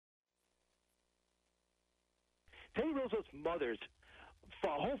Teddy Roosevelt's mother's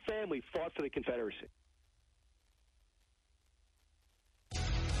whole family fought for the Confederacy.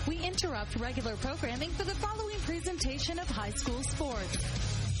 We interrupt regular programming for the following presentation of high school sports.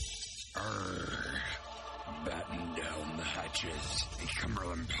 Batten down the hatches. The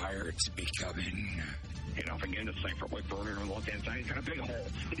Cumberland Pirates be coming. And off again to Cypher White Burner on the left-hand side. He's got a big hole.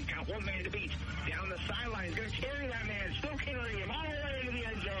 He's got one man to beat. Down the sideline. He's going to carry that man. Still carrying him all the way into the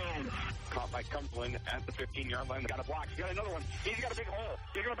end zone. Caught by Cumberland at the 15-yard line. Got a block. He's got another one. He's got a big hole.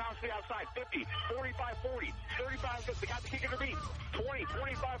 He's going to bounce to the outside. 50, 45, 40, 35. They got the kicker to beat. 20,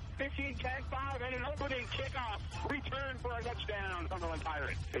 25, 15, 10, 5, and an opening kickoff. Return for a touchdown. Cumberland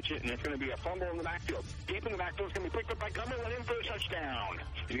Pirates. Pitch it, and it's going to be a fumble in the backfield. Deep in the backfield. It's going to be picked up by Cumberland in for a touchdown.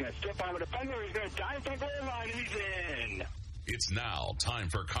 He's going to step on the defender. He's going to dive for the goal line, and he's in. It's now time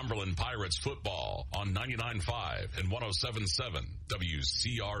for Cumberland Pirates football on 99.5 and 107.7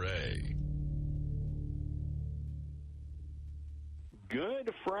 WCRA.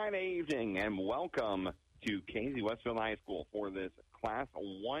 Good Friday evening and welcome to Casey Westfield High School for this Class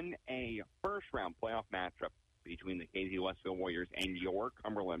 1A first-round playoff matchup between the Casey Westfield Warriors and your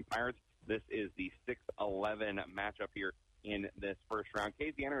Cumberland Pirates. This is the 6-11 matchup here in this first round.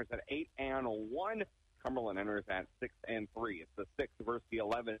 Casey enters at 8-1. Cumberland enters at 6-3. It's the 6 versus the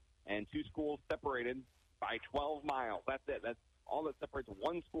 11, and two schools separated by 12 miles. That's it. That's all that separates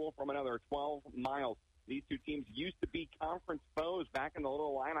one school from another, 12 miles. These two teams used to be conference foes back in the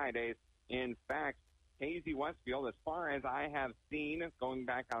Little Illini days. In fact, Casey Westfield, as far as I have seen, going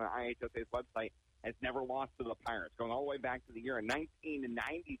back on the IHSA's website, has never lost to the Pirates. Going all the way back to the year of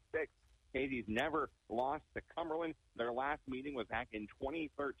 1996, Casey's never lost to Cumberland. Their last meeting was back in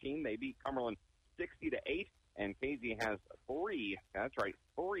 2013. They beat Cumberland 60-8, and Casey has three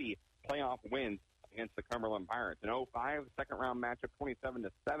playoff wins against the Cumberland Pirates. In 05, second-round matchup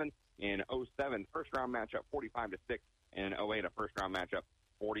 27-7. In 07, first-round matchup 45-6. And in 08, a first-round matchup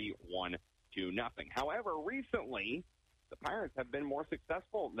 41-0. However, recently, the Pirates have been more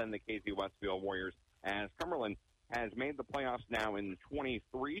successful than the Casey Westfield Warriors, as Cumberland has made the playoffs now in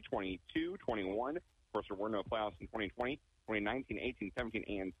 23, 22, 21. Of course, there were no playoffs in 2020, 2019, 18, 17,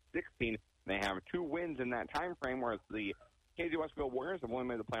 and 16. They have two wins in that time frame, whereas the Casey Westfield Warriors have only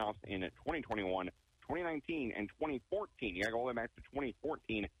made the playoffs in 2021, 2019, and 2014. You got to go all the way back to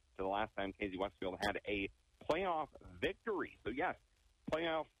 2014 to the last time Casey Westfield had a playoff victory. So, yes,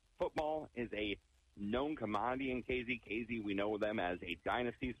 playoff football is a known commodity in Casey. Casey, we know them as a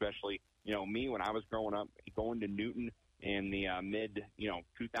dynasty, especially, me when I was growing up, going to Newton in the mid,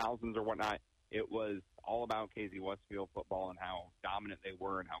 2000s or whatnot. It was all about Casey Westfield football and how dominant they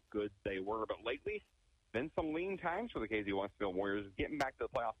were and how good they were. But lately, been some lean times for the Casey Westfield Warriors, getting back to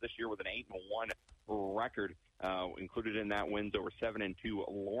the playoffs this year with an 8-1 record. Included in that wins over 7-2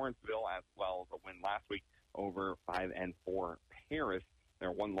 Lawrenceville, as well as a win last week over 5-4 Paris.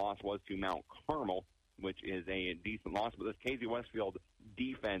 Their one loss was to Mount Carmel, which is a decent loss. But this Casey Westfield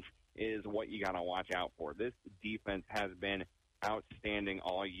defense is what you got to watch out for. This defense has been outstanding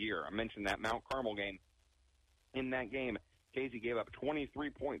all year. I mentioned that Mount Carmel game. In that game, Casey gave up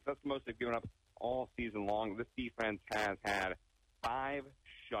 23 points. That's the most they've given up all season long. This defense has had 5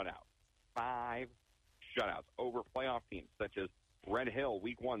 shutouts over playoff teams such as Red Hill.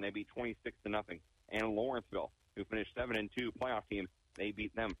 Week 1, they beat 26-0, and Lawrenceville, who finished 7-2 playoff team, they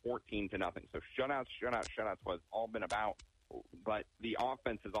beat them 14-0. So shutouts was all been about. But the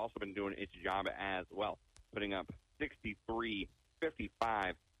offense has also been doing its job as well, putting up 63,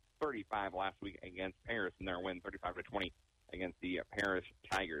 55, 35 last week against Paris in their win 35-20 against the Paris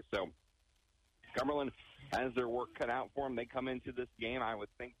Tigers. So Cumberland has their work cut out for them. They come into this game, I would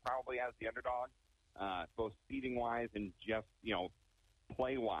think, probably as the underdog, both seeding-wise and just,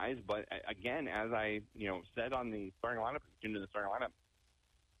 play-wise. But, again, as I, said on the starting lineup,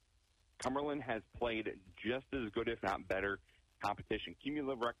 Cumberland has played just as good, if not better, competition.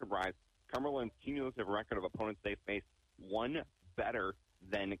 Cumulative record-wise, Cumberland's cumulative record of opponents they faced one better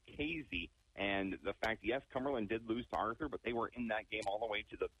than Casey. And the fact, yes, Cumberland did lose to Arthur, but they were in that game all the way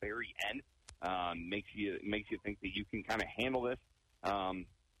to the very end. Makes you think that you can kind of handle this.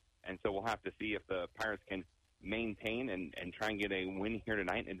 And so we'll have to see if the Pirates can maintain and try and get a win here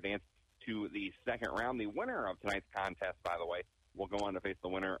tonight and advance to the second round. The winner of tonight's contest, by the way, will go on to face the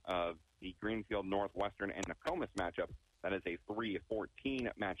winner of the Greenfield Northwestern and Nokomis matchup. That is a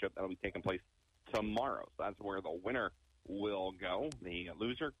 3-14 matchup that will be taking place tomorrow. So that's where the winner will go. The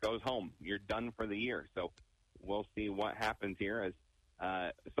loser goes home. You're done for the year. So we'll see what happens here.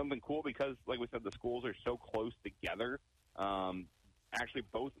 As something cool because, like we said, the schools are so close together. Actually,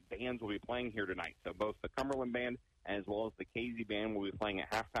 both bands will be playing here tonight. So both the Cumberland band as well as the Casey band will be playing at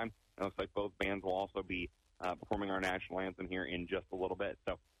halftime. It looks like both bands will also be performing our national anthem here in just a little bit.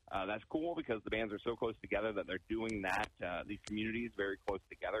 So that's cool because the bands are so close together that they're doing that, these communities very close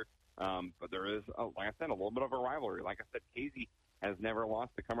together. But there is, like I said, a little bit of a rivalry. Like I said, Casey has never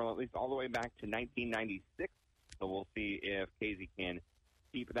lost to Cumberland, at least all the way back to 1996. So we'll see if Casey can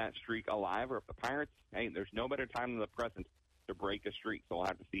keep that streak alive, or if the Pirates, hey, there's no better time than the present to break a streak. So we'll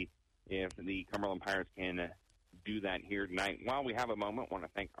have to see if the Cumberland Pirates can do that here tonight. While we have a moment, I want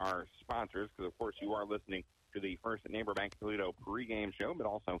to thank our sponsors, because, of course, you are listening to the First Neighbor Bank Toledo pregame show, but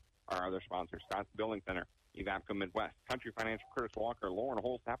also our other sponsors, Scott's Building Center, Evapco Midwest, Country Financial, Curtis Walker, Lauren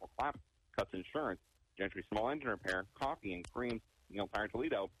Holst, Apple Clap, Cuts Insurance, Gentry Small Engine Repair, Coffee and Cream, Neil Tire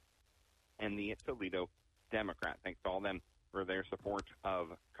Toledo, and the Toledo Democrat. Thanks to all of them for their support of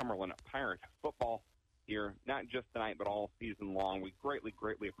Cumberland Pirate football here, not just tonight, but all season long. We greatly,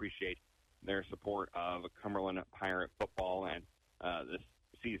 greatly appreciate their support of Cumberland Pirate football and this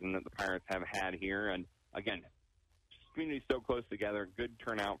season that the Pirates have had here. And, again, community's so close together, good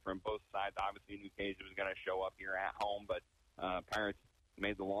turnout from both sides. Obviously, New Cage was going to show up here at home, but Pirates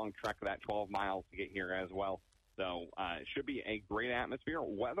made the long trek of that 12 miles to get here as well. So it should be a great atmosphere.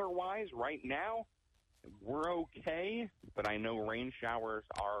 Weather-wise, right now, we're okay, but I know rain showers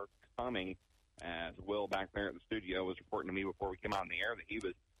are coming, as Will back there at the studio was reporting to me before we came out in the air that he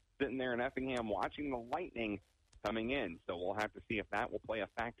was sitting there in Effingham watching the lightning coming in. So we'll have to see if that will play a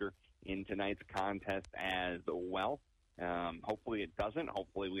factor in tonight's contest as well. Hopefully it doesn't.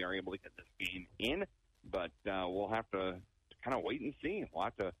 Hopefully we are able to get this game in, but we'll have to kind of wait and see. We'll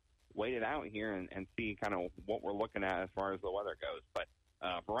have to wait it out here and see kind of what we're looking at as far as the weather goes. But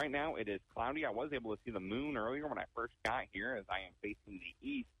for right now, it is cloudy. I was able to see the moon earlier when I first got here, as I am facing the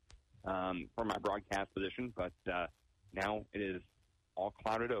east from my broadcast position, but now it is all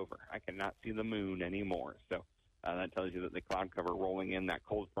clouded over. I cannot see the moon anymore. So that tells you that the cloud cover rolling in, that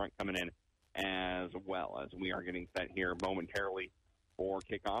cold front coming in, as well as we are getting set here momentarily for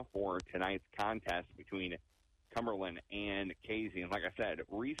kickoff for tonight's contest between Cumberland and Casey. And like I said,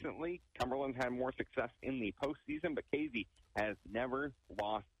 recently Cumberland's had more success in the postseason, but Casey has never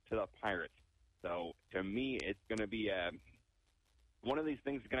lost to the Pirates. So to me, it's going to be one of these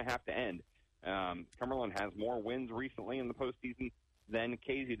things is going to have to end. Cumberland has more wins recently in the postseason than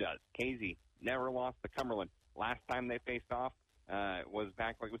Casey does. Casey never lost to Cumberland. Last time they faced off was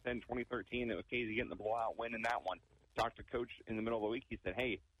back, like we said, in 2013. It was Casey getting the blowout win in that one. Talked to Coach in the middle of the week. He said,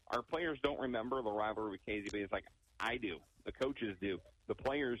 hey, our players don't remember the rivalry with Casey, but he's like, I do. The coaches do. The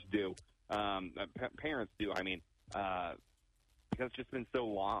players do. Parents do, I mean, because it's just been so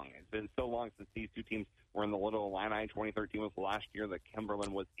long. It's been so long since these two teams were in the Little Illini. 2013 was the last year that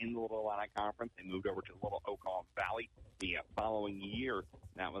Cumberland was in the Little Illini Conference. They moved over to the Little Oklahoma Valley the following year.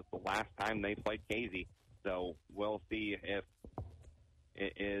 That was the last time they played Casey. So we'll see if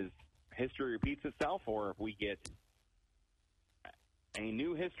it is history repeats itself or if we get a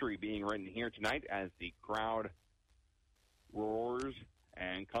new history being written here tonight as the crowd roars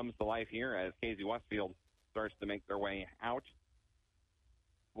and comes to life here as Casey Westfield starts to make their way out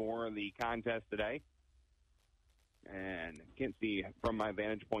for the contest today. And can't see from my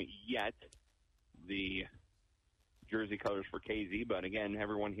vantage point yet the jersey colors for Casey, but again,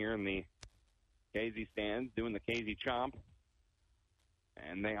 everyone here in the Casey stands doing the Casey chomp,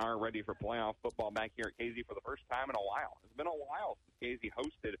 and they are ready for playoff football back here at Casey for the first time in a while. It's been a while since Casey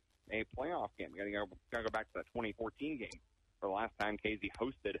hosted a playoff game. We got to go back to that 2014 game for the last time Casey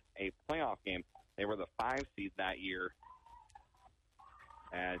hosted a playoff game. They were the 5 seed that year.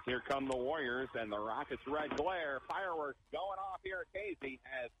 As here come the Warriors and the Rockets' red glare. Fireworks going off here at Casey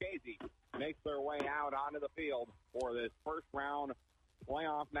as Casey makes their way out onto the field for this first-round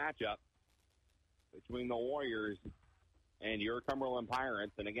playoff matchup between the Warriors and your Cumberland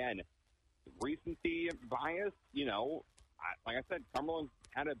Pirates. And again, recency bias, you know, like I said, Cumberland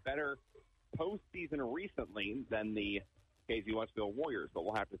had a better postseason recently than the Casey Westfield Warriors, but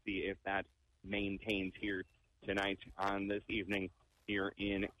we'll have to see if that maintains here tonight on this evening here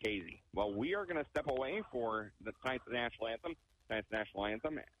in Casey. Well, we are going to step away for tonight's national anthem. Tonight's national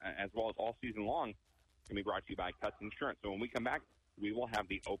anthem, as well as all season long, going to be brought to you by Cuts Insurance. So when we come back, we will have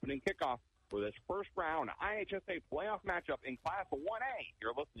the opening kickoff for this first round IHSA playoff matchup in Class 1A.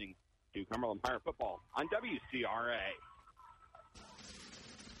 You're listening to Cumberland Pirate Football on WCRA.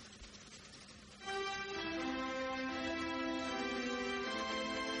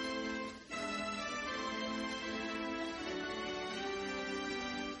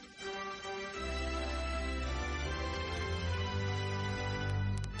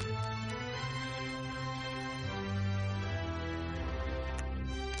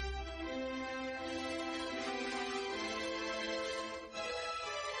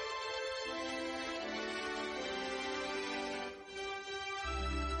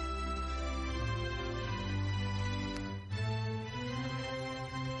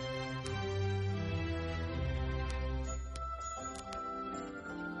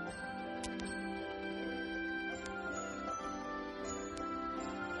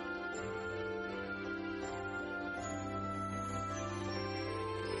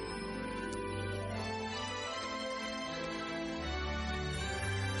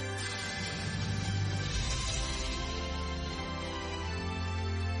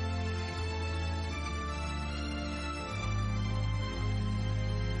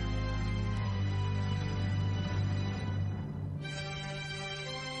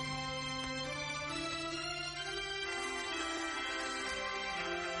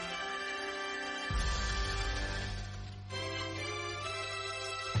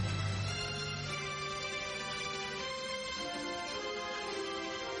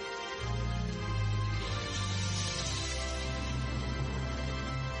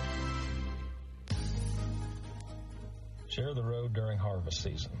 share the road during harvest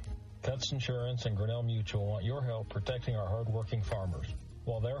season. Cutts Insurance and Grinnell Mutual want your help protecting our hard-working farmers.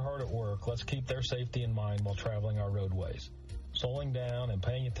 While they're hard at work, let's keep their safety in mind while traveling our roadways. Slowing down and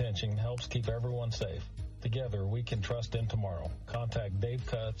paying attention helps keep everyone safe. Together, we can trust in tomorrow. Contact Dave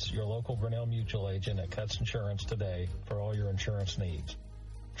Cutts, your local Grinnell Mutual agent at Cutts Insurance today for all your insurance needs.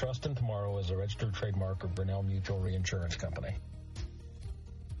 Trust in Tomorrow is a registered trademark of Grinnell Mutual Reinsurance Company.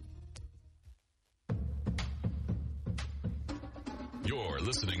 You're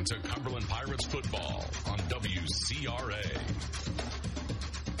listening to Cumberland Pirates football on WCRA.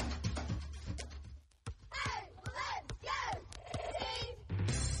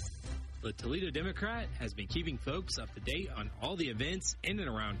 The Toledo Democrat has been keeping folks up to date on all the events in and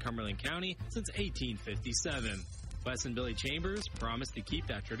around Cumberland County since 1857. Wes and Billy Chambers promised to keep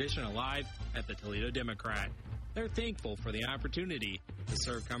that tradition alive at the Toledo Democrat. They're thankful for the opportunity to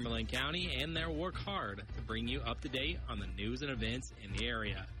serve Cumberland County, and they'll work hard to bring you up to date on the news and events in the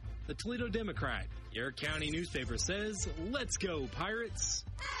area. The Toledo Democrat, your county newspaper, says, "Let's go, Pirates!"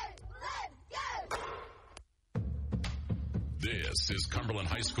 Hey, let's go! This is Cumberland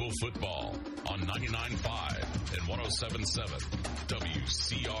High School football on 99.5 and 107.7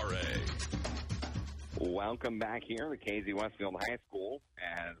 WCRA. Welcome back here to KZ Westfield High School.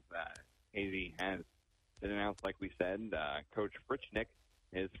 As KZ has been announced, like we said, Coach Frichnick,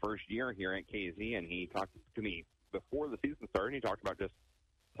 his first year here at KZ, and he talked to me before the season started. He talked about just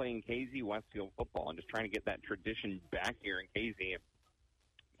playing KZ Westfield football and just trying to get that tradition back here in KZ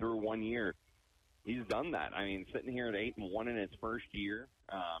through 1 year. He's done that. I mean, sitting here at 8-1 in his first year.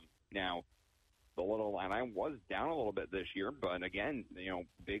 Now, and I was down a little bit this year, but again,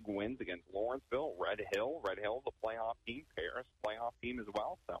 big wins against Lawrenceville, Red Hill, the playoff team, Paris, playoff team as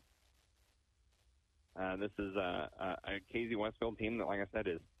well. So this is a KZ Westfield team that, like I said,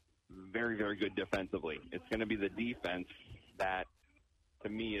 is very, very good defensively. It's going to be the defense that, to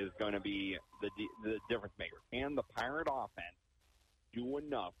me, is going to be the difference maker. Can the Pirate offense do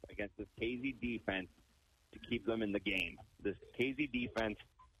enough against this KZ defense to keep them in the game? This KZ defense,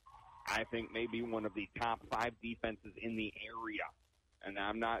 I think, may be one of the top 5 defenses in the area. And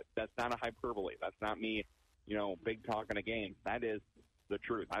that's not a hyperbole. That's not me, big talking a game. That is the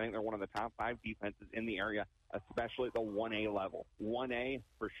truth. I think they're one of the top 5 defenses in the area, especially at the 1A level. 1A,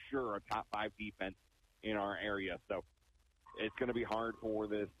 for sure, a top 5 defense in our area. So it's going to be hard for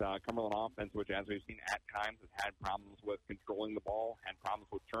this Cumberland offense, which, as we've seen at times, has had problems with controlling the ball, had problems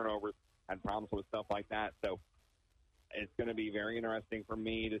with turnovers, had problems with stuff like that. So it's going to be very interesting for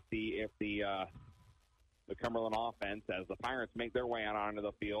me to see if the Cumberland offense, as the Pirates make their way out onto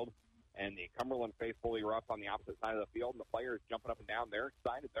the field, and the Cumberland faithful erupt on the opposite side of the field, and the players jumping up and down, they're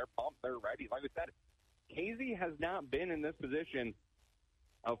excited, they're pumped, they're ready. Like we said, KZ has not been in this position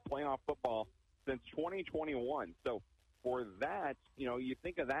of playoff football since 2021. So for that, you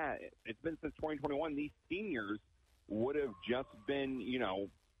think of that, it's been since 2021. These seniors would have just been,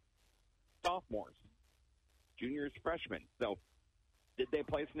 sophomores, juniors, freshmen. So did they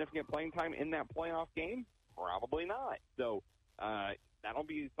play significant playing time in that playoff game? Probably not. So that'll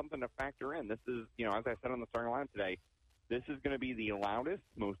be something to factor in. This is, as I said on the starting line today, this is going to be the loudest,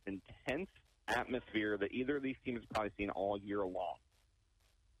 most intense atmosphere that either of these teams have probably seen all year long.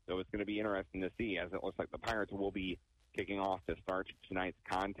 So it's going to be interesting to see, as it looks like the Pirates will be kicking off to start tonight's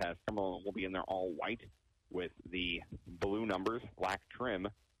contest. Cumberland will be in there all white with the blue numbers, black trim.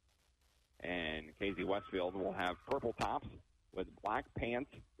 And KZ Westfield will have purple tops with black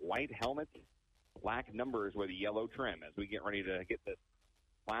pants, white helmets, black numbers with a yellow trim as we get ready to get this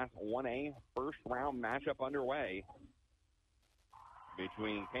Class 1A first-round matchup underway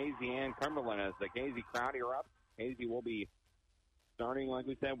between KZ and Cumberland. As the KZ crowd erupts, KZ will be starting, like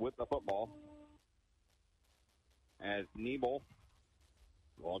we said, with the football, as Nebel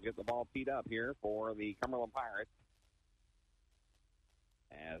will get the ball teed up here for the Cumberland Pirates.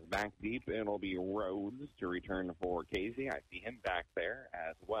 As back deep, it'll be Rhodes to return for KZ. I see him back there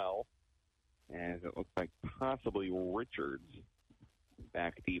as well, as it looks like possibly Richards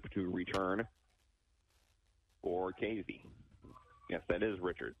back deep to return for KZ. Yes, that is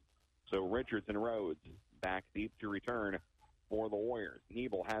Richards. So Richards and Rhodes back deep to return for the Warriors.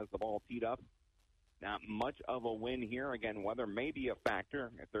 Nebel has the ball teed up. Not much of a win here. Again, weather may be a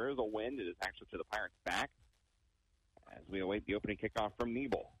factor. If there is a wind, it is actually to the Pirates' back as we await the opening kickoff from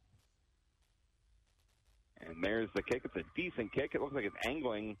Nebel. And there's the kick. It's a decent kick. It looks like it's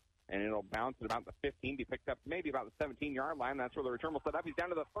angling, and it'll bounce at about the 15, be picked up maybe about the 17-yard line. That's where the return will set up. He's down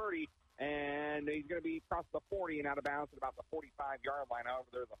to the 30, and he's going to be across the 40 and out of bounds at about the 45-yard line. However,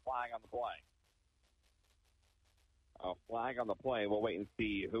 there's a flag on the play. A flag on the play. We'll wait and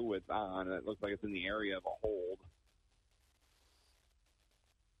see who it's on. It looks like it's in the area of a hold.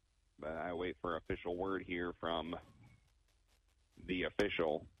 But I wait for official word here from the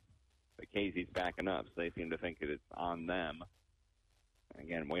official. The Casey's backing up, so they seem to think that it's on them.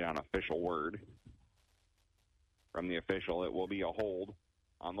 Again, wait on official word from the official. It will be a hold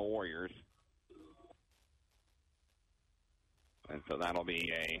on the Warriors. And so that'll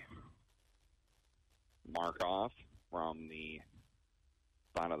be a mark-off from the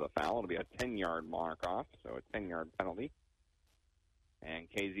side of the foul. It'll be a 10-yard mark-off, so a 10-yard penalty. And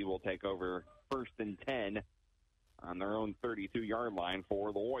Casey will take over 1st and 10 on their own 32-yard line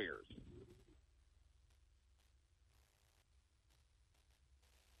for the Warriors.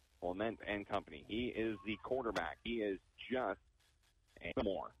 Clement and company. He is the quarterback. He is just a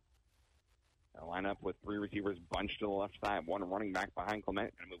more. They'll line up with 3 receivers bunched to the left side, 1 running back behind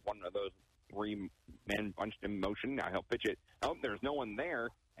Clement. Going to move one of those 3 men bunched in motion. Now he'll pitch it. Oh, there's no one there,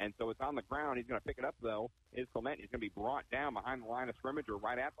 and so it's on the ground. He's going to pick it up, though, is Clement. He's going to be brought down behind the line of scrimmage or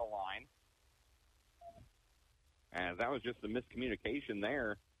right at the line. And that was just a miscommunication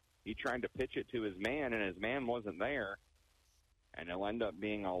there. He tried to pitch it to his man, and his man wasn't there. And it'll end up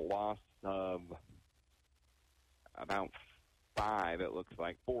being a loss of about 5, it looks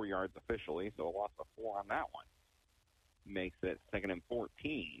like, 4 yards officially, so a loss of 4 on that one. Makes it 2nd and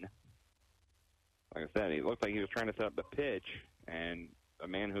 14. Like I said, it looked like he was trying to set up the pitch, and the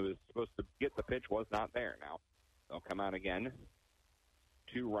man who was supposed to get the pitch was not there. Now, they'll come out again.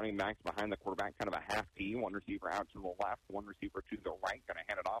 2 running backs behind the quarterback, kind of a half T. 1 receiver out to the left, 1 receiver to the right. Going to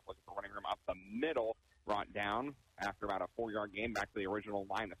hand it off, looking for running room up the middle. Brought down after about a 4-yard gain back to the original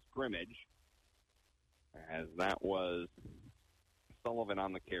line of scrimmage. As that was Sullivan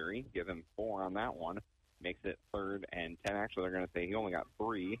on the carry. Give him 4 on that one. Makes it 3rd and 10. Actually, they're going to say he only got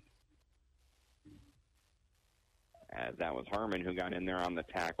 3. As that was Harmon who got in there on the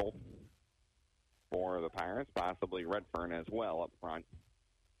tackle for the Pirates. Possibly Redfern as well up front.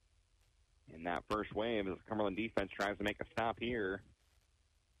 In that first wave, as the Cumberland defense tries to make a stop here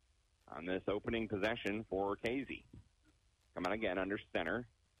on this opening possession for Casey. Coming again under center.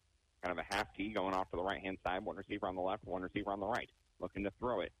 Kind of a half T going off to the right-hand side. 1 receiver on the left, 1 receiver on the right. Looking to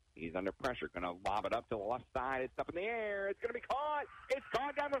throw it. He's under pressure. Going to lob it up to the left side. It's up in the air. It's going to be caught. It's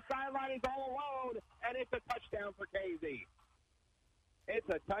caught down the sideline. He's all alone. And it's a touchdown for Casey. It's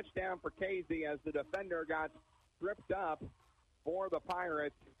a touchdown for Casey as the defender got stripped up for the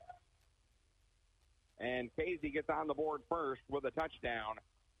Pirates. And Casey gets on the board first with a touchdown.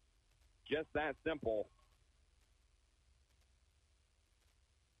 Just that simple.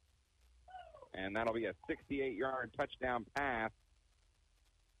 And that'll be a 68-yard touchdown pass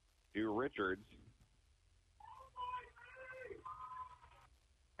to Richards.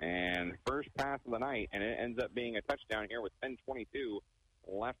 And first pass of the night, and it ends up being a touchdown here with 10:22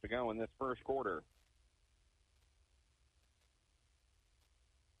 left to go in this first quarter.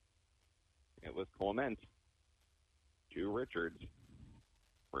 It was Clement to Richards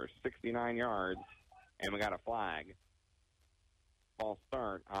for 69 yards, and we got a flag. False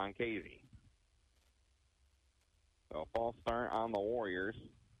start on Casey. So false start on the Warriors.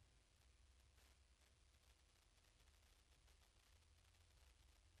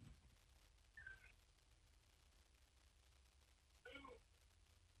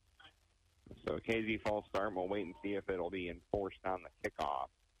 So Casey false start. We'll wait and see if it'll be enforced on the kickoff.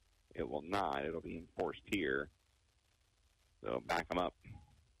 It will not. It'll be enforced here. So back them up.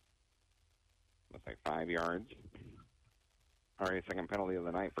 Looks like 5 yards. All right, second penalty of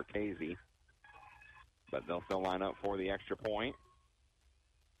the night for Casey. But they'll still line up for the extra point.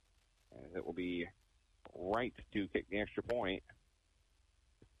 And it will be right to kick the extra point.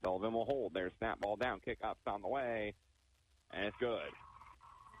 Sullivan will hold. There's snap ball down. Kick up's on the way. And it's good.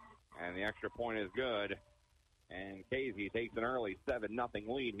 And the extra point is good. And Casey takes an early 7-0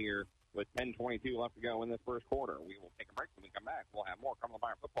 lead here with 10:22 left to go in this first quarter. We will take a break. When we come back, we'll have more Cumberland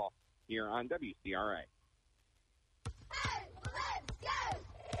Fire football here on WCRA. Hey, let's go!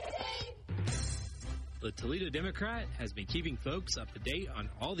 The Toledo Democrat has been keeping folks up to date on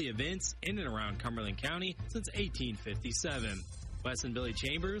all the events in and around Cumberland County since 1857. Wes and Billy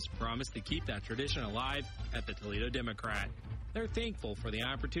Chambers promised to keep that tradition alive at the Toledo Democrat. They're thankful for the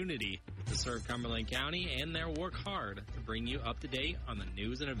opportunity to serve Cumberland County, and they'll work hard to bring you up to date on the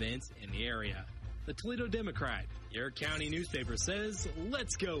news and events in the area. The Toledo Democrat, your county newspaper, says,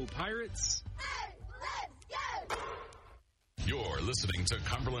 "Let's go, Pirates!" Hey, let's go! You're listening to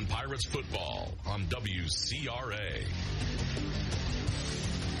Cumberland Pirates football on WCRA.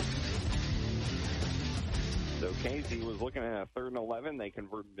 So Casey was looking at a 3rd and 11. They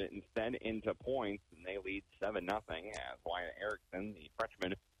converted it instead into points, and they lead 7-0 as Wyatt Erickson, the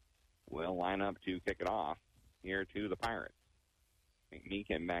freshman, will line up to kick it off here to the Pirates.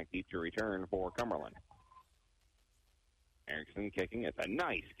 McMeekin back deep to return for Cumberland. Erickson kicking. It's a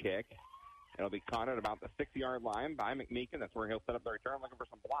nice kick. It'll be caught at about the 6-yard line by McMeekin. That's where he'll set up the return, looking for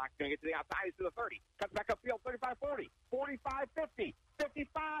some blocks. Going to get to the outside. He's to the 30. Cuts back upfield, 35-40, 45-50,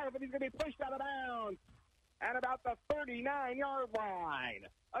 55, and he's going to be pushed out of bounds at about the 39-yard line.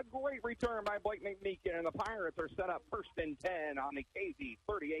 A great return by Blake McMeekin, and the Pirates are set up 1st and 10 on the KZ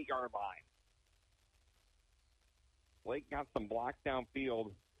 38-yard line. Blake got some blocks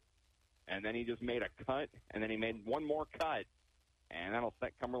downfield, and then he just made a cut, and then he made one more cut. And that'll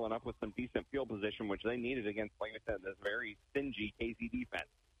set Cumberland up with some decent field position, which they needed against, like I said, this very stingy KC defense.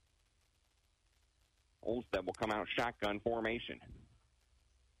 Olmstead will come out shotgun formation.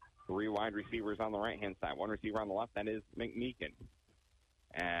 3 wide receivers on the right-hand side. 1 receiver on the left. That is McMeekin.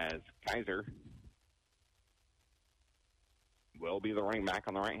 As Kaiser will be the running back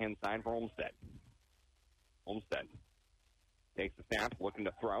on the right-hand side for Olmstead. Olmstead takes the snap, looking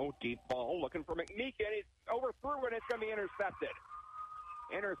to throw. Deep ball, looking for McMeekin. He's overthrew it. It's going to be intercepted.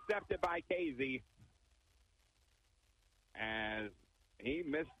 Intercepted by KZ. As he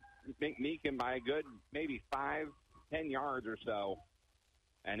missed McMeekin by a good maybe 5-10 yards or so.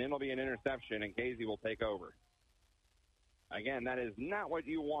 And it'll be an interception, and KZ will take over. Again, that is not what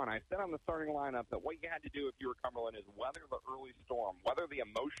you want. I said on the starting lineup that what you had to do if you were Cumberland is weather the early storm, weather the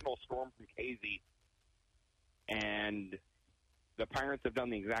emotional storm from KZ. And the Pirates have done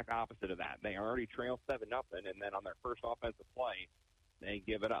the exact opposite of that. They already trail 7-0, and then on their first offensive play, they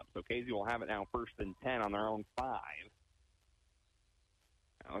give it up. So KZ will have it now 1st and 10 on their own 5.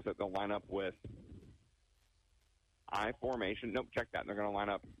 Now looks like they'll line up with I formation. Nope, check that. They're going to line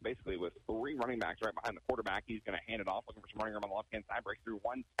up basically with 3 running backs right behind the quarterback. He's going to hand it off, looking for some running room on the left-hand side. Breaks through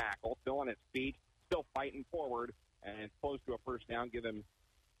 1 tackle, still on his feet, still fighting forward, and it's close to a first down. Give him,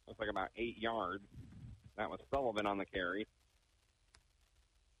 looks like about 8 yards. That was Sullivan on the carry.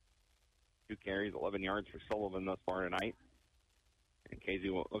 2 carries, 11 yards for Sullivan thus far tonight. And KZ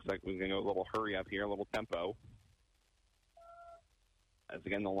looks like we're going to go a little hurry up here, a little tempo. As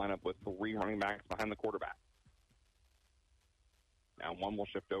again, they'll line up with 3 running backs behind the quarterback. Now 1 will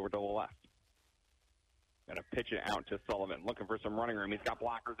shift over to the left. Going to pitch it out to Sullivan, looking for some running room. He's got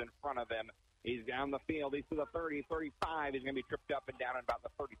blockers in front of him. He's down the field. He's to the 30, 35. He's going to be tripped up and down at about the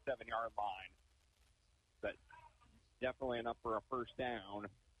 37-yard line. But definitely enough for a first down.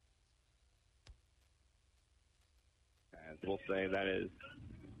 As we'll say that is,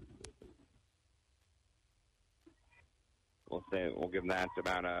 we'll give that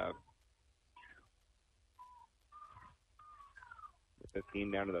about a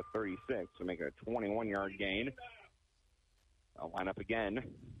 15 down to the 36, so make it a 21-yard gain. I'll line up again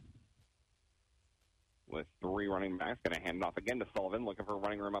with 3 running backs. Going to hand it off again to Sullivan, looking for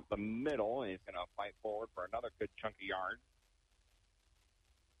running room up the middle, and he's going to fight forward for another good chunk of yards.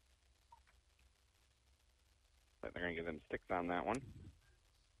 But they're going to give him 6 on that one.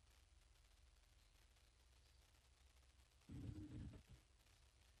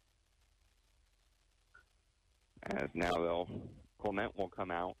 As now Clement will come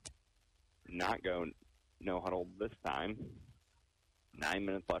out, not go no huddle this time. 9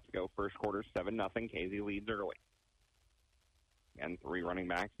 minutes left to go. First quarter, 7-0. KZ leads early. Again, 3 running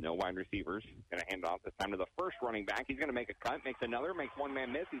backs, no wide receivers. Going to hand it off this time to the first running back. He's going to make a cut, makes another, makes one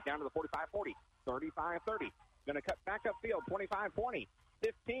man miss. He's down to the 45-40, 35-30. Going to cut back upfield, 25-20,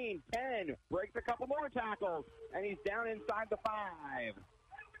 15-10. Breaks a couple more tackles, and he's down inside the 5.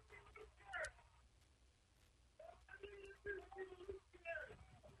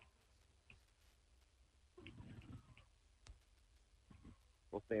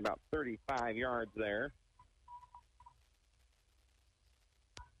 We'll say about 35 yards there.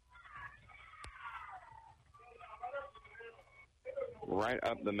 Right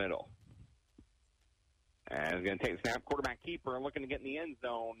up the middle. And he's going to take the snap. Quarterback keeper looking to get in the end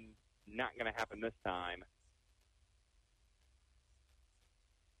zone. Not going to happen this time.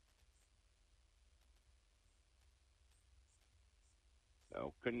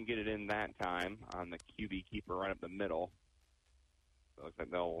 So couldn't get it in that time on the QB keeper right up the middle. So it looks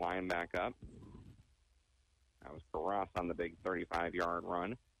like they'll line back up. That was Carras on the big 35-yard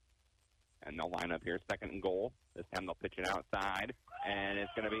run. And they'll line up here, 2nd and goal. This time they'll pitch it outside. And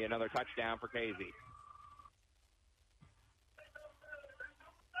it's going to be another touchdown for KZ.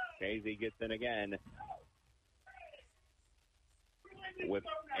 KZ gets in again with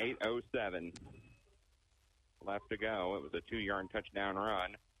 8:07 left to go. It was a 2-yard touchdown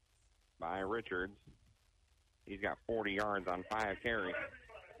run by Richards. He's got 40 yards on 5 carries.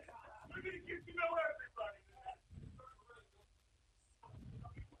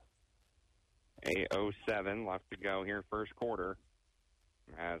 8:07 left to go here, first quarter.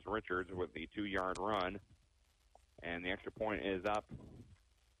 as Richards with the 2-yard run. And the extra point is up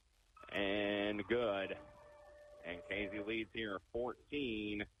and good. And Casey leads here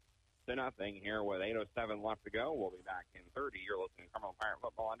 14-0 here with 8:07 left to go. We'll be back in 30. You're listening to Cumberland Pirate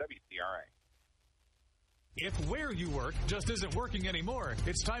Football on WCRA. If where you work just isn't working anymore,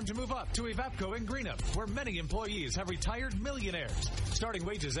 it's time to move up to Evapco in Greenup, where many employees have retired millionaires. Starting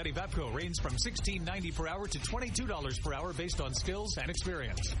wages at Evapco range from $16.90 per hour to $22 per hour based on skills and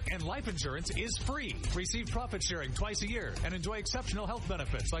experience. And life insurance is free. Receive profit sharing twice a year and enjoy exceptional health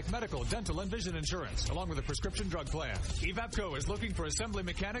benefits like medical, dental, and vision insurance, along with a prescription drug plan. Evapco is looking for assembly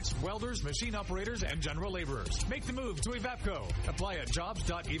mechanics, welders, machine operators, and general laborers. Make the move to Evapco. Apply at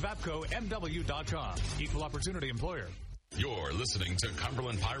jobs.evapcomw.com. Equal opportunity employer. You're listening to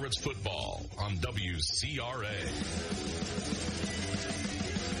Cumberland Pirates football on WCRA.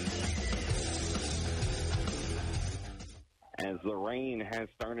 As the rain has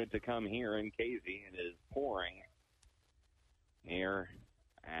started to come here in Casey, it is pouring here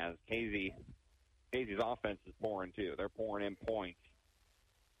as Casey's offense is pouring too. They're pouring in points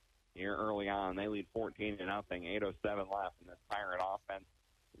here early on. They lead 14-0, 8:07 left in this Pirate offense.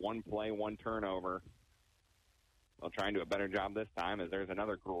 One play, one turnover. They'll try and do a better job this time as there's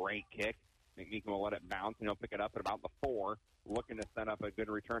another great kick. McMeekin will let it bounce, and he'll pick it up at about the 4. Looking to set up a good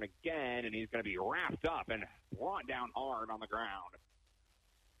return again, and he's going to be wrapped up and brought down hard on the ground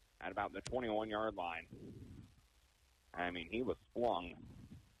at about the 21-yard line. I mean, he was flung.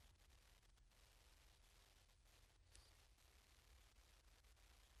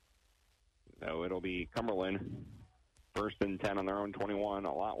 So it'll be Cumberland, 1st and 10 on their own 21.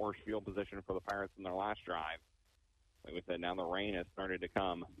 A lot worse field position for the Pirates than their last drive. Like we said, now the rain has started to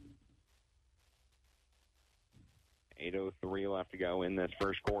come. 8:03 left to go in this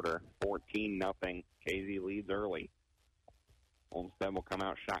first quarter. 14-0. Casey leads early. Olmsted will come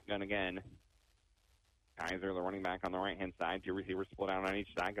out shotgun again. Kaiser, the running back on the right-hand side. 2 receivers split out on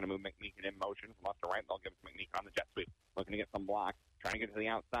each side. Going to move McMeekin in motion from left to right. They'll give it to McMeekin on the jet sweep. Looking to get some blocks. Trying to get to the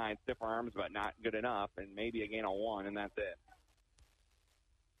outside. Stiff arms, but not good enough. And maybe a gain of 1, and that's it.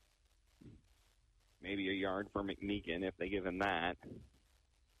 Maybe a yard for McMeekin if they give him that.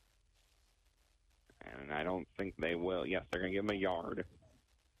 And I don't think they will. Yes, they're going to give him a yard.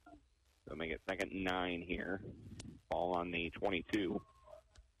 They'll make it 2nd and 9 here. Ball on the 22.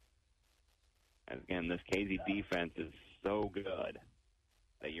 As again, this Casey defense is so good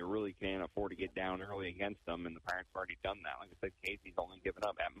that you really can't afford to get down early against them, and the Pirates have already done that. Like I said, Casey's only given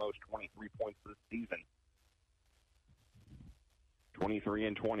up at most 23 points this season.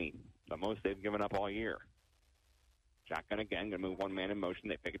 23-20. The most they've given up all year. Shotgun again, going to move one man in motion.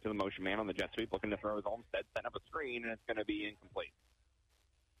 They pick it to the motion man on the jet sweep, looking to throw his Olmsted, setting up a screen, and it's going to be incomplete.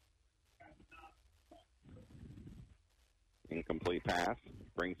 Incomplete pass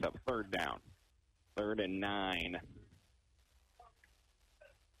brings up 3rd down. 3rd and 9.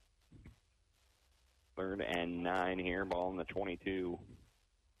 3rd and 9 here, ball on the 22.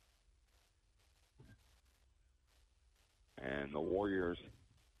 And the Warriors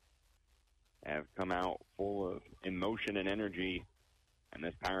have come out full of emotion and energy, and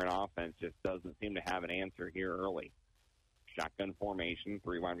this Pirate offense just doesn't seem to have an answer here early. Shotgun formation,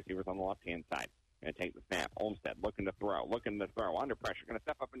 3 wide receivers on the left-hand side. Going to take the snap. Olmsted looking to throw, under pressure, going to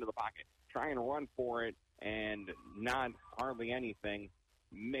step up into the pocket, try and run for it, and not hardly anything,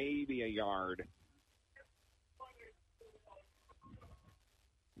 maybe a yard.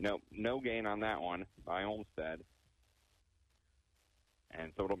 Nope, no gain on that one by Olmsted.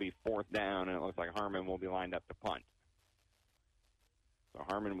 And so it'll be 4th down, and it looks like Harmon will be lined up to punt. So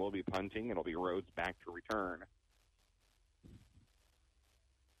Harmon will be punting. It'll be Rhodes back to return.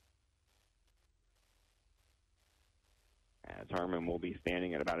 As Harmon will be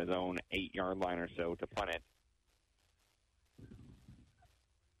standing at about his own 8-yard line or so to punt it.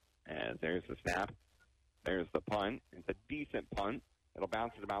 As there's the snap. There's the punt. It's a decent punt. It'll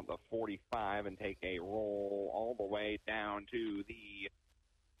bounce at about the 45 and take a roll all the way down to the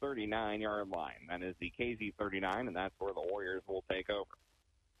 39-yard line. That is the KZ 39, and that's where the Warriors will take over.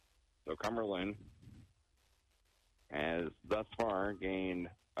 So Cumberland has thus far gained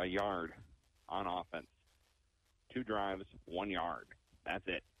a yard on offense. 2 drives, 1 yard. That's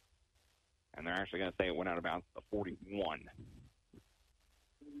it. And they're actually going to say it went out of bounds at the 41.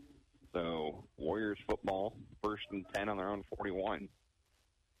 So Warriors football, 1st and 10 on their own 41.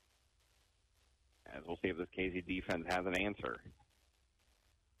 As we'll see if this KZ defense has an answer.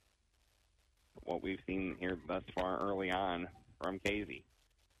 What we've seen here thus far early on from KZ.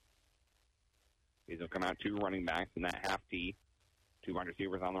 These will come out 2 running backs in that half T. 2 wide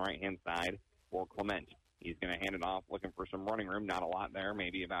receivers on the right-hand side for Clement. He's going to hand it off, looking for some running room. Not a lot there,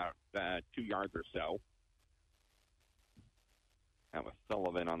 maybe about 2 yards or so. That was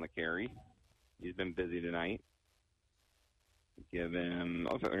Sullivan on the carry. He's been busy tonight. They're going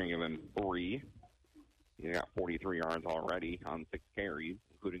to give him 3. He's got 43 yards already on 6 carries,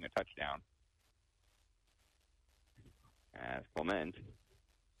 including a touchdown. As Clement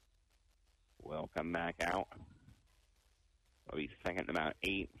will come back out. It'll be second and about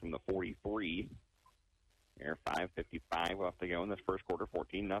 8 from the 43. Here, 5:55 left to go in this first quarter,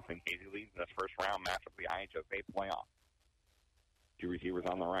 14-0. Casey leads in this first round match of the IHSA playoff. 2 receivers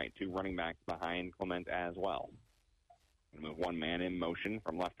on the right, 2 running backs behind Clement as well. Going to move 1 man in motion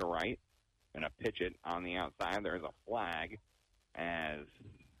from left to right. Going to pitch it on the outside. There's a flag as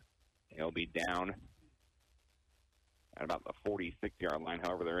he'll be down at about the 46-yard line.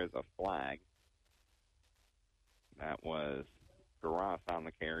 However, there is a flag. That was Garas on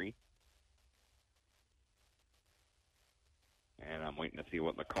the carry. And I'm waiting to see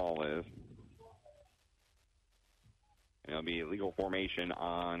what the call is. It'll be legal formation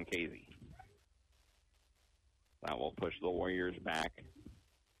on Casey. That will push the Warriors back.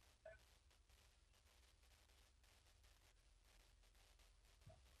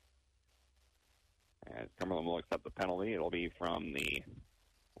 As Cumberland will accept the penalty, it'll be from the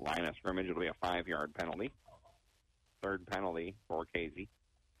line of scrimmage. It'll be a 5-yard penalty. 3rd penalty for Casey.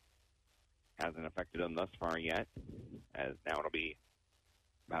 Hasn't affected them thus far yet, as now it'll be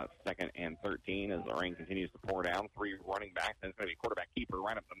about 2nd and 13 as the rain continues to pour down. 3 running backs, and it's going to be quarterback keeper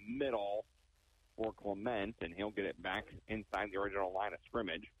right up the middle for Clement, and he'll get it back inside the original line of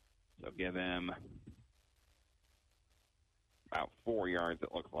scrimmage. So give him about 4 yards,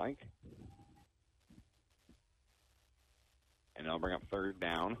 it looks like. And they'll bring up 3rd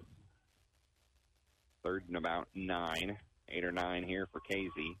down. 3rd and about 9. 8 or 9 here for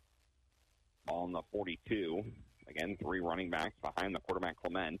Casey. Ball in the 42. Again, 3 running backs behind the quarterback,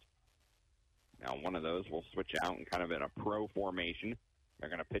 Clement. Now one of those will switch out and kind of in a pro formation. They're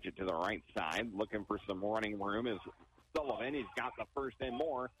going to pitch it to the right side. Looking for some running room is Sullivan. He's got the first and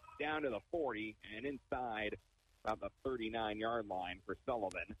more down to the 40 and inside about the 39-yard line for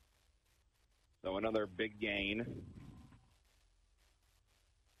Sullivan. So another big gain.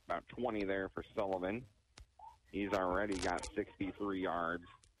 About 20 there for Sullivan. He's already got 63 yards.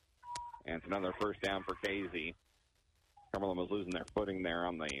 And it's another first down for Casey. Cumberland was losing their footing there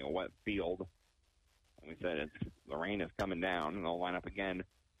on the wet field. And we said the rain is coming down, and they'll line up again.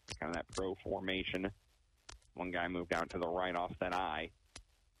 Kind of that pro formation. One guy moved out to the right offset I.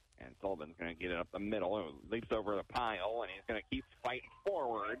 And Sullivan's going to get it up the middle. It leaps over the pile, and he's going to keep fighting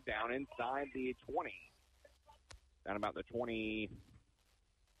forward down inside the 20. Down about the 20.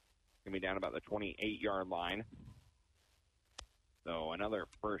 Going to be down about the 28-yard line. So another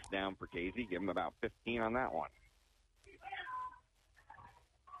first down for Casey. Give him about 15 on that one.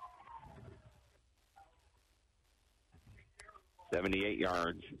 $78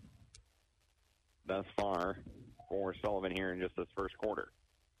 yards thus far for Sullivan here in just this first quarter.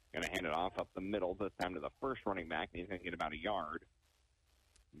 Going to hand it off up the middle, this time to the first running back. And he's going to get about a yard,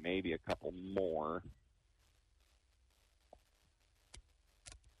 maybe a couple more.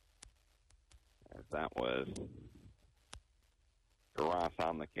 As that was Garas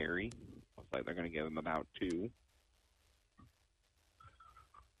on the carry. Looks like they're going to give him about 2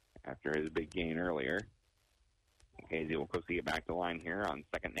 after his big gain earlier. Casey will quickly get back to the line here on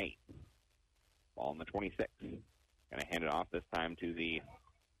 2nd and 8. Ball on the 26. Going to hand it off this time to the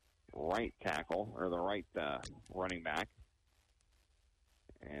right tackle, or the right running back.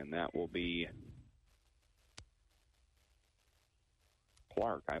 And that will be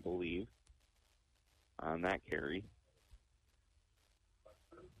Clark, I believe, on that carry.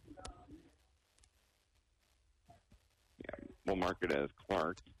 Yeah, we'll mark it as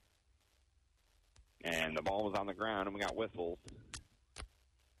Clark. And the ball was on the ground, and we got whistles.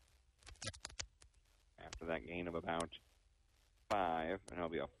 After that gain of about 5, and it'll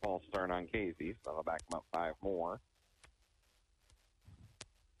be a false start on Casey, so I'll back him up 5 more.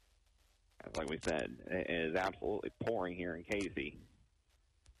 As like we said, it is absolutely pouring here in Casey.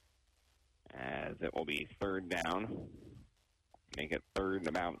 As it will be 3rd down. Make it 3rd and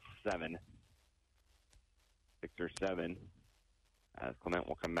about 7. 6 or 7. As Clement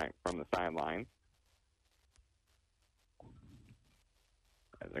will come back from the sideline.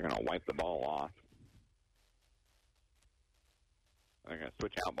 As they're going to wipe the ball off. They're going to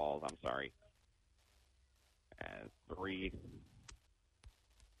switch out balls, I'm sorry. As 3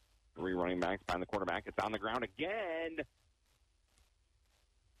 running backs behind the quarterback. It's on the ground again.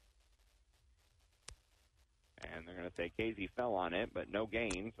 And they're going to say Casey fell on it, but no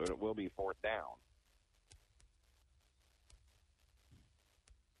gain, so it will be 4th down.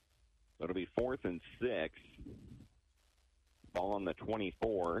 So it'll be 4th and 6. Ball on the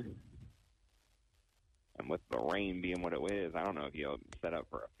 24. And with the rain being what it is, I don't know if you set up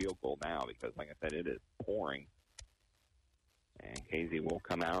for a field goal now because, like I said, it is pouring. And Casey will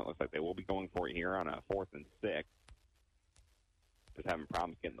come out. Looks like they will be going for it here on a 4th and 6. Just having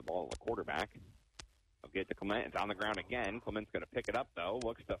problems getting the ball to the quarterback. They'll get to Clement. It's on the ground again. Clement's going to pick it up, though.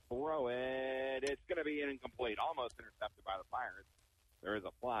 Looks to throw it. It's going to be incomplete. Almost intercepted by the Pirates. There is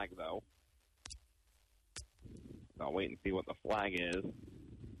a flag, though. So I'll wait and see what the flag is.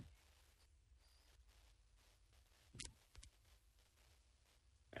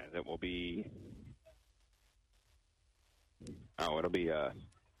 As it will be... Oh, it'll be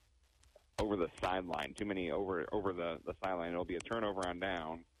over the sideline. Too many over the sideline. It'll be a turnover on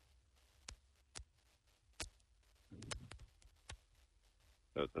down.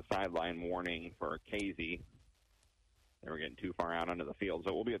 So it's a sideline warning for Casey. They were getting too far out onto the field.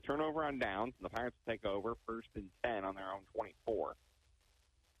 So it will be a turnover on downs, and the Pirates will take over 1st and 10 on their own 24.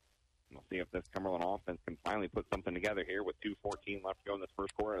 We'll see if this Cumberland offense can finally put something together here with 2:14 left to go in this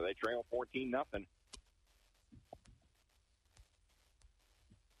first quarter. They trail 14-0.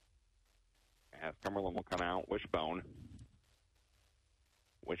 As Cumberland will come out, Wishbone.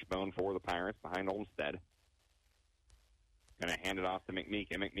 Wishbone for the Pirates behind Olmstead. Going to hand it off to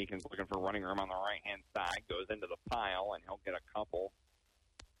McMeekin. McMeekin's looking for running room on the right-hand side. Goes into the pile, and he'll get a couple.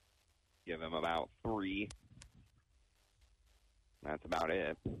 Give him about 3. That's about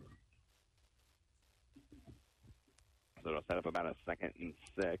it. So it'll set up about a 2nd and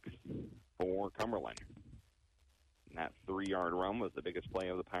 6 for Cumberland. And that 3-yard run was the biggest play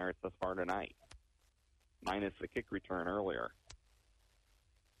of the Pirates thus far tonight, minus the kick return earlier.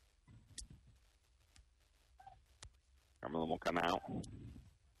 Cumberland will come out.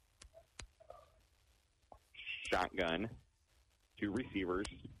 Shotgun. 2 receivers.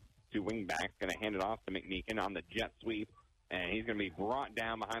 2 wingbacks. Going to hand it off to McMeekin on the jet sweep. And he's going to be brought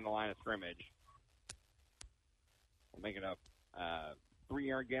down behind the line of scrimmage. We'll make it a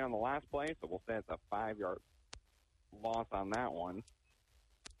 3-yard gain on the last play, so we'll say it's a 5-yard loss on that one.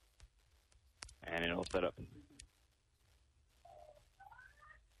 And it'll set up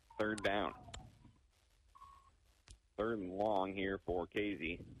 3rd down. 3rd and long here for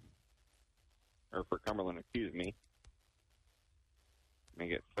Casey. Or for Cumberland, excuse me.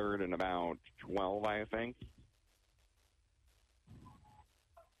 Make it 3rd and about 12, I think.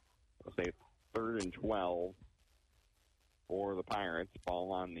 We'll say 3rd and 12 for the Pirates.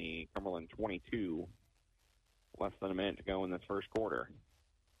 Ball on the Cumberland 22. Less than a minute to go in this first quarter.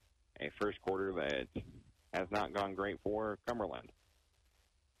 A first quarter that has not gone great for Cumberland.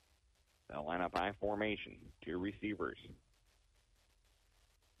 They'll line up I formation. 2 receivers.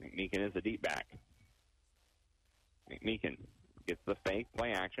 McMeekin is a deep back. McMeekin gets the fake,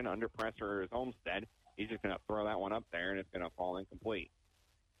 play action, under pressure is Olmstead. He's just going to throw that one up there, and it's going to fall incomplete.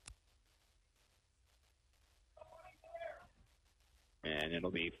 And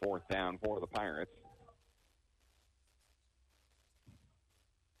it'll be 4th down for the Pirates.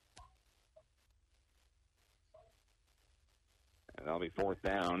 And that'll be 4th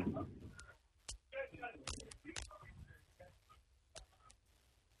down.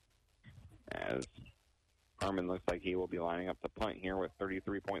 As Harmon looks like he will be lining up to punt here with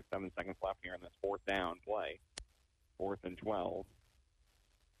 33.7 seconds left here in this 4th down play. 4th and 12.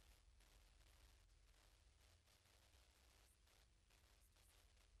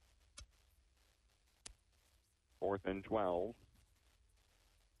 Fourth and 12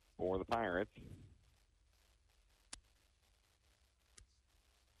 for the Pirates.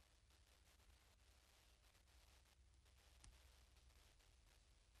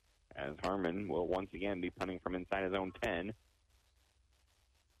 As Harmon will once again be punting from inside his own 10.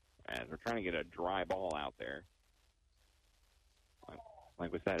 As we're trying to get a dry ball out there.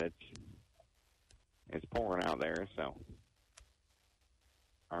 Like we said, it's pouring out there, so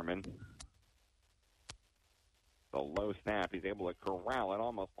Harmon, the low snap, he's able to corral it,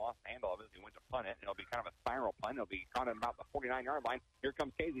 almost lost the handle of it as he went to punt it. It'll be kind of a spiral punt. It'll be caught at about the 49-yard line. Here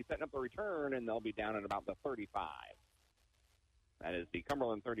comes Casey setting up the return, and they'll be down at about the 35. That is the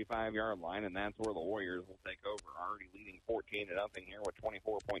Cumberland 35-yard line, and that's where the Warriors will take over, already leading 14-0 here with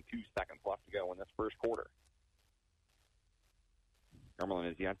 24.2 seconds left to go in this first quarter. Cumberland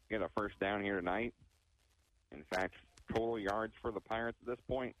has yet to get a first down here tonight. In fact, total yards for the Pirates at this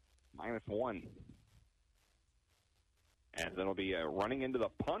point, -1. As it'll be running into the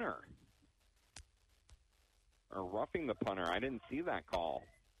punter. Or roughing the punter. I didn't see that call.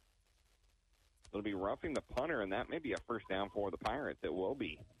 It'll be roughing the punter, and that may be a first down for the Pirates. It will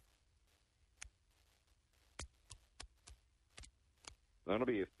be. That'll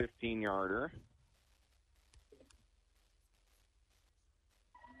be a 15-yarder.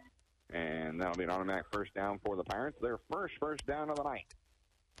 And that'll be an automatic first down for the Pirates. Their first down of the night.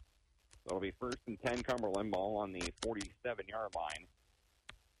 That'll be 1st and 10 Cumberland, ball on the 47-yard line.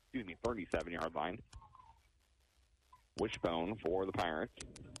 37-yard line. Wishbone for the Pirates.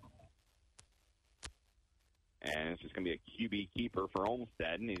 And it's just going to be a QB keeper for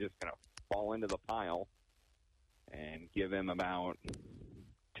Olmsted, and he's just going to fall into the pile and give him about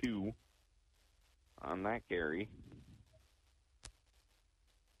 2 on that carry.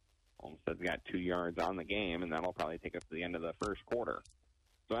 Olmsted's got 2 yards on the game, and that'll probably take us to the end of the first quarter.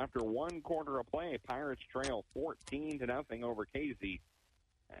 So after 1 quarter of play, Pirates trail 14-0 over Casey.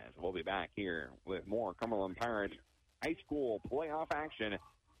 As we'll be back here with more Cumberland Pirates high school playoff action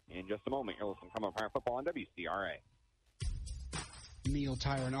in just a moment. You're listening to Cumberland Pirate Football on WCRA. Neal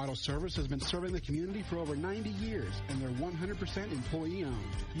Tire and Auto Service has been serving the community for over 90 years, and they're 100% employee-owned.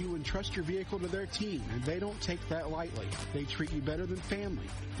 You entrust your vehicle to their team, and they don't take that lightly. They treat you better than family.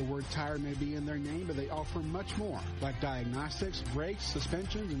 The word tire may be in their name, but they offer much more, like diagnostics, brakes,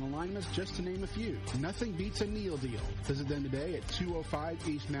 suspensions, and alignments, just to name a few. Nothing beats a Neal deal. Visit them today at 205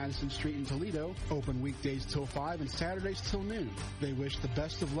 East Madison Street in Toledo, open weekdays till 5 and Saturdays till noon. They wish the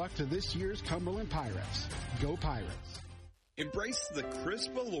best of luck to this year's Cumberland Pirates. Go Pirates! Embrace the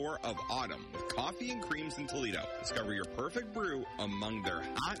crisp allure of autumn with Coffee and Creams in Toledo. Discover your perfect brew among their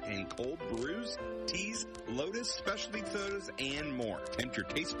hot and cold brews, teas, Lotus specialty sodas, and more. Tempt your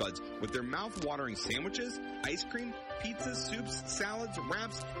taste buds with their mouth-watering sandwiches, ice cream, pizzas, soups, salads,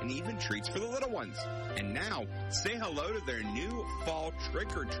 wraps, and even treats for the little ones. And now, say hello to their new fall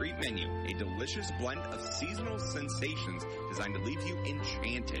trick-or-treat menu, a delicious blend of seasonal sensations designed to leave you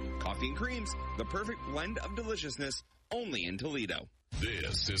enchanted. Coffee and Creams, the perfect blend of deliciousness, only in Toledo.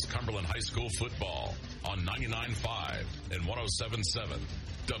 This is Cumberland High School football on 99.5 and 107.7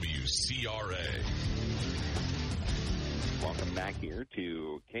 WCRA. Welcome back here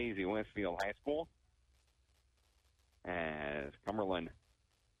to Casey Westfield High School, as Cumberland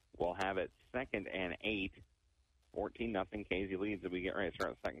will have it 2nd and 8. 14-0 Casey leads as we get ready to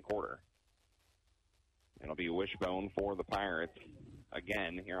start the second quarter. It'll be Wishbone for the Pirates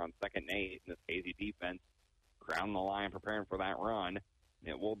again here on 2nd and 8 in this Casey defense. Ground the line, preparing for that run.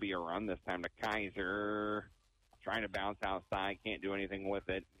 It will be a run this time to Kaiser. Trying to bounce outside, can't do anything with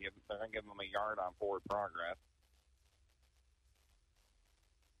it. They're going to give him a yard on forward progress.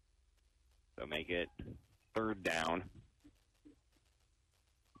 So make it 3rd down.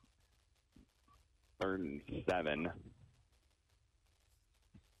 3rd and 7.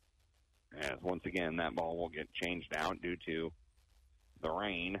 As once again, that ball will get changed out due to the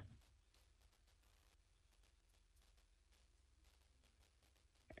rain.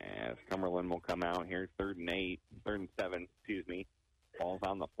 As Cumberland will come out here, 3rd and 7, Ball's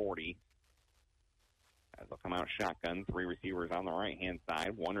on the 40. As they'll come out shotgun, 3 receivers on the right-hand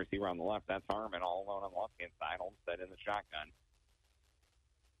side, 1 receiver on the left. That's Harmon, all alone on the left-hand side. Olmsted in the shotgun.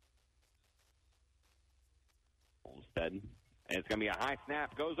 Olmsted. And it's going to be a high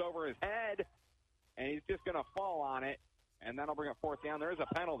snap. Goes over his head, and he's just going to fall on it. And that'll bring it 4th down. There is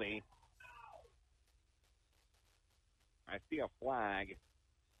a penalty. I see a flag.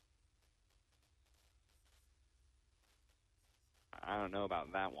 I don't know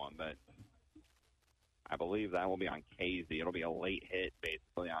about that one, but I believe that will be on Casey. It'll be a late hit,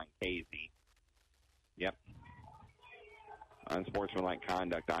 basically, on Casey. Yep. Unsportsmanlike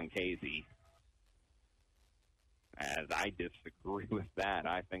conduct on Casey. As I disagree with that.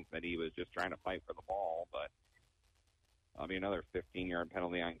 I think that he was just trying to fight for the ball, but that'll be another 15-yard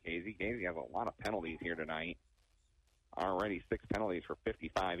penalty on Casey. Casey has a lot of penalties here tonight. Already 6 penalties for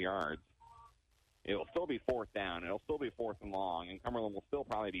 55 yards. It'll still be 4th down. It'll still be 4th and long, and Cumberland will still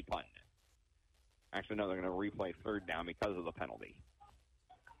probably be punting it. Actually, no, they're going to replay 3rd down because of the penalty.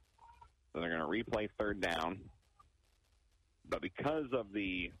 So they're going to replay 3rd down. But because of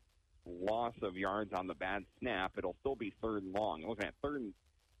the loss of yards on the bad snap, it'll still be 3rd and long. Looking at 3rd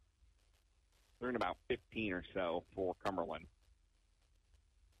and about 15 or so for Cumberland.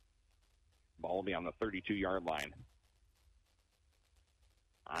 Ball will be on the 32-yard line.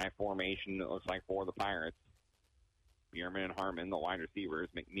 I formation, it looks like, for the Pirates. Bierman and Harmon, the wide receivers.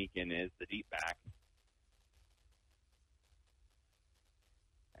 McMeekin is the deep back.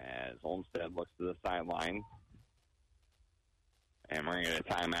 As Olmsted looks to the sideline. And we're going to get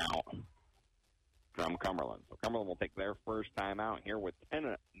a timeout from Cumberland. So Cumberland will take their first timeout here with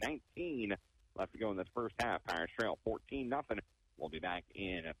 10-19 left to go in this first half. Pirates trail 14-0. We'll be back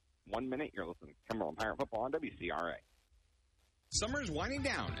in 1 minute. You're listening to Cumberland Pirate Football on WCRA. Summer's winding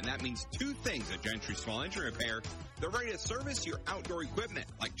down, and that means two things at Gentry Small Engine Repair. They're ready to service your outdoor equipment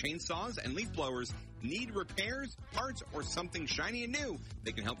like chainsaws and leaf blowers. Need repairs, parts, or something shiny and new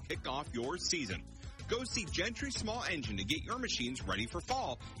that can help kick off your season. Go see Gentry Small Engine to get your machines ready for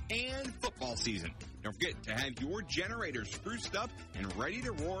fall and football season. Don't forget to have your generator spruced up and ready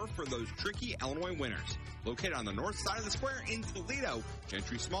to roar for those tricky Illinois winters. Located on the north side of the square in Toledo,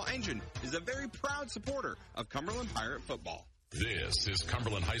 Gentry Small Engine is a very proud supporter of Cumberland Pirate football. This is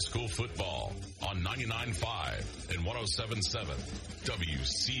Cumberland High School football on 99.5 and 107.7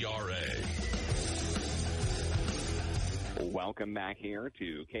 WCRA. Welcome back here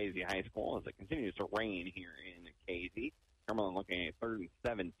to Casey High School as it continues to rain here in Casey. Cumberland looking at 3rd and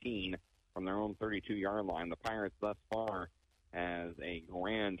 17 from their own 32-yard line. The Pirates thus far has a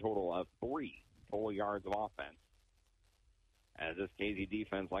grand total of 3 total yards of offense. As this Casey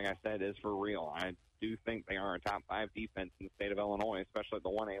defense, like I said, is for real. I do think they are a top 5 defense in the state of Illinois, especially at the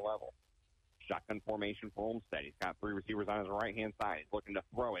 1A level. Shotgun formation for Olmsted. He's got 3 receivers on his right-hand side. He's looking to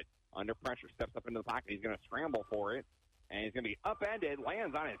throw it under pressure. Steps up into the pocket. He's going to scramble for it. And he's going to be upended,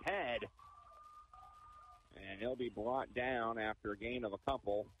 lands on his head. And he'll be brought down after a gain of a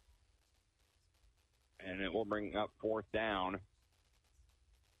couple. And it will bring up 4th down.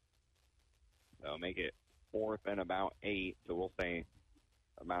 So make it 4th and about 8. So we'll say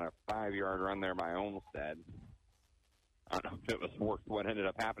about a 5-yard run there by Olmsted. I don't know if it was worth what ended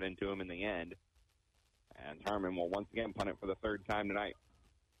up happening to him in the end. And Harmon will once again punt it for the 3rd time tonight.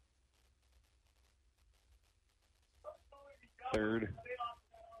 Third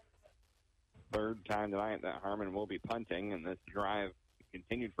time tonight that Harmon will be punting, and this drive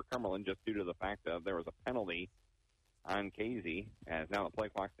continued for Cumberland just due to the fact that there was a penalty on Casey, as now the play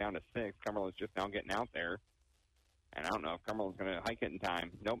clock's down to 6. Cumberland's just now getting out there, and I don't know if Cumberland's going to hike it in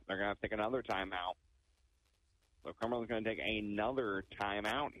time. Nope, they're going to have to take another timeout. So Cumberland's going to take another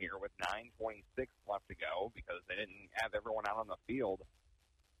timeout here with 9:26 left to go because they didn't have everyone out on the field,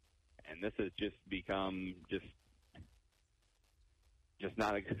 and this has just become just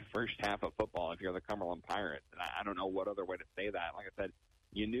not a good first half of football if you're the Cumberland Pirates. And I don't know what other way to say that. Like I said,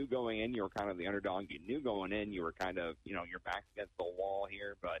 you knew going in you were kind of the underdog. You knew going in you were kind of, your back's against the wall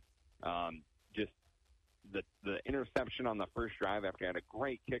here. But just the interception on the first drive after you had a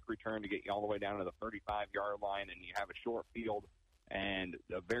great kick return to get you all the way down to the 35-yard line, and you have a short field, and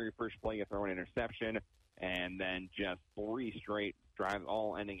the very first play you throw an interception, and then just 3 straight drives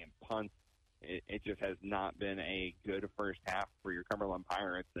all ending in punts. It just has not been a good first half for your Cumberland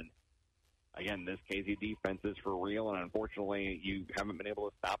Pirates. And, again, this KZ defense is for real, and unfortunately you haven't been able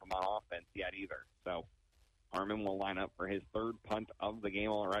to stop them on offense yet either. So Harmon will line up for his 3rd punt of the game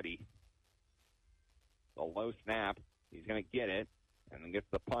already. The low snap, he's going to get it, and then gets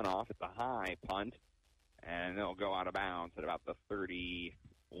the punt off. It's a high punt, and it'll go out of bounds at about the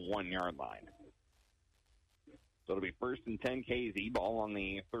 31-yard line. So it'll be 1st and 10 KZ, ball on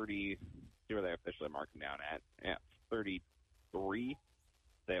the 30. See where they officially marked him down at. Yeah, 33.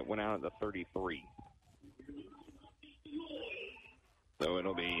 They went out at the 33. So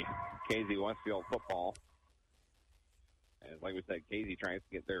it'll be KZ Westfield football. And like we said, KZ tries to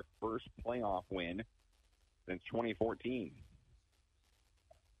get their first playoff win since 2014.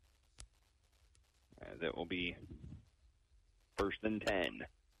 As it will be 1st and 10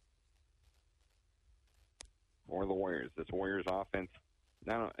 for the Warriors. This Warriors offense,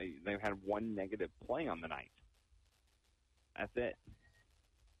 now they've had 1 negative play on the night. That's it.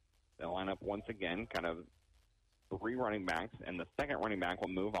 They'll line up once again, kind of 3 running backs, and the second running back will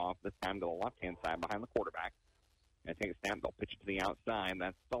move off this time to the left-hand side behind the quarterback. And take a snap, they'll pitch it to the outside.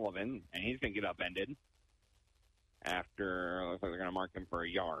 That's Sullivan, and he's going to get upended after, looks like they're going to mark him for a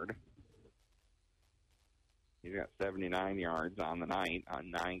yard. He's got 79 yards on the night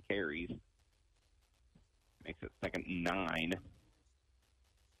on 9 carries. Makes it 2nd and 9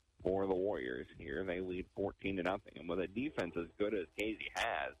 for the Warriors here. They lead 14-0. And with a defense as good as Casey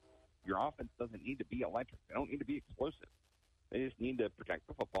has, your offense doesn't need to be electric. They don't need to be explosive. They just need to protect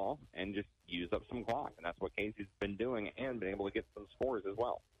the football and just use up some clock. And that's what Casey's been doing and been able to get some scores as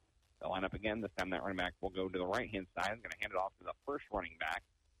well. They'll line up again. This time that running back will go to the right-hand side. He's going to hand it off to the first running back.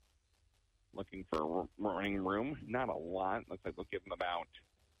 Looking for running room. Not a lot. Looks like they'll give him about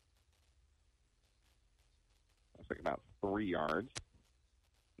 3 yards.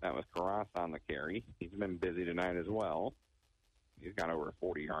 That was Carras on the carry. He's been busy tonight as well. He's got over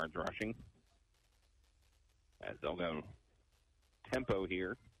 40 yards rushing. As they'll go tempo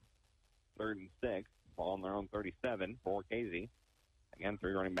here. 3rd and 6. Ball on their own 37 for Casey. Again,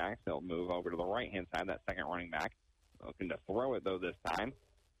 3 running backs. They'll move over to the right-hand side, that second running back. Looking to throw it, though, this time.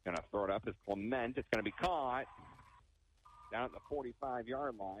 Going to throw it up as Clement. It's going to be caught. down at the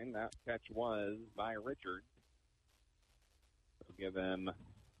 45-yard line. That catch was by Richards. We'll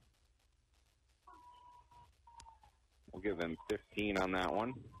give him 15 on that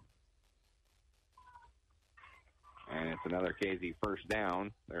one. And it's another KZ first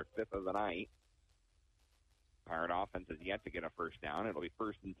down, their fifth of the night. Pirate offense is yet to get a first down. It'll be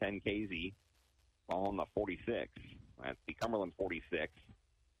 1st and 10 KZ. Ball on the 46. That's the Cumberland 46.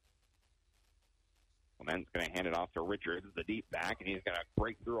 Clement's going to hand it off to Richards, the deep back, and he's going to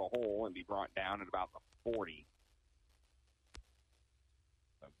break through a hole and be brought down at about the 40.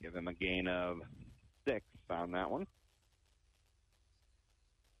 So give him a gain of 6 on that one.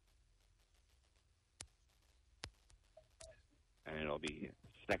 And it'll be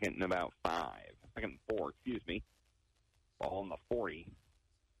 2nd and about 5. 2nd and 4, excuse me. Ball on the 40.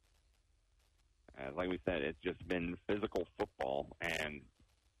 Like we said, it's just been physical football, and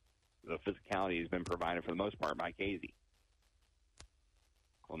the physicality has been provided for the most part by Casey.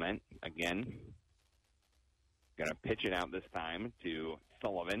 Clement, again, going to pitch it out this time to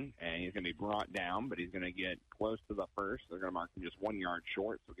Sullivan, and he's going to be brought down, but he's going to get close to the first. They're going to mark him just 1 yard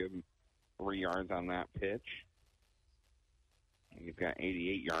short, so give him 3 yards on that pitch. He's got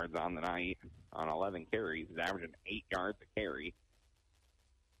 88 yards on the night on 11 carries. He's averaging 8 yards a carry.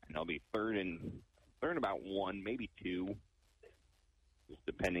 And they'll be third and about 1, maybe 2, just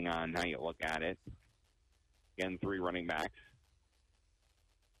depending on how you look at it. Again, 3 running backs.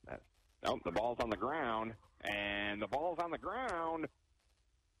 The ball's on the ground. And the ball's on the ground.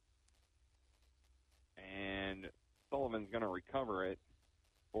 And Sullivan's going to recover it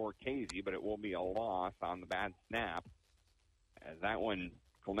for Casey, but it will be a loss on the bad snap. As that one,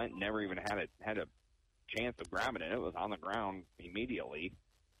 Clement never even had a chance of grabbing it. It was on the ground immediately.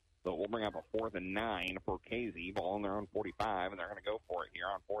 So we'll bring up a 4th and 9 for Casey. Ball on their own 45, and they're going to go for it here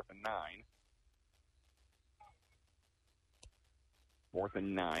on 4th and 9. 4th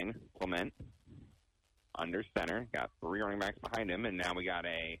and 9, Clement under center. Got 3 running backs behind him, and now we got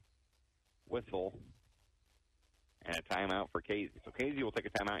a whistle and a timeout for Casey. So Casey will take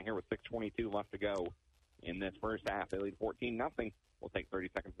a timeout here with 6:22 left to go in this first half. They lead 14-0. We'll take 30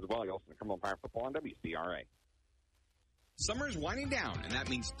 seconds as well. You'll listen to Cumberland Pirate Football on WCRA. Summer's winding down, and that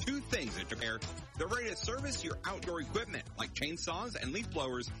means 2 things at Repair. They're ready to service your outdoor equipment, like chainsaws and leaf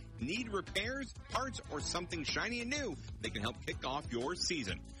blowers. Need repairs, parts, or something shiny and new? They can help kick off your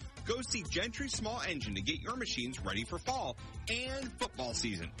season. Go see Gentry Small Engine to get your machines ready for fall and football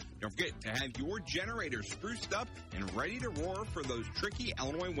season. Don't forget to have your generator spruced up and ready to roar for those tricky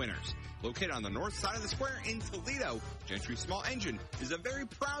Illinois winters. Located on the north side of the square in Toledo, Gentry Small Engine is a very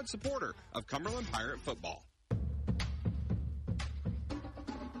proud supporter of Cumberland Pirate Football.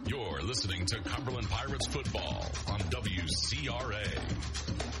 You're listening to Cumberland Pirates Football on WCRA.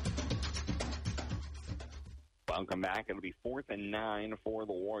 Welcome back. It'll be 4th and 9 for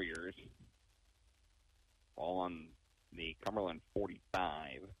the Warriors. Ball on the Cumberland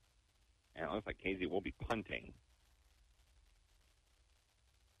 45. And it looks like Casey will be punting.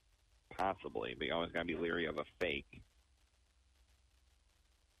 Possibly, but you always got to be leery of a fake.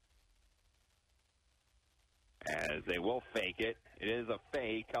 As they will fake it. It is a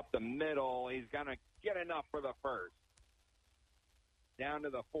fake up the middle. He's going to get enough for the first. Down to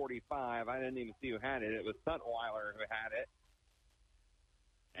the 45. I didn't even see who had it. It was Sutweiler who had it.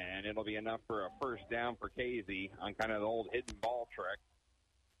 And it'll be enough for a first down for Casey on kind of the old hidden ball trick.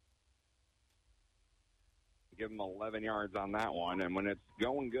 Give him 11 yards on that one. And when it's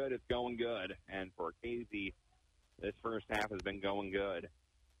going good, it's going good. And for Casey, this first half has been going good.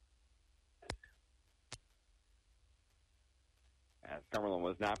 As Cumberland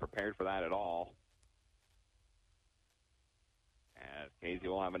was not prepared for that at all. As Casey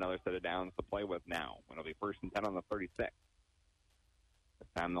will have another set of downs to play with now. It'll be 1st and 10 on the 36. This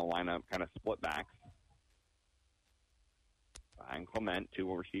time they'll line up kind of split backs. Behind Clement,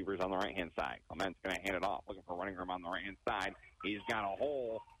 2 receivers on the right-hand side. Clement's going to hand it off, looking for running room on the right-hand side. He's got a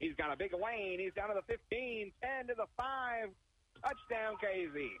hole. He's got a big lane. He's down to the 15, 10 to the 5. Touchdown,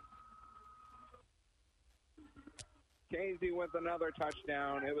 Casey. Casey with another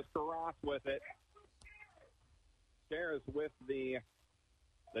touchdown. It was Carras with it. Shares with the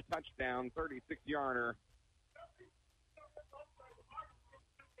touchdown, 36-yarder.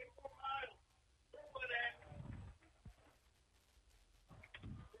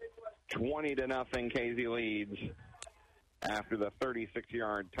 $20 to nothing. Casey leads after the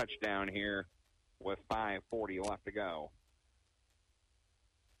 36-yard touchdown here with 5:40 left to go.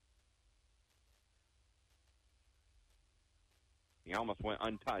 He almost went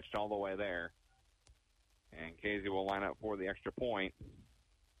untouched all the way there. And Casey will line up for the extra point.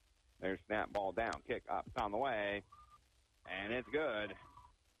 There's snap, ball down, kick up, it's on the way. And it's good.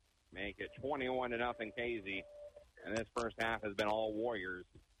 Make it 21-0 Casey. And this first half has been all Warriors.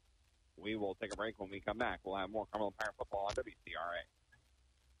 We will take a break. When we come back, we'll have more Cumberland Pirate football on WCRA.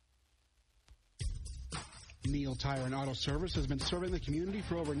 Neil Tire and Auto Service has been serving the community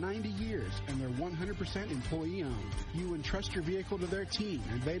for over 90 years, and they're 100% employee-owned. You entrust your vehicle to their team,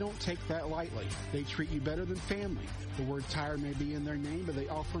 and they don't take that lightly. They treat you better than family. The word tire may be in their name, but they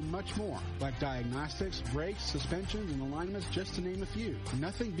offer much more, like diagnostics, brakes, suspensions, and alignments, just to name a few.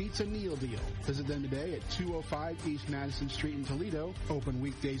 Nothing beats a Neil deal. Visit them today at 205 East Madison Street in Toledo, open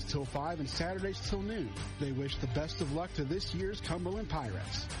weekdays till 5 and Saturdays till noon. They wish the best of luck to this year's Cumberland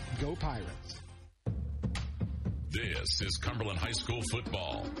Pirates. Go Pirates. This is Cumberland High School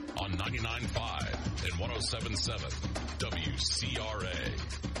football on 99.5 and 107.7 WCRA.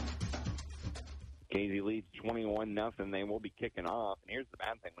 Casey leads 21-0. They will be kicking off. And here's the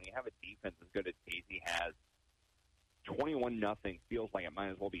bad thing. When you have a defense as good as Casey has, 21-0 feels like it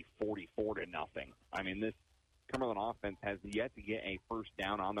might as well be 44-0. I mean, this Cumberland offense has yet to get a first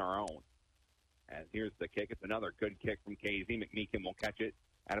down on their own. As here's the kick. It's another good kick from Casey. McMeekin will catch it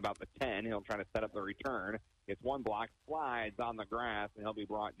at about the 10. He'll try to set up the return. Gets one block, slides on the grass, and he'll be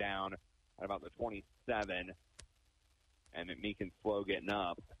brought down at about the 27. And McMeekin's slow getting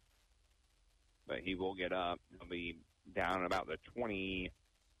up. But he will get up. He'll be down at about the 20.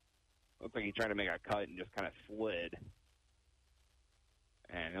 Looks like he tried to make a cut and just kind of slid.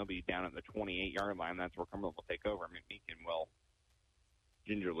 And he'll be down at the 28-yard line. That's where Cumberland will take over. McMeekin will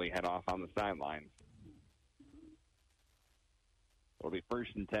gingerly head off on the sidelines. It'll be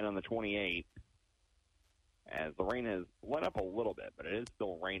 1st and 10 on the 28. As the rain has let up a little bit, but it is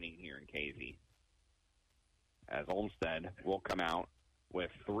still raining here in Casey. As Olmsted will come out with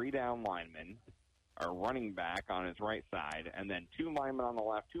 3 down linemen, a running back on his right side, and then 2 linemen on the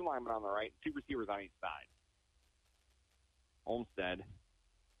left, 2 linemen on the right, 2 receivers on each side. Olmsted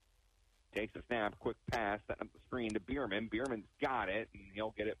takes a snap, quick pass, setting up the screen to Bierman. Bierman's got it, and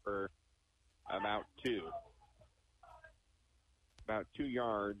he'll get it for about 2. About 2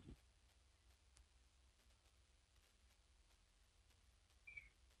 yards.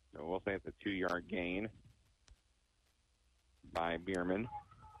 So we'll say it's a 2-yard gain by Bierman.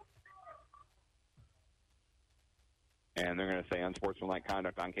 And they're going to say unsportsmanlike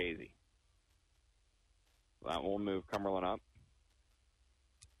conduct on Casey. That will move Cumberland up.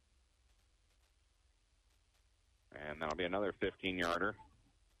 And that'll be another 15-yarder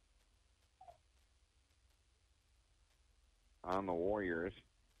on the Warriors,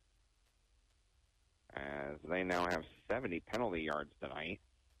 as they now have 70 penalty yards tonight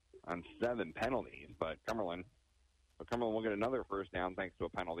on 7 penalties. But Cumberland will get another first down thanks to a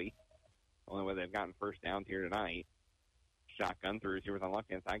penalty. The only way they've gotten first downs here tonight. Shotgun through receivers on the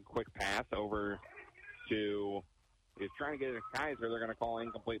left-hand side. Quick pass over to, he's trying to get it to Kaiser. They're going to call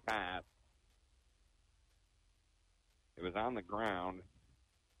incomplete pass. It was on the ground.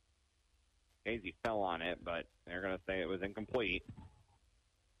 Casey fell on it, but they're going to say it was incomplete.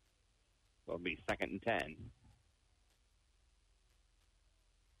 So it'll be 2nd and 10.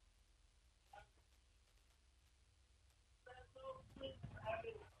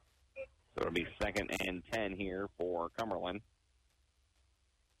 So it'll be 2nd and 10 here for Cumberland.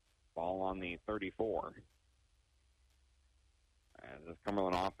 Ball on the 34. As this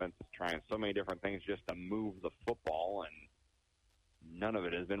Cumberland offense is trying so many different things just to move the football, and none of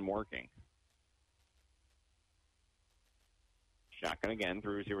it has been working. Shotgun again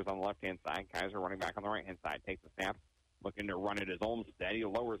through receivers on the left-hand side. Kaiser running back on the right-hand side. Takes the snap, looking to run it his own stead. He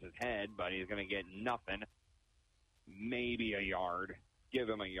lowers his head, but he's going to get nothing. Maybe a yard. Give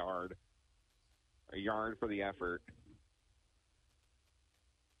him a yard. A yard for the effort.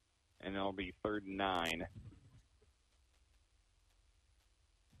 And it'll be 3rd and 9.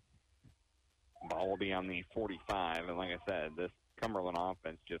 Ball will be on the 45. And like I said, this Cumberland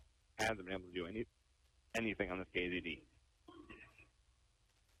offense just hasn't been able to do anything on this KZD.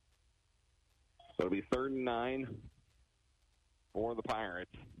 So it'll be 3rd and 9 for the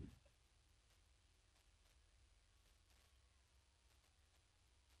Pirates.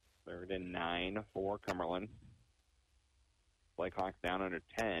 Third and 9 for Cumberland. Play clock's down under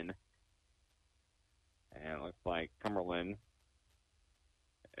 10. And it looks like Cumberland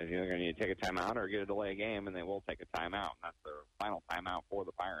is either going to need to take a timeout or get a delay game, and they will take a timeout. And that's their final timeout for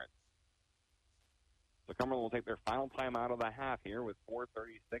the Pirates. So Cumberland will take their final timeout of the half here with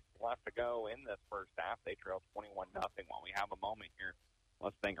 4:36 left to go in this first half. They trail 21-0. While we have a moment here,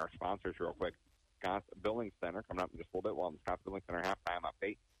 let's thank our sponsors real quick. Scott's Building Center coming up in just a little bit. We'll have the Scott's Building Center halftime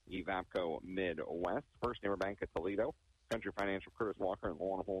update. Evapco Midwest, First Neighbor Bank of Toledo, Country Financial, Curtis Walker, and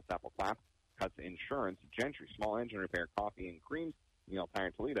Lauren Holtz, Apple Clap, Cuts Insurance, Gentry Small Engine Repair, Coffee and Creams, Neil Tire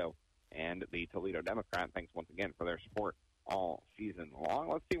Toledo, and the Toledo Democrat. Thanks once again for their support all season long.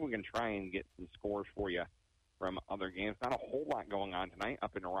 Let's see if we can try and get some scores for you from other games. Not a whole lot going on tonight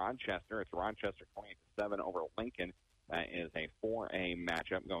up in Rochester. It's Rochester 28-7 over Lincoln. That is a 4A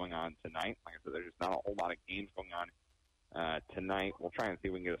matchup going on tonight. Like I said, there's just not a whole lot of games going on tonight. We'll try and see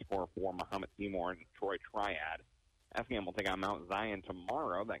if we can get a score for Muhammad Seymour and Troy Triad. Effingham will take on Mount Zion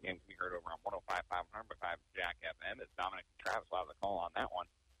tomorrow. That game can be heard over on 105.5 Jack FM. As Dominic and Travis will have the call on that one,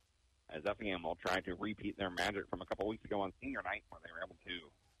 as Effingham will try to repeat their magic from a couple weeks ago on senior night where they were able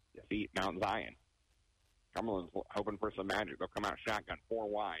to defeat Mount Zion. Cumberland's hoping for some magic. They'll come out shotgun, 4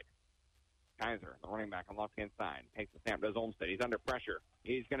 wide. Kaiser, the running back on the left-hand side, takes the snap, does Olmstead. He's under pressure.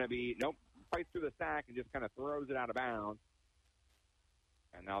 He's going to be, fights through the sack and just kind of throws it out of bounds.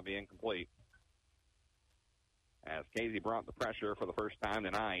 And that'll be incomplete. As Casey brought the pressure for the first time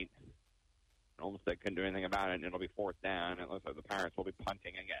tonight, Olmstead couldn't do anything about it, and it'll be 4th down. It looks like the Pirates will be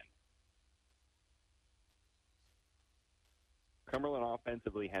punting again. Cumberland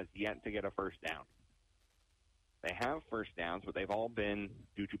offensively has yet to get a first down. They have first downs, but they've all been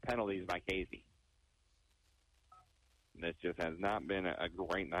due to penalties by Casey. This just has not been a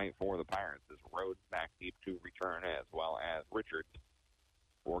great night for the Pirates. As Rhodes back deep to return, as well as Richards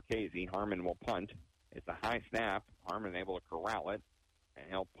for Casey. Harmon will punt. It's a high snap. Harmon able to corral it, and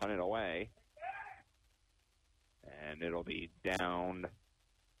he'll punt it away. And it'll be down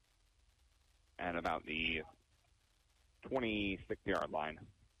at about the 26-yard line.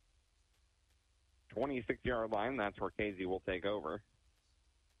 26-yard line, that's where Casey will take over.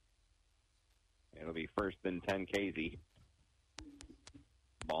 It'll be 1st and 10 Casey.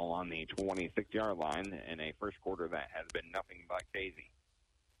 Ball on the 26-yard line in a first quarter that has been nothing but Casey.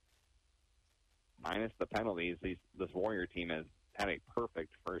 Minus the penalties, this Warrior team has had a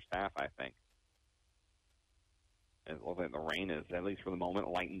perfect first half, I think. It looks like the rain is, at least for the moment,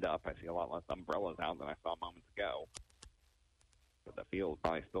 lightened up. I see a lot less umbrellas out than I saw moments ago. But the field is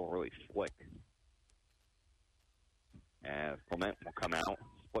probably still really slick. As Clement will come out,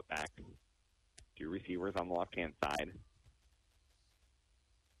 split back. 2 receivers on the left-hand side.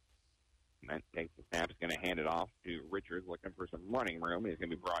 Clement takes the snap. He's going to hand it off to Richards, looking for some running room. He's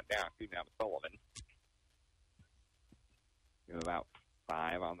going to be brought down. Shooting down to Sullivan. Give him about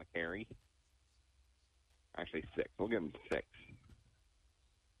 5 on the carry. Actually, 6. We'll give him 6.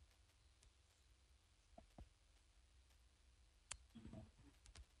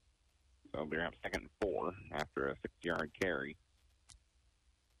 So they're up 2nd and 4 after a 6-yard carry.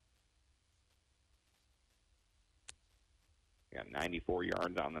 Got 94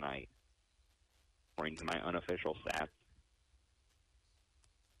 yards on the night, according to my unofficial stats.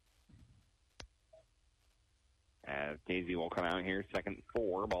 As Casey will come out here, 2nd and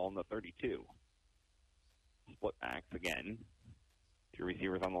 4, ball in the 32. Split backs again. 2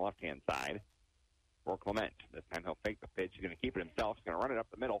 receivers on the left-hand side for Clement. This time he'll fake the pitch. He's going to keep it himself. He's going to run it up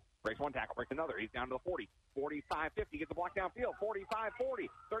the middle. Breaks 1 tackle, breaks another. He's down to the 40. 45-50. Gets the block downfield. 45-40.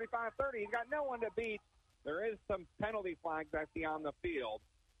 35-30. He's got no one to beat. There is some penalty flags I see on the field.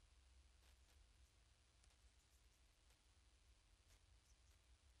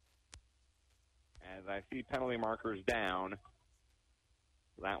 As I see penalty markers down,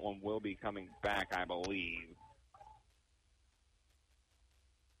 that one will be coming back, I believe.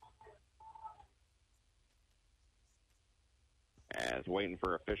 As waiting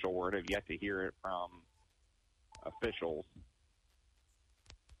for official word, I've yet to hear it from officials.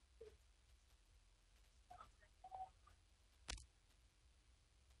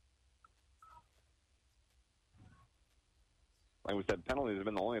 Like we said, penalties have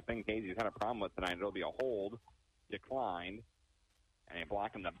been the only thing Casey's had a problem with tonight. It'll be a hold, declined, and a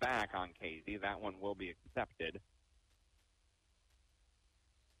block in the back on Casey. That one will be accepted.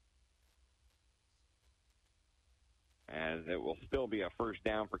 As it will still be a first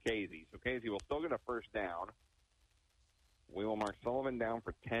down for Casey. So Casey will still get a first down. We will mark Sullivan down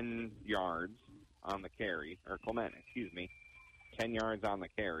for 10 yards on the carry, or Clement, 10 yards on the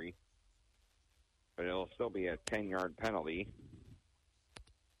carry. But it'll still be a 10-yard penalty.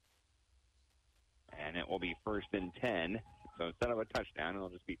 And it will be 1st and 10. So instead of a touchdown, it'll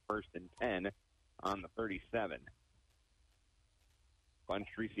just be 1st and 10 on the 37. Bunch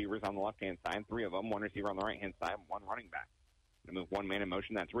receivers on the left-hand side, 3 of them, 1 receiver on the right-hand side, 1 running back. Going to move 1 man in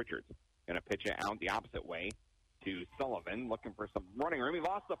motion, that's Richards. Going to pitch it out the opposite way to Sullivan, looking for some running room. He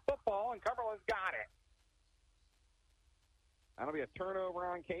lost the football, and Cumberland's got it. That'll be a turnover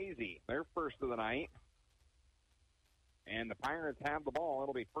on Casey, their first of the night. And the Pirates have the ball.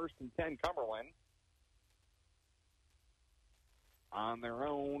 It'll be 1st and 10 Cumberland. on their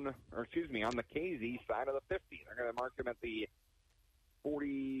own, on the KZ side of the 50. They're going to mark him at the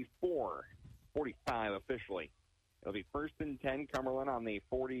 45 officially. It'll be 1st and 10, Cumberland on the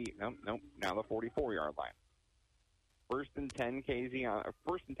now the 44-yard line. 1st and 10,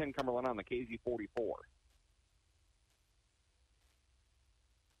 Cumberland on the KZ 44.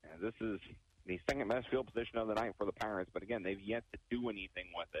 And this is the second best field position of the night for the Pirates, but again, they've yet to do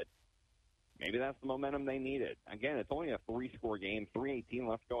anything with it. Maybe that's the momentum they needed. Again, it's only a 3-score game, 3:18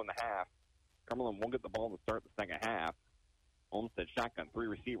 left to go in the half. Cumberland won't get the ball to start the second half. Olmstead shotgun, 3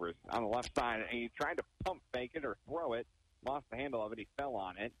 receivers on the left side, and he tried to pump fake it or throw it, lost the handle of it, he fell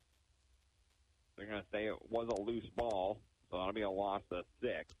on it. They're going to say it was a loose ball, so that'll be a loss of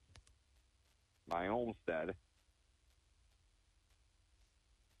 6 by Olmstead.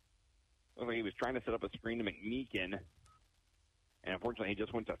 Looks like he was trying to set up a screen to McMeekin, and unfortunately he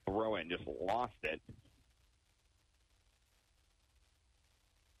just went to throw it and just lost it.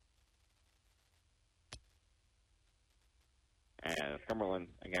 And Cumberland,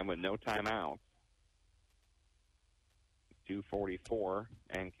 again, with no timeouts. 2:44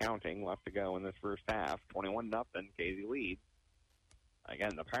 and counting left to go in this first half. 21-0, KZ leads.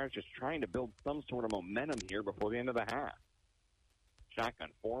 Again, the Pirates just trying to build some sort of momentum here before the end of the half.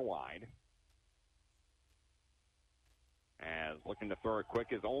 Shotgun, 4 wide. As looking to throw it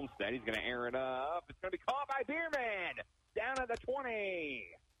quick is Olmstead. He's going to air it up. It's going to be caught by Bierman. Down at the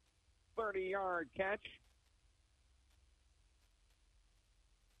 20. 30-yard catch.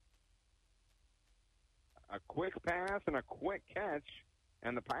 A quick pass and a quick catch,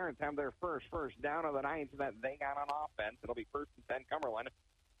 and the Pirates have their first down of the night so that they got on offense. It'll be 1st and 10 Cumberland.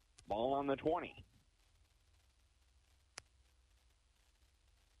 Ball on the 20.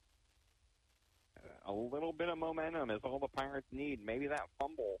 A little bit of momentum is all the Pirates need. Maybe that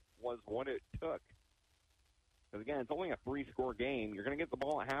fumble was what it took. Because, again, it's only a 3-score game. You're going to get the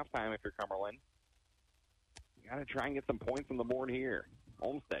ball at halftime if you're Cumberland. You got to try and get some points on the board here.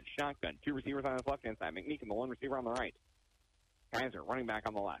 Olmstead, shotgun, 2 receivers on his left-hand side. McMeekin, the 1 receiver on the right. Kaiser, running back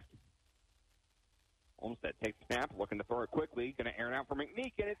on the left. Olmstead takes the snap, looking to throw it quickly. Going to air it out for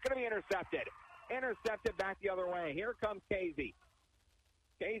McMeekin. It's going to be intercepted. Intercepted back the other way. Here comes Casey.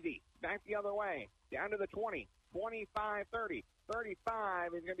 Casey, back the other way. Down to the 20, 25, 30. 35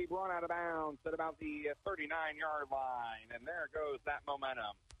 is going to be brought out of bounds at about the 39-yard line. And there goes that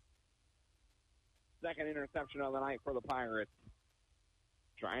momentum. Second interception of the night for the Pirates.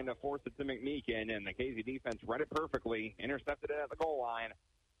 Trying to force it to McMeekin, and the KZ defense read it perfectly, intercepted it at the goal line,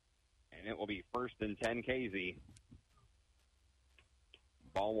 and it will be 1st and 10 KZ.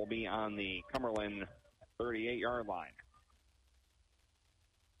 Ball will be on the Cumberland 38-yard line.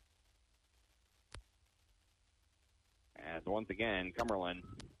 As once again, Cumberland,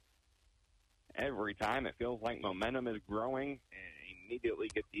 every time it feels like momentum is growing, it immediately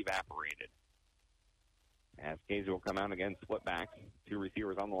gets evaporated. As KZ will come out again, split back. 2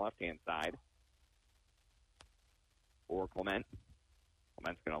 receivers on the left-hand side. For Clement.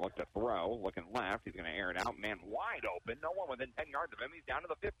 Clement's going to look to throw. Looking left. He's going to air it out. Man wide open. No one within 10 yards of him. He's down to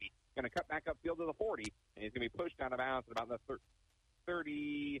the 50. Going to cut back upfield to the 40. And he's going to be pushed out of bounds at about the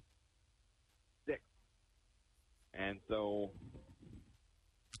 36. And so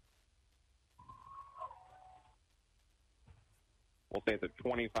we'll say it's a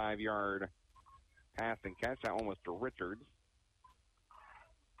 25-yard pass and catch. That one was to Richards.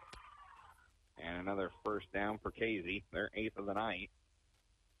 And another first down for KZ. Their 8th of the night.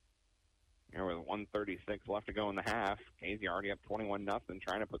 Here with 1:36 left to go in the half. KZ already up 21-0,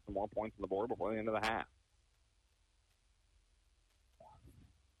 trying to put some more points on the board before the end of the half.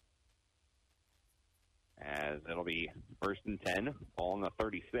 As it'll be 1st and 10, ball on the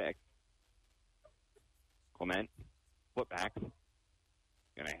 36. Clement, flip back. Going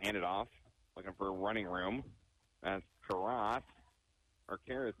to hand it off. Looking for running room. That's Karras,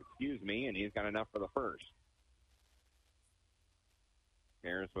 and he's got enough for the first.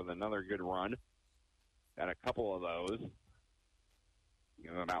 Karras with another good run. Got a couple of those.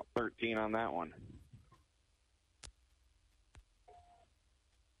 Give him about 13 on that one.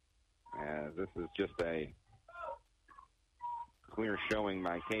 As this is just a clear showing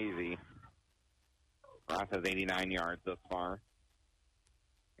by KZ. Ross has 89 yards thus far.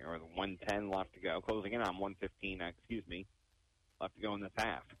 Here with 1:10 left to go. Closing in on 1:15, left to go in this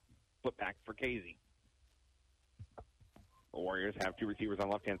half. Flip back for KZ. The Warriors have 2 receivers on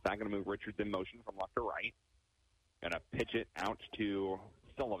the left-hand side. Going to move Richards in motion from left to right. Going to pitch it out to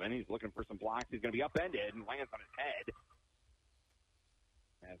Sullivan. He's looking for some blocks. He's going to be upended and lands on his head.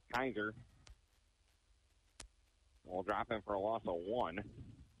 As Kaiser will drop him for a loss of 1.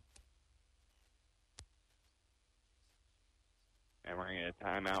 And we're going to get a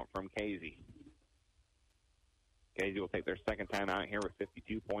timeout from Casey. Casey will take their second timeout here with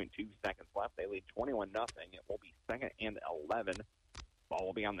 52.2 seconds left. They lead 21-0. It will be 2nd and 11. Ball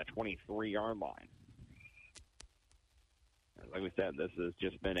will be on the 23-yard line. Like we said, this has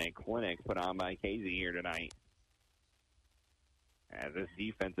just been a clinic put on by Casey here tonight. As this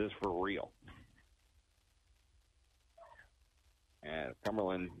defense is for real. As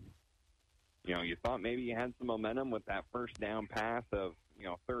Cumberland, you thought maybe you had some momentum with that first down pass of,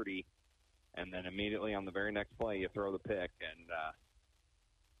 30, and then immediately on the very next play you throw the pick, and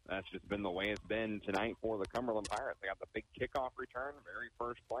that's just been the way it's been tonight for the Cumberland Pirates. They got the big kickoff return, very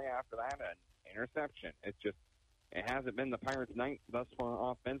first play after that, an interception. It hasn't been the Pirates' night thus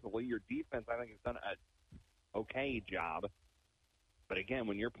far offensively. Your defense, I think, has done an okay job. But again,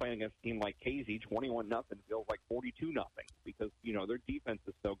 when you're playing against a team like Casey, 21-0 feels like 42-0 because, their defense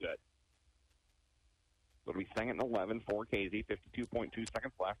is so good. So it'll be 2nd and 11 for Casey, 52.2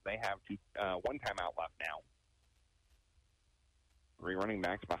 seconds left. They have one timeout left now. 3 running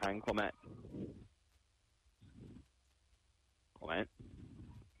backs behind Clement. Clement.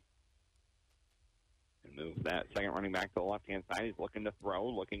 And moves that second running back to the left-hand side. He's looking to throw,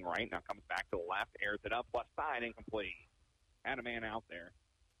 looking right. Now comes back to the left, airs it up, left side, incomplete. Had a man out there.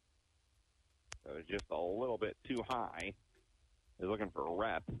 So it's just a little bit too high. He's looking for a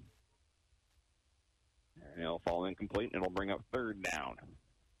rep. And it'll fall incomplete, and it'll bring up 3rd down.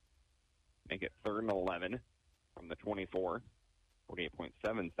 Make it 3rd and 11 from the 24.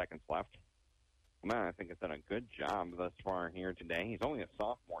 48.7 seconds left. Man, I think has done a good job thus far here today. He's only a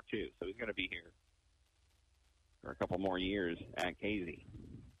sophomore, too, so he's going to be here for a couple more years at Casey.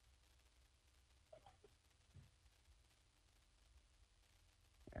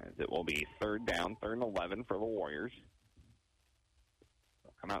 As it will be 3rd down, 3rd and 11 for the Warriors.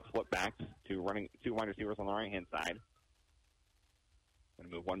 They'll come out split backs, two wide receivers on the right-hand side. Going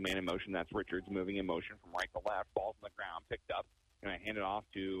to move one man in motion. That's Richards moving in motion from right to left. Ball's on the ground, picked up. Going to hand it off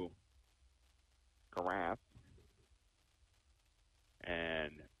to Carras.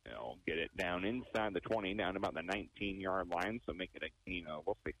 And they'll get it down inside the 20, down to about the 19-yard line. So make it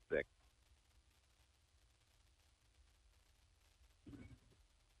we'll say 6.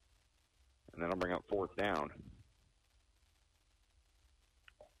 And that'll bring up 4th down.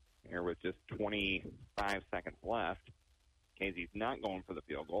 Here with just 25 seconds left. Casey's not going for the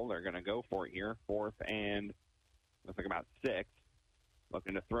field goal. They're going to go for it here. 4th and looks like about 6.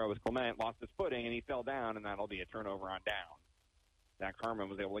 Looking to throw as Clement lost his footing, and he fell down, and that'll be a turnover on down. Zach Harmon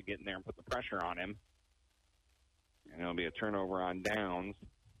was able to get in there and put the pressure on him. And it'll be a turnover on downs.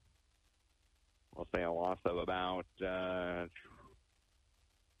 We'll say a loss of about...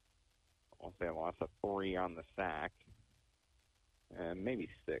 I'll say a loss of 3 on the sack. And maybe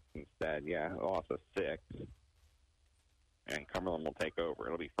 6 instead. Yeah, a loss of 6. And Cumberland will take over.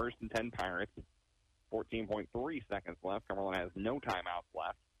 It'll be 1st and 10 Pirates. 14.3 seconds left. Cumberland has no timeouts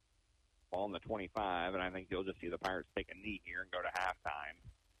left. Ball on the 25, and I think you'll just see the Pirates take a knee here and go to halftime.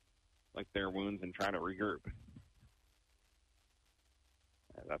 Lick their wounds and try to regroup.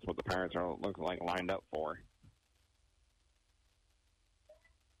 And that's what the Pirates are looking like lined up for.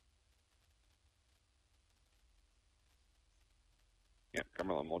 Yeah,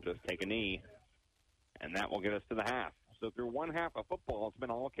 Cumberland will just take a knee, and that will get us to the half. So through one half of football, it's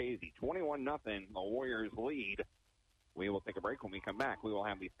been all Casey. 21-0, the Warriors lead. We will take a break. When we come back, we will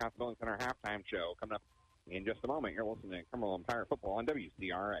have the Scotts Building Center halftime show coming up in just a moment. You're listening to Cumberland Pirate Football on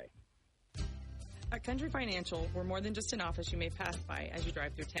WCRA. At Country Financial, we're more than just an office you may pass by as you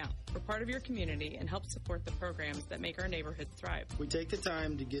drive through town. We're part of your community and help support the programs that make our neighborhoods thrive. We take the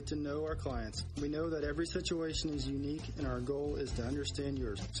time to get to know our clients. We know that every situation is unique, and our goal is to understand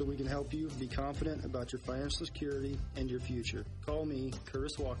yours so we can help you be confident about your financial security and your future. Call me,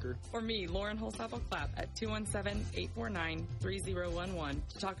 Curtis Walker. Or me, Lauren Holsapple-Clapp, at 217-849-3011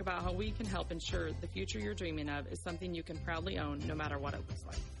 to talk about how we can help ensure the future you're dreaming of is something you can proudly own no matter what it looks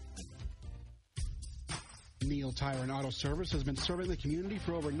like. Neal Tire and Auto Service has been serving the community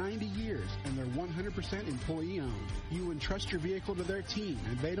for over 90 years, and they're 100% employee-owned. You entrust your vehicle to their team,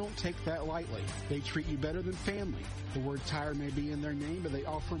 and they don't take that lightly. They treat you better than family. The word tire may be in their name, but they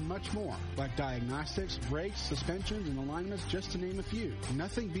offer much more, like diagnostics, brakes, suspensions, and alignments, just to name a few.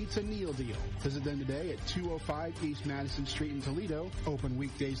 Nothing beats a Neal deal. Visit them today at 205 East Madison Street in Toledo, open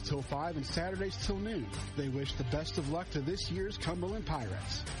weekdays till 5 and Saturdays till noon. They wish the best of luck to this year's Cumberland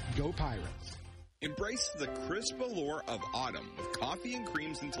Pirates. Go Pirates! Embrace the crisp allure of autumn with coffee and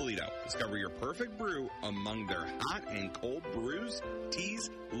creams in Toledo. Discover your perfect brew among their hot and cold brews,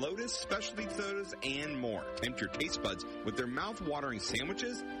 teas, Lotus specialty sodas, and more. Tempt your taste buds with their mouth-watering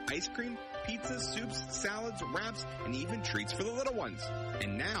sandwiches, ice cream, pizzas, soups, salads, wraps, and even treats for the little ones.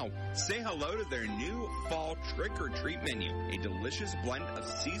 And now, say hello to their new fall trick-or-treat menu, a delicious blend of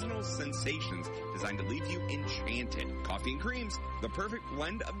seasonal sensations designed to leave you enchanted. Coffee and creams, the perfect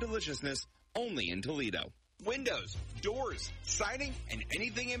blend of deliciousness, only in Toledo. Windows, doors, siding, and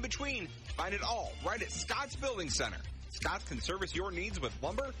anything in between. Find it all right at Scott's Building Center. Scott's can service your needs with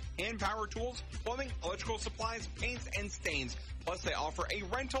lumber, hand power tools, plumbing, electrical supplies, paints, and stains. Plus, they offer a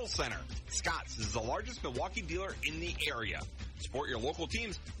rental center. Scott's is the largest Milwaukee dealer in the area. Support your local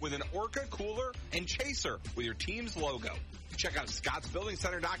teams with an Orca cooler and chaser with your team's logo. Check out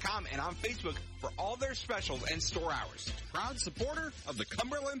scottsbuildingcenter.com and on Facebook for all their specials and store hours. Proud supporter of the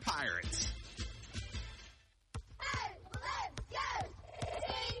Cumberland Pirates.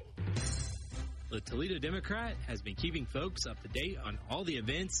 The Toledo Democrat has been keeping folks up to date on all the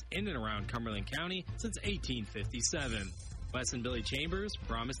events in and around Cumberland County since 1857. Wes and Billy Chambers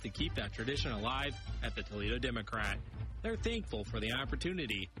promised to keep that tradition alive at the Toledo Democrat. They're thankful for the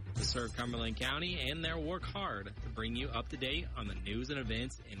opportunity to serve Cumberland County, and they'll work hard to bring you up to date on the news and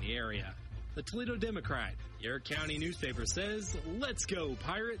events in the area. The Toledo Democrat, your county newspaper, says, "Let's go,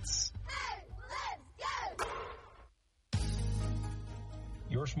 Pirates!"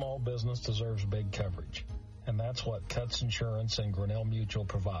 Your small business deserves big coverage, and that's what Cuts Insurance and Grinnell Mutual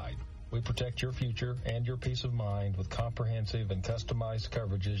provide. We protect your future and your peace of mind with comprehensive and customized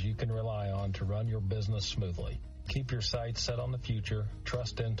coverages you can rely on to run your business smoothly. Keep your sights set on the future.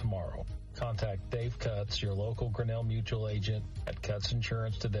 Trust in tomorrow. Contact Dave Cutts, your local Grinnell Mutual agent at Cutts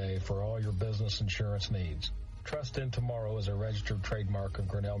Insurance today for all your business insurance needs. Trust in tomorrow is a registered trademark of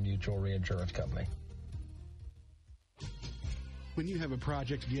Grinnell Mutual Reinsurance Company. When you have a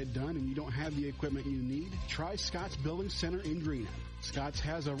project to get done and you don't have the equipment you need, try Scott's Building Center in Greenup. Scott's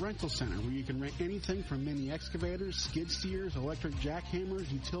has a rental center where you can rent anything from mini excavators, skid steers, electric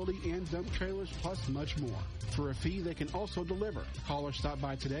jackhammers, utility and dump trailers, plus much more. For a fee, they can also deliver. Call or stop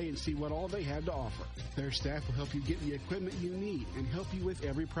by today and see what all they have to offer. Their staff will help you get the equipment you need and help you with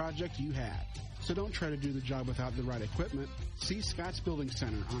every project you have. So don't try to do the job without the right equipment. See Scott's Building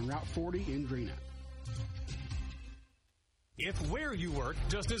Center on Route 40 in Greenup. If where you work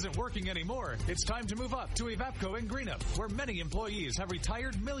just isn't working anymore, it's time to move up to Evapco in Greenup, where many employees have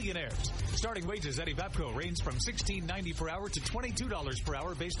retired millionaires. Starting wages at Evapco range from $16.90 per hour to $22 per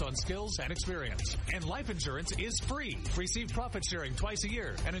hour based on skills and experience. And life insurance is free. Receive profit sharing twice a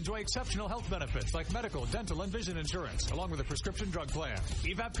year and enjoy exceptional health benefits like medical, dental, and vision insurance, along with a prescription drug plan.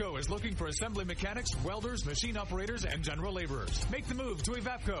 Evapco is looking for assembly mechanics, welders, machine operators, and general laborers. Make the move to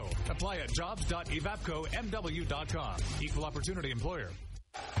Evapco. Apply at jobs.evapcomw.com. Equal opportunity employer.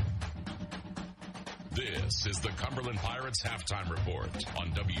 This is the Cumberland Pirates halftime report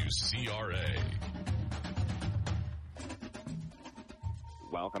on WCRA.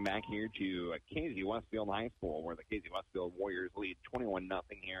 Welcome back here to Casey Westfield High School, where the Casey Westfield Warriors lead 21-0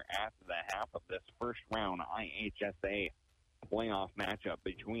 here after the half of this first round IHSA playoff matchup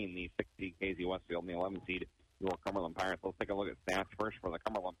between the 6 seed Casey Westfield and the 11 seed York Cumberland Pirates. Let's take a look at stats first for the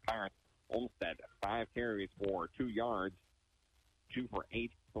Cumberland Pirates. Olmstead, 5 carries for 2 yards, 2 for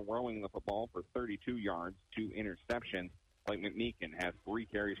 8 throwing the football for 32 yards, 2 interceptions. Blake McMeekin has 3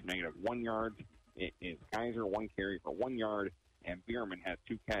 carries for -1 yard. It is Kaiser, 1 carry for 1 yard, and Bierman has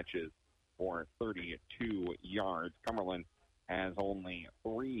 2 catches for 32 yards. Cumberland has only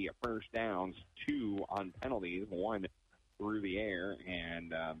 3 first downs, 2 on penalties, 1 through the air,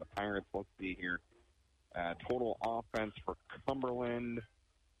 and the Pirates, let's see here, total offense for Cumberland,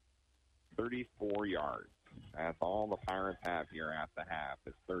 34 yards. That's all the Pirates have here at the half,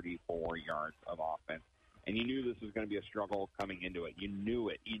 is 34 yards of offense. And you knew this was going to be a struggle coming into it. You knew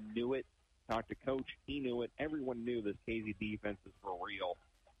it. You knew it. Talked to Coach. He knew it. Everyone knew this KZ defense is for real.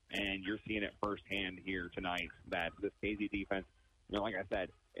 And you're seeing it firsthand here tonight, that this KZ defense, you know, like I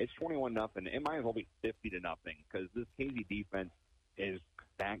said, it's 21-0. It might as well be 50-0 because this KZ defense is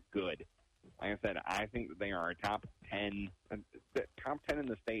that good. Like I said, I think that they are a top 10 in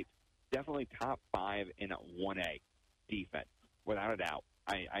the state. Definitely top 5 in 1A defense, without a doubt.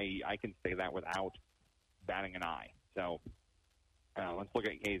 I can say that without batting an eye. So let's look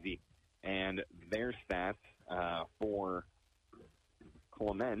at KZ and their stats for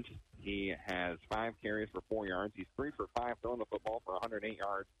Clement. He has 5 carries for 4 yards. He's 3 for 5 throwing the football for 108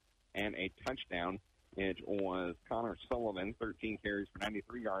 yards and a touchdown. It was Connor Sullivan, 13 carries for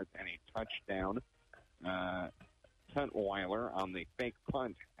 93 yards and a touchdown. Tutwiler on the fake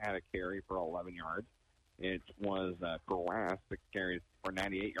punt had a carry for 11 yards. It was Carras, 6 carries for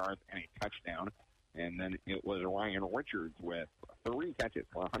 98 yards and a touchdown. And then it was Ryan Richards with 3 catches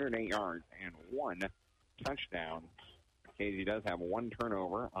for 108 yards and 1 touchdown. KZ does have 1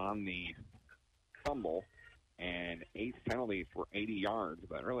 turnover on the fumble and 8 penalties for 80 yards.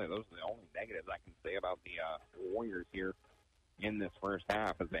 But really, those are the only negatives I can say about the Warriors here in this first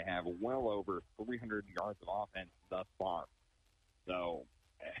half, as they have well over 300 yards of offense thus far. So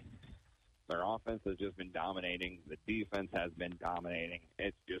their offense has just been dominating. The defense has been dominating.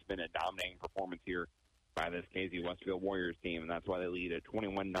 It's just been a dominating performance here by this KZ Westfield Warriors team, and that's why they lead at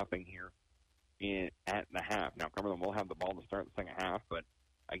 21-0 here at the half. Now, Cumberland will have the ball to start the second half, but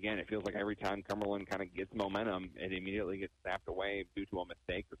again, it feels like every time Cumberland kind of gets momentum, it immediately gets snapped away due to a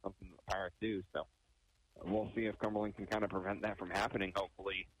mistake or something that the Pirates do. So we'll see if Cumberland can kind of prevent that from happening,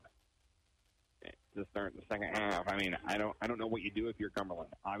 hopefully, to start the second half. I mean, I don't know what you do if you're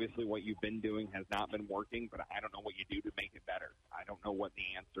Cumberland. Obviously, what you've been doing has not been working, but I don't know what you do to make it better. I don't know what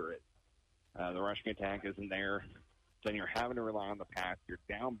the answer is. The rushing attack isn't there. Then you're having to rely on the pass. You're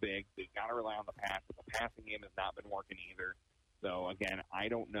down big, so you've got to rely on the pass, but the passing game has not been working either. So, again, I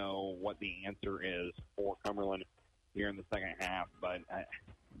don't know what the answer is for Cumberland here in the second half, but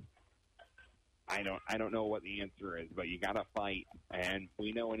I don't know what the answer is, but you got to fight. And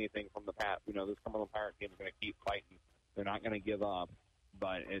we know anything from the past. We know this Cumberland Pirates team is going to keep fighting. They're not going to give up,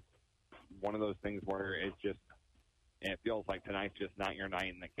 but it's one of those things where it feels like tonight's just not your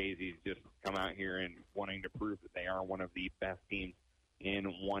night, and the KZs just come out here and wanting to prove that they are one of the best teams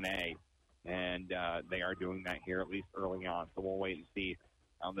in 1A. And they are doing that here, at least early on. So we'll wait and see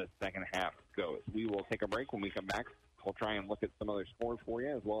how this second half goes. We will take a break. When we come back, we'll try and look at some other scores for you,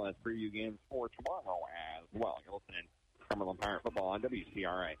 as well as preview games for tomorrow as well. You're listening to Cumberland Pirate Football on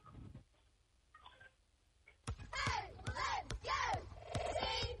WCRA.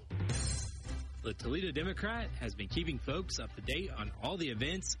 The Toledo Democrat has been keeping folks up to date on all the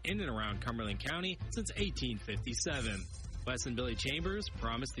events in and around Cumberland County since 1857. Wes and Billy Chambers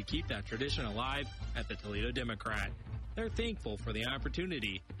promised to keep that tradition alive at the Toledo Democrat. They're thankful for the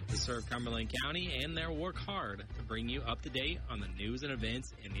opportunity to serve Cumberland County, and they'll work hard to bring you up to date on the news and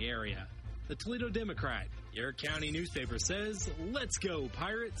events in the area. The Toledo Democrat, your county newspaper, says, "Let's go,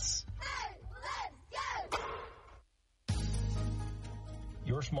 Pirates!"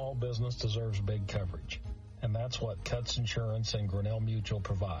 Your small business deserves big coverage, and that's what Cuts Insurance and Grinnell Mutual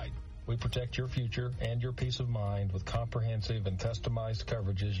provide. We protect your future and your peace of mind with comprehensive and customized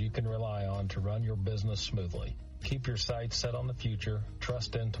coverages you can rely on to run your business smoothly. Keep your sights set on the future.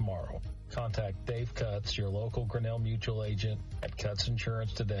 Trust in tomorrow. Contact Dave Cutts, your local Grinnell Mutual agent at Cutts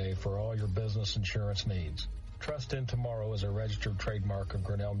Insurance today for all your business insurance needs. Trust in tomorrow is a registered trademark of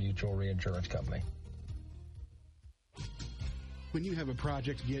Grinnell Mutual Reinsurance Company. When you have a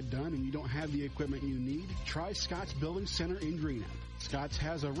project to get done and you don't have the equipment you need, try Scott's Building Center in Greenup. Scott's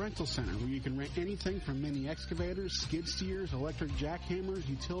has a rental center where you can rent anything from mini excavators, skid steers, electric jackhammers,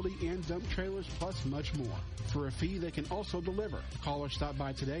 utility and dump trailers, plus much more. For a fee, they can also deliver. Call or stop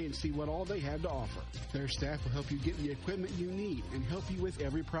by today and see what all they have to offer. Their staff will help you get the equipment you need and help you with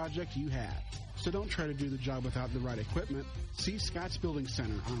every project you have. So don't try to do the job without the right equipment. See Scott's Building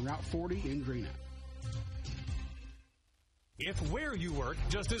Center on Route 40 in Greenup. If where you work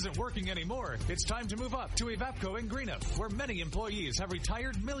just isn't working anymore, it's time to move up to Evapco in Greenup, where many employees have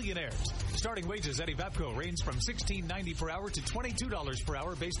retired millionaires. Starting wages at Evapco range from $16.90 per hour to $22 per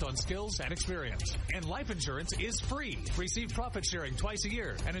hour based on skills and experience. And life insurance is free. Receive profit sharing twice a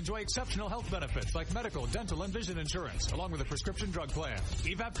year and enjoy exceptional health benefits like medical, dental, and vision insurance, along with a prescription drug plan.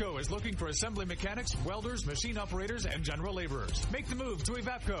 Evapco is looking for assembly mechanics, welders, machine operators, and general laborers. Make the move to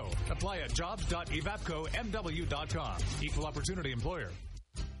Evapco. Apply at jobs.evapcomw.com. Equal opportunity employer.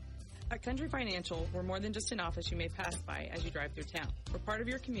 At Country Financial, we're more than just an office you may pass by as you drive through town. We're part of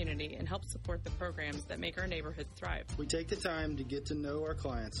your community and help support the programs that make our neighborhoods thrive. We take the time to get to know our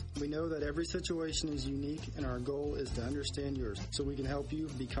clients. We know that every situation is unique, and our goal is to understand yours so we can help you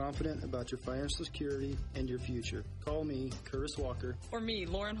be confident about your financial security and your future. Call me, Curtis Walker. Or me,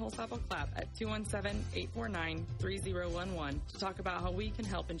 Lauren Holsapple-Clapp, at 217-849-3011 to talk about how we can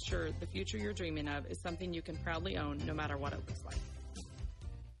help ensure the future you're dreaming of is something you can proudly own no matter what it looks like.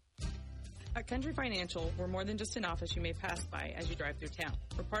 At Country Financial, we're more than just an office you may pass by as you drive through town.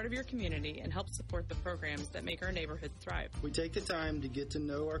 We're part of your community and help support the programs that make our neighborhoods thrive. We take the time to get to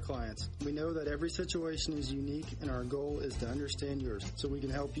know our clients. We know that every situation is unique, and our goal is to understand yours so we can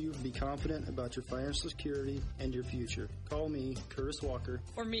help you be confident about your financial security and your future. Call me, Curtis Walker.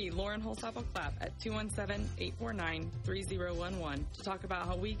 Or me, Lauren Holsapple-Clapp, at 217-849-3011 to talk about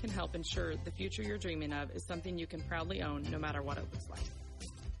how we can help ensure the future you're dreaming of is something you can proudly own no matter what it looks like.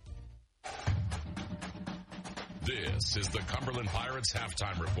 This is the Cumberland Pirates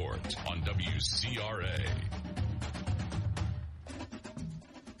Halftime Report on WCRA.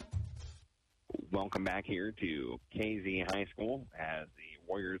 Welcome back here to KZ High School as the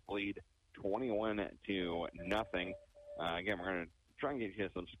Warriors lead 21-0. Again, we're going to try and get you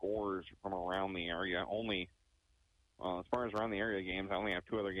some scores from around the area. As far as around the area games, I only have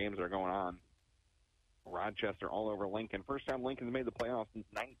 2 other games that are going on. Rochester all over Lincoln. First time Lincoln's made the playoffs since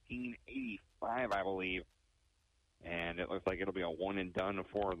 1985, I believe. And it looks like it'll be a one-and-done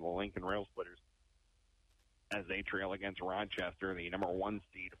for the Lincoln Rail Splitters as they trail against Rochester, the number 1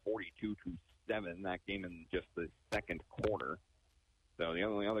 seed, 42-7. That game in just the second quarter. So the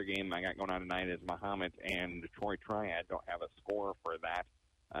only other game I got going on tonight is Mahomet and Detroit Triad. Don't have a score for that.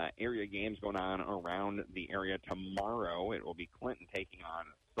 Area games going on around the area tomorrow. It will be Clinton taking on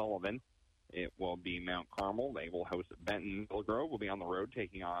Sullivan. It will be Mount Carmel. They will host Benton. Mill Grove will be on the road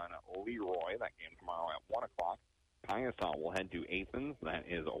taking on Leroy. That game tomorrow at 1 o'clock. Piasaw will head to Athens. That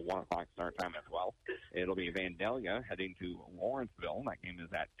is a 1 o'clock start time as well. It'll be Vandalia heading to Lawrenceville. That game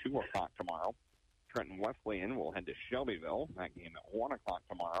is at 2 o'clock tomorrow. Trenton Wesleyan will head to Shelbyville. That game at 1 o'clock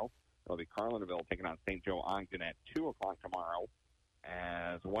tomorrow. It'll be Carlinville taking on St. Joe Ogden at 2 o'clock tomorrow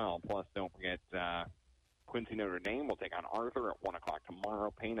as well. Plus, don't forget Quincy Notre Dame will take on Arthur at 1 o'clock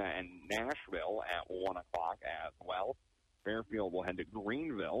tomorrow. Pana and Nashville at 1 o'clock as well. Fairfield will head to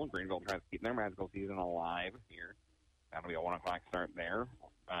Greenville. Greenville tries to keep their magical season alive here. That'll be a 1 o'clock start there.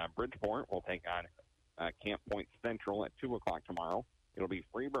 Bridgeport will take on Camp Point Central at 2 o'clock tomorrow. It'll be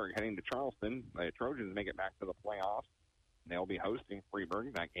Freeburg heading to Charleston. The Trojans make it back to the playoffs. They'll be hosting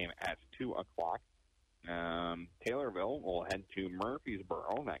Freeburg. That game at 2 o'clock. Taylorville will head to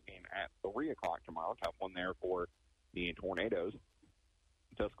Murfreesboro. That game at 3 o'clock tomorrow. Tough one there for the Tornadoes.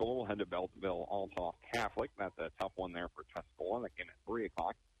 Tuscola will head to Beltsville Althoff Catholic. That's a tough one there for Tuscola. That game at 3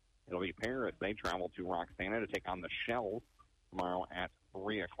 o'clock. It'll be Paris. They travel to Roxana to take on the Shells tomorrow at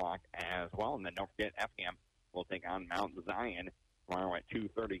 3 o'clock as well. And then don't forget, Effingham will take on Mount Zion tomorrow at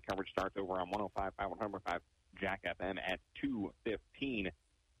 2:30. Coverage starts over on 105.5, 100.5 Jack FM at 2:15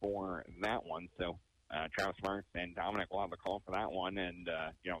 for that one. So Travis Marks and Dominic will have the call for that one. And,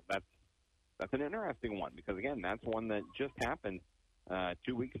 that's an interesting one because, again, that's one that just happened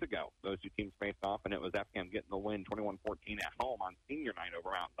 2 weeks ago. Those two teams faced off, and it was Effingham getting the win 21-14 at home on senior night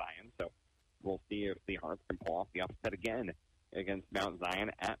over Mount Zion. So we'll see if the Hearts can pull off the upset again against Mount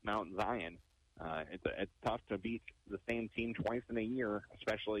Zion at Mount Zion. It's tough to beat the same team twice in a year,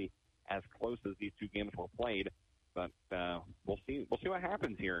 especially as close as these two games were played. But we'll see what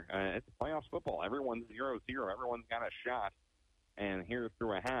happens here. It's playoffs football. Everyone's 0-0. Everyone's got a shot. And here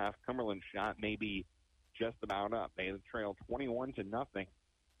through a half, Cumberland's shot may be just about up. They trail 21-0.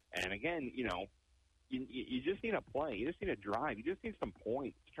 And again, you just need a play. You just need a drive. You just need some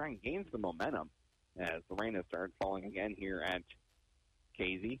points to try and gain some momentum as the rain has started falling again here at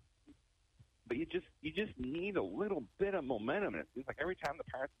Casey. But you just need a little bit of momentum. And it seems like every time the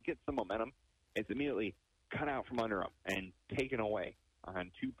Pirates get some momentum, it's immediately cut out from under them and taken away on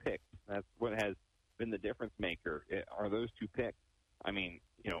 2 picks. That's what has been the difference maker, are those 2 picks. I mean,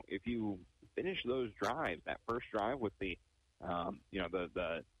 if you finish those drives, that first drive with the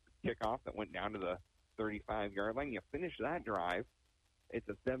kickoff that went down to the 35-yard line, you finish that drive, it's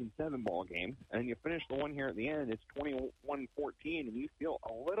a 7-7 ball game, and you finish the one here at the end, it's 21-14, and you feel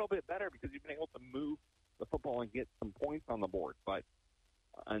a little bit better because you've been able to move the football and get some points on the board. But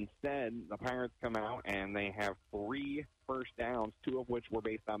instead, the Pirates come out, and they have 3 first downs, 2 of which were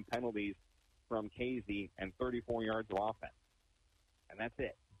based on penalties from Casey and 34 yards of offense. And that's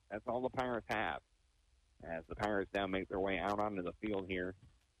it. That's all the Pirates have as the Pirates now make their way out onto the field here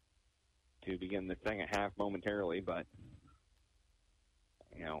to begin the second half momentarily. But,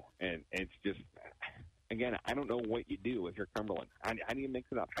 it's just, again, I don't know what you do if you're Cumberland. How do you mix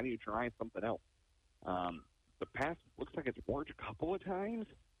it up? How do you try something else? The pass looks like it's worked a couple of times,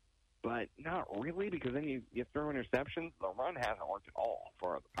 but not really because then you throw interceptions. The run hasn't worked at all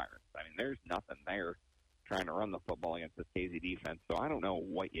for the Pirates. I mean, there's nothing there trying to run the football against this Casey defense, so I don't know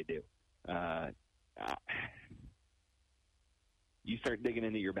what you do. You start digging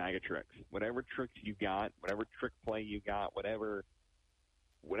into your bag of tricks. Whatever tricks you got, whatever trick play you got, whatever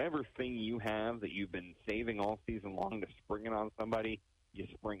thing you have that you've been saving all season long to spring it on somebody, you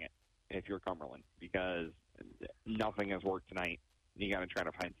spring it if you're Cumberland because nothing has worked tonight. You got to try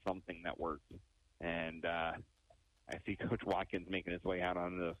to find something that works. And I see Coach Watkins making his way out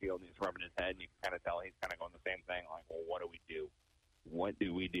onto the field, and he's rubbing his head, and you can kind of tell he's kind of going the same thing, like, well, what do we do? What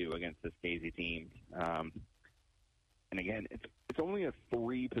do we do against this Casey team? And again, it's only a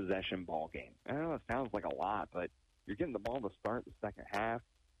 3-possession ball game. I know it sounds like a lot, but you're getting the ball to start the second half.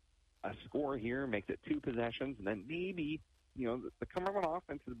 A score here makes it 2 possessions, and then maybe, the Cumberland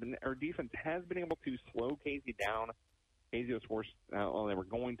offense defense has been able to slow Casey down. Casey was forced, they were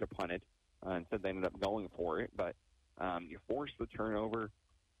going to punt it. Instead, they ended up going for it, but you force the turnover.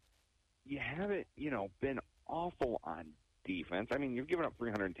 you haven't, been awful on defense. I mean, you've given up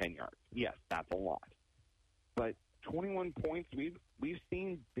 310 yards. Yes, that's a lot. But 21 points, we've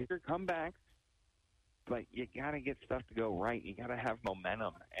seen bigger comebacks, but you got to get stuff to go right. You got to have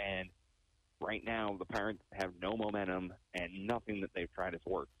momentum. And right now, the Pirates have no momentum and nothing that they've tried has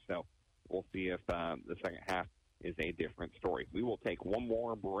worked. So we'll see if the second half is a different story. We will take one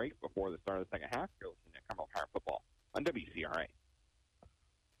more break before the start of the second half. You're listening to Cumberland Pirate Football on WCRA.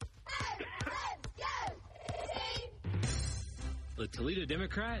 The Toledo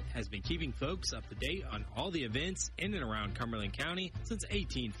Democrat has been keeping folks up to date on all the events in and around Cumberland County since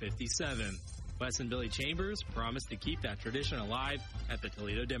 1857. Wes and Billy Chambers promised to keep that tradition alive at the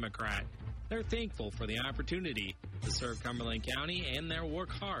Toledo Democrat. They're thankful for the opportunity to serve Cumberland County, and they'll work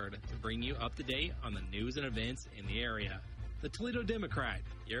hard to bring you up to date on the news and events in the area. The Toledo Democrat,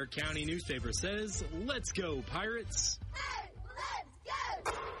 your county newspaper, says, "Let's go, Pirates!"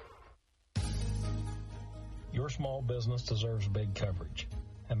 Your small business deserves big coverage,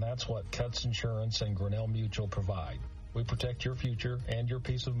 and that's what Cuts Insurance and Grinnell Mutual provide. We protect your future and your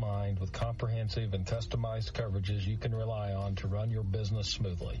peace of mind with comprehensive and customized coverages you can rely on to run your business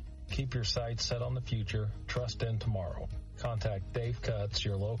smoothly. Keep your sights set on the future. Trust in tomorrow. Contact Dave Cuts,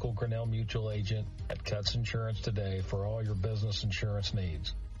 your local Grinnell Mutual agent at Cuts Insurance today for all your business insurance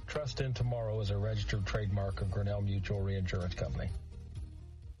needs. Trust in tomorrow is a registered trademark of Grinnell Mutual Reinsurance Company.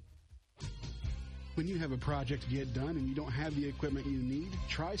 When you have a project to get done and you don't have the equipment you need,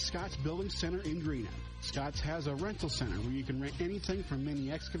 try Scott's Building Center in Greenup. Scott's has a rental center where you can rent anything from mini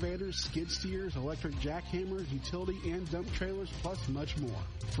excavators, skid steers, electric jackhammers, utility and dump trailers, plus much more.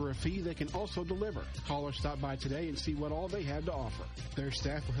 For a fee, they can also deliver. Call or stop by today and see what all they have to offer. Their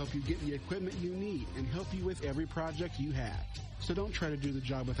staff will help you get the equipment you need and help you with every project you have. So don't try to do the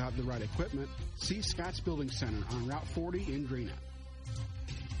job without the right equipment. See Scott's Building Center on Route 40 in Greenup.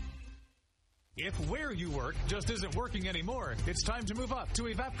 If where you work just isn't working anymore, it's time to move up to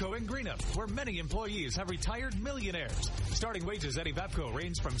Evapco in Greenup, where many employees have retired millionaires. Starting wages at Evapco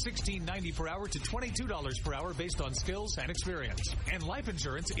range from $16.90 per hour to $22 per hour based on skills and experience. And life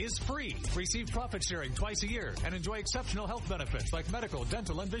insurance is free. Receive profit sharing twice a year and enjoy exceptional health benefits like medical,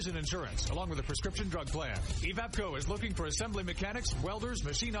 dental, and vision insurance, along with a prescription drug plan. Evapco is looking for assembly mechanics, welders,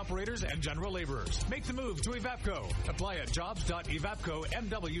 machine operators, and general laborers. Make the move to Evapco. Apply at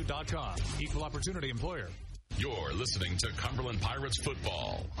jobs.evapcomw.com. Equal opportunity employer. You're listening to Cumberland Pirates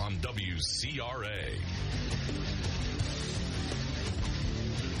football on WCRA.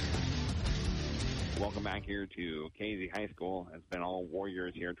 Welcome back here to Casey High School. It's been all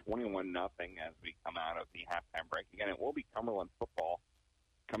Warriors here, 21-0 as we come out of the halftime break. Again, it will be Cumberland football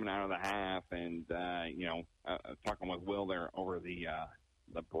coming out of the half, and talking with Will there over the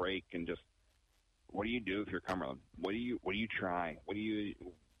break, and just what do you do if you're Cumberland? What do you try? What do you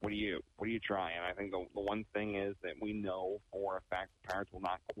try? And I think the one thing is that we know for a fact the Pirates will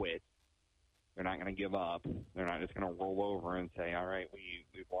not quit. They're not going to give up. They're not just going to roll over and say, "All right,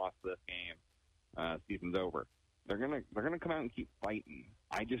 we've lost this game. Season's over." They're gonna come out and keep fighting.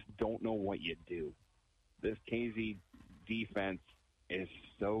 I just don't know what you do. This KZ defense is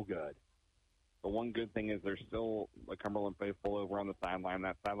so good. The one good thing is there's still the Cumberland faithful over on the sideline.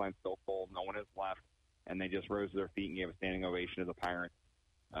 That sideline's still full. No one has left, and they just rose to their feet and gave a standing ovation to the Pirates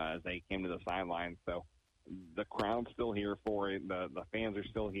as they came to the sideline. So the crowd's still here for it. The fans are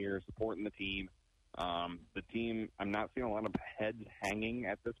still here supporting the team. The team, I'm not seeing a lot of heads hanging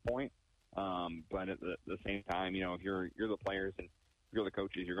at this point. But at the same time, if you're the players and you're the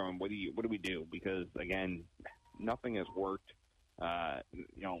coaches, you're going, what do we do? Because again, nothing has worked.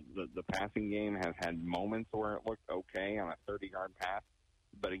 The passing game has had moments where it looked okay on a 30-yard pass.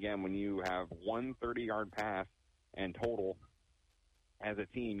 But again, when you have one 30-yard pass and total as a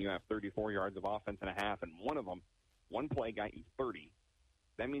team, you have 34 yards of offense and a half, and one play got you 30.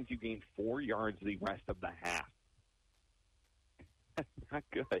 That means you gained 4 yards the rest of the half. That's not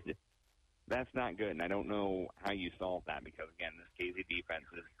good. That's not good, and I don't know how you solve that because, again, this KZ defense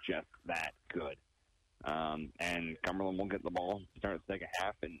is just that good. And Cumberland will get the ball, start the second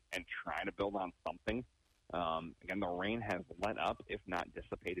half, and try to build on something. Again, the rain has let up, if not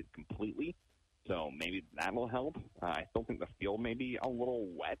dissipated completely, so maybe that will help. I still think the field may be a little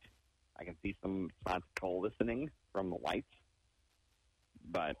wet. I can see some spots glistening from the lights.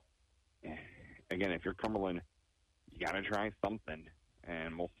 But, again, if you're Cumberland, you got to try something.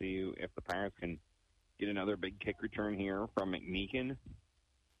 And we'll see if the Pirates can get another big kick return here from McMeekin.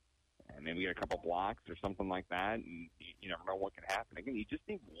 And maybe get a couple blocks or something like that. And you never know what can happen. Again, you just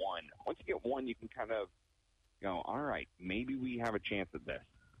need one. Once you get one, you can kind of go, all right, maybe we have a chance at this.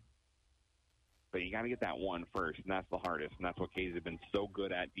 But you got to get that one first, and that's the hardest, and that's what Casey has been so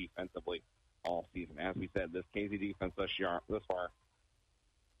good at defensively all season. As we said, this Casey defense this far,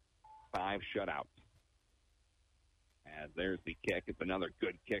 5 shutouts. As there's the kick. It's another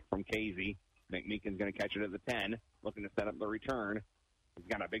good kick from Casey. McMeekin's going to catch it at the 10, looking to set up the return. He's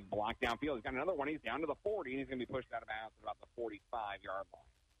got a big block downfield. He's got another one. He's down to the 40, and he's going to be pushed out of bounds at about the 45-yard line.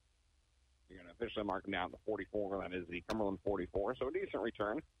 You're going to officially mark him down at the 44. That is the Cumberland 44, so a decent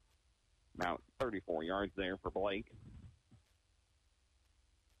return. About 34 yards there for Blake.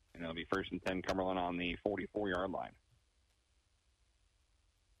 And it'll be 1st and 10 Cumberland on the 44-yard line.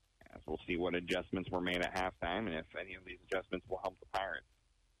 As we'll see what adjustments were made at halftime and if any of these adjustments will help the Pirates.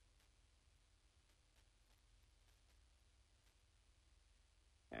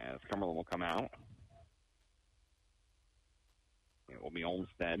 As Cumberland will come out. It will be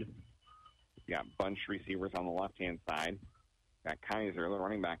Olmstead. We've got bunch receivers on the left-hand side. Got Kaiser, the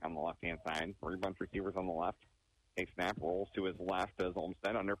running back, on the left-hand side. 3 bunch receivers on the left. Takes snap, rolls to his left as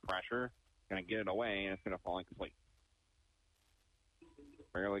Olmstead under pressure. Going to get it away, and it's going to fall incomplete.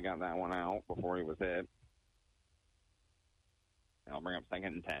 Barely got that one out before he was hit. And I'll bring up 2nd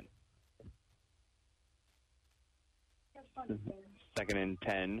and 10. 2nd and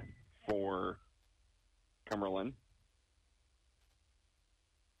 10 for Cumberland.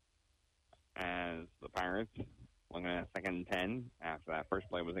 As the Pirates, looking at 2nd and 10, after that first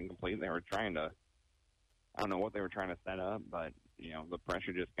play was incomplete, they were trying to, I don't know what they were trying to set up, but, you know, the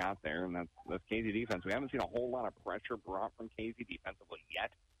pressure just got there, and that's Casey defense. We haven't seen a whole lot of pressure brought from Casey defensively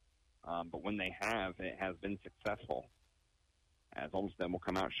yet, but when they have, it has been successful. As Olmstead will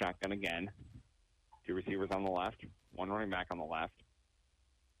come out shotgun again. 2 receivers on the left, 1 running back on the left.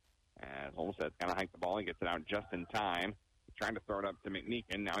 As Olmstead's going to hike the ball, he gets it out just in time. He's trying to throw it up to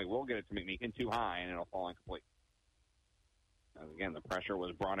McMeekin. Now he will get it to McMeekin too high, and it'll fall incomplete. As again, the pressure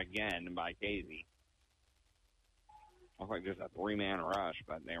was brought again by Casey. Looked like just a 3-man rush,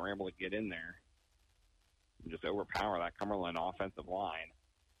 but they were able to get in there and just overpower that Cumberland offensive line.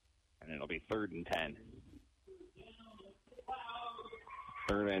 And it'll be 3rd and 10.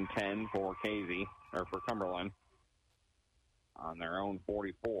 3rd and 10 for Casey, or for Cumberland, on their own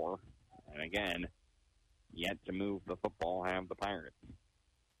 44. And again, yet to move the football have the Pirates.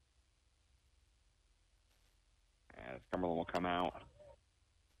 As Cumberland will come out.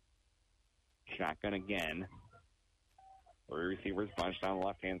 Shotgun again. 3 receivers bunched on the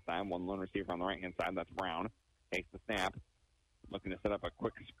left-hand side. 1 lone receiver on the right-hand side. That's Brown. Takes the snap. Looking to set up a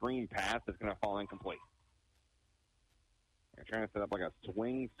quick screen pass. It's going to fall incomplete. They're trying to set up like a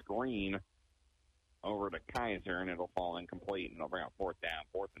swing screen over to Kaiser, and it'll fall incomplete, and it'll bring up 4th down,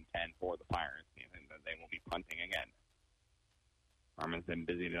 4th and 10 for the Pirates. And they will be punting again. Armin's been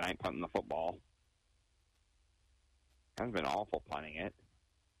busy tonight punting the football. Hasn't been awful punting it.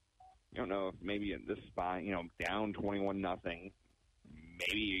 You don't know if maybe at this spot, you know, down 21-0,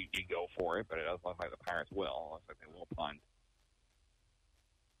 maybe you go for it, but it doesn't look like the Pirates will. It looks like they will punt.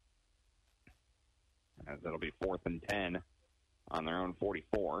 As it'll be 4th and 10 on their own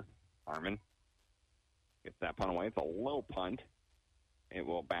 44. Armin gets that punt away. It's a low punt. It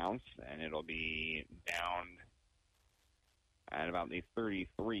will bounce, and it'll be down at about the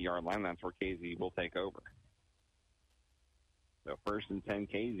 33-yard line. That's where Casey will take over. So 1st and 10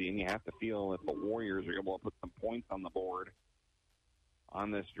 Casey, and you have to feel if the Warriors are able to put some points on the board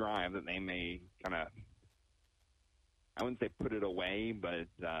on this drive that they may kind of, I wouldn't say put it away, but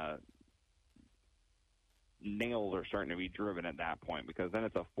nails are starting to be driven at that point, because then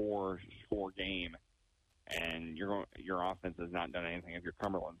it's a 4-score game, and your offense has not done anything if you're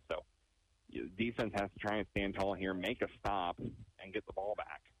Cumberland. So defense has to try and stand tall here, make a stop, and get the ball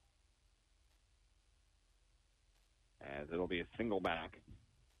back. As it'll be a single back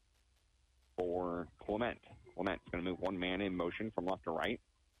for Clement. Clement's going to move 1 man in motion from left to right.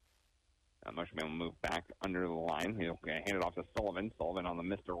 Motion man will move back under the line. He'll hand it off to Sullivan. Sullivan on the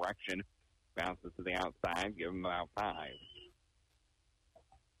misdirection. Bounces to the outside. Give him about 5.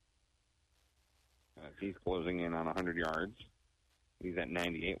 He's closing in on 100 yards. He's at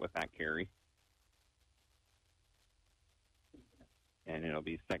 98 with that carry. And it'll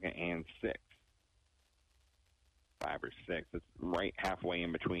be 2nd and 6. 5 or 6. It's right halfway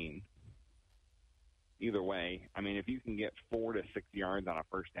in between. Either way, I mean, if you can get 4 to 6 yards on a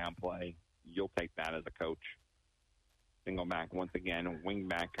first down play, you'll take that as a coach. Single back once again, wing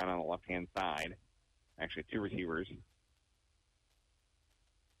back kind of on the left-hand side. Actually, 2 receivers.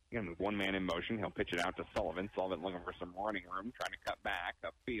 Again, with 1 man in motion, he'll pitch it out to Sullivan. Sullivan looking for some running room, trying to cut back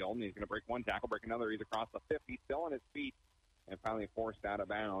upfield, and he's going to break 1 tackle, break another. He's across the 50, still on his feet, and finally forced out of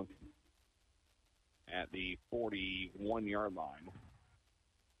bounds at the 41-yard line.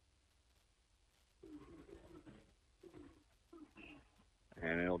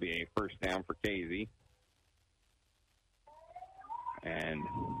 And it'll be a first down for Casey. And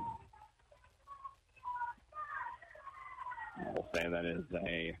we'll say that is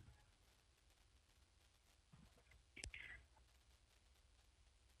a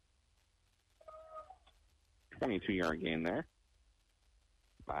 22-yard gain there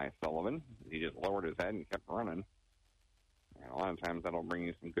by Sullivan. He just lowered his head and kept running. And a lot of times that'll bring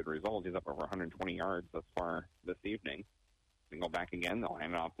you some good results. He's up over 120 yards thus far this evening. They go back again. They'll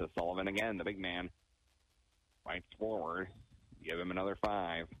hand it off to Sullivan again. The big man fights forward. Give him another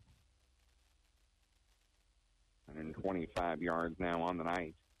 5. 125 yards now on the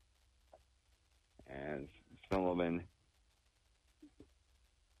night. As Sullivan,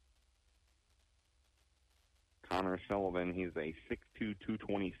 Connor Sullivan, he's a 6'2",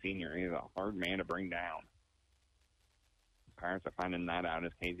 220 senior. He's a hard man to bring down. Pirates are finding that out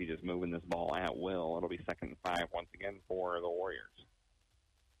as Casey just moving this ball at will. It'll be 2nd and 5 once again for the Warriors.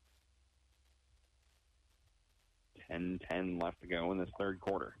 10-10 left to go in this third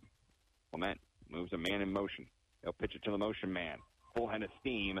quarter. Clement moves a man in motion. He'll pitch it to the motion man. Full head of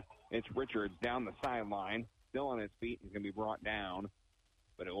steam. It's Richards down the sideline. Still on his feet. He's going to be brought down.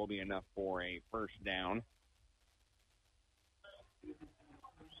 But it will be enough for a first down.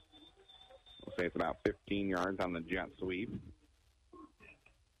 We'll say it's about 15 yards on the jet sweep.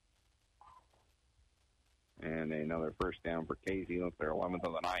 And another first down for Casey. That's their 11th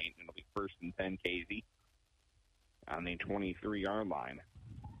of the night. It'll be 1st and 10 Casey on the 23-yard line.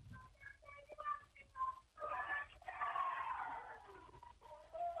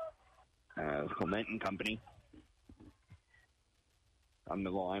 As Clement and company on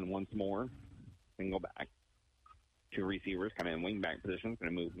the line once more. Single back. 2 receivers kind of in wing-back positions.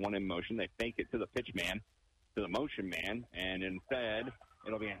 Going to move one in motion. They fake it to the pitch man, to the motion man, and instead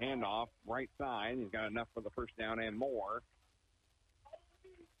it'll be a handoff right side. He's got enough for the first down and more.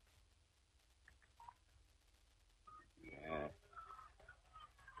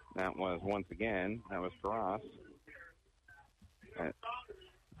 That was, once again, that was Cross.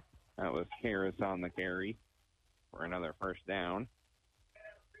 That was Harris on the carry for another first down.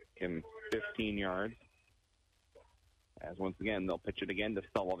 Give him 15 yards. As once again, they'll pitch it again to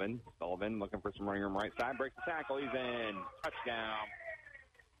Sullivan. Sullivan looking for some running room right side. Breaks the tackle. He's in. Touchdown.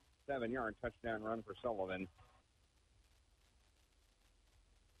 7-yard touchdown run for Sullivan.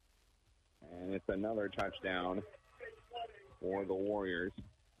 And it's another touchdown for the Warriors.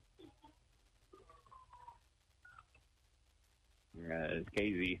 As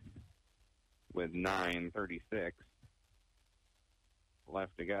Casey with 9:36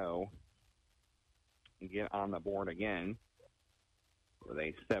 left to go, get on the board again with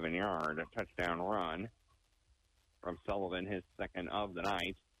a 7-yard touchdown run from Sullivan, his second of the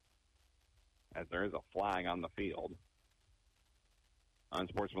night, as there is a flag on the field.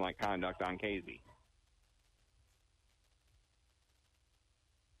 Unsportsmanlike conduct on Casey.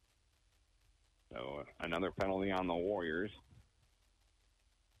 So another penalty on the Warriors.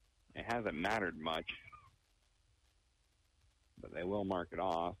 It hasn't mattered much, but they will mark it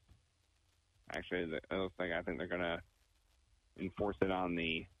off. Actually, I think they're going to enforce it on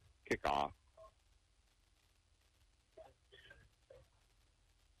the kickoff.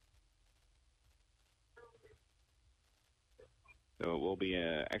 So it will be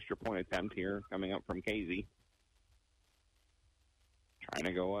an extra point attempt here coming up from Casey. Trying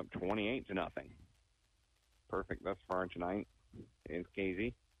to go up 28-0. Perfect thus far tonight is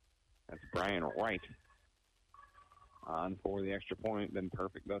Casey. That's Brian Wright on for the extra point. Been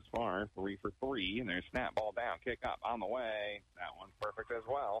perfect thus far. 3 for 3. And there's snap ball down. Kick up on the way. That one's perfect as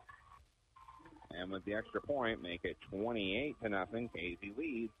well. And with the extra point, make it 28-0. Casey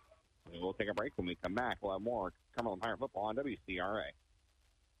leads. And we'll take a break. When we come back, we'll have more Cumberland Pirate football on WCRA.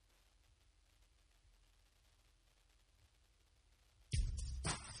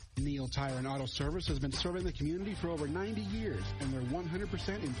 Neil Tire and Auto Service has been serving the community for over 90 years, and they're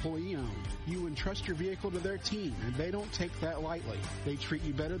 100% employee-owned. You entrust your vehicle to their team, and they don't take that lightly. They treat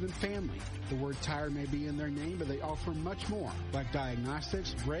you better than family. The word tire may be in their name, but they offer much more, like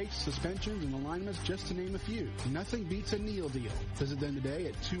diagnostics, brakes, suspensions, and alignments, just to name a few. Nothing beats a Neil deal. Visit them today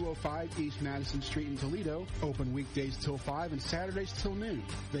at 205 East Madison Street in Toledo, open weekdays till 5 and Saturdays till noon.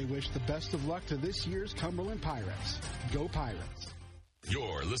 They wish the best of luck to this year's Cumberland Pirates. Go Pirates!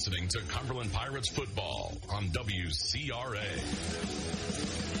 You're listening to Cumberland Pirates football on WCRA.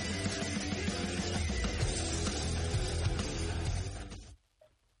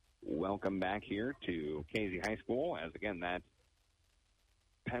 Welcome back here to Casey High School, as again that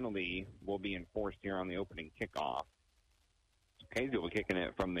penalty will be enforced here on the opening kickoff. Casey will be kicking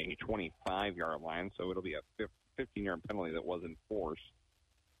it from the 25-yard line, so it'll be a 15-yard penalty that was enforced.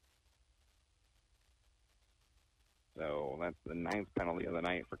 So that's the 9th penalty of the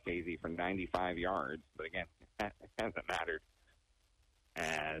night for KZ for 95 yards. But again, it hasn't mattered,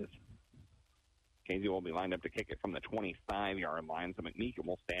 as KZ will be lined up to kick it from the 25-yard line. So McMeekin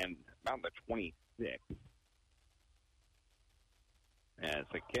will stand about the 26. As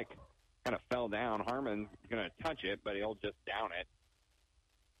the kick kind of fell down, Harmon's going to touch it, but he'll just down it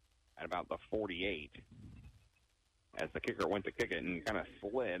at about the 48. As the kicker went to kick it and kind of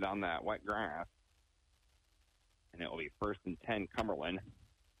slid on that wet grass. And it will be 1st and 10 Cumberland.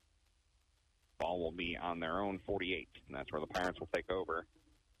 Ball will be on their own 48. And that's where the Pirates will take over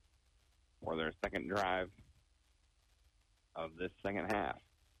for their second drive of this second half.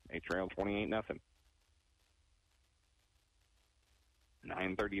 They trail 28-0.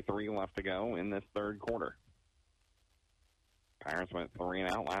 9:33 left to go in this third quarter. Pirates went 3 and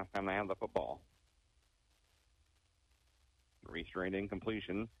out last time they had the football. 3 straight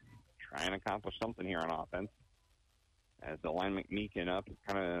incompletions. Trying to accomplish something here on offense. As the line McMeekin up,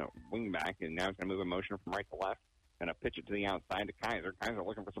 kind of wing back, and now he's going to move in motion from right to left. Going to pitch it to the outside to Kaiser. Kaiser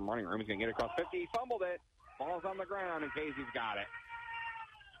looking for some running room. He's going to get it across 50. He fumbled it. Ball's on the ground, and Casey's got it.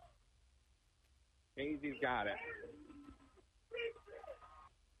 Casey's got it.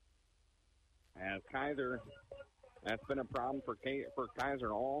 As Kaiser, that's been a problem for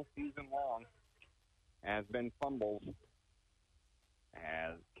Kaiser all season long, has been fumbles.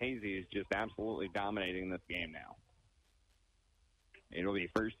 As Casey is just absolutely dominating this game now. It'll be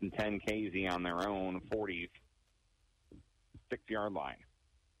 1st and 10 Casey on their own 46-yard line.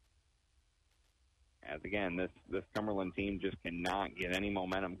 As again, this Cumberland team just cannot get any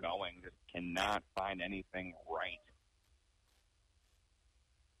momentum going, just cannot find anything right.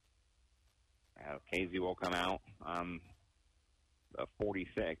 Casey will come out on the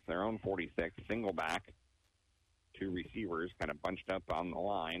 46, their own 46, single back. 2 receivers kind of bunched up on the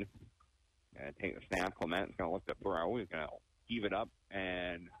line. Going to take the snap. Clement's going to look to throw. He's going to heave it up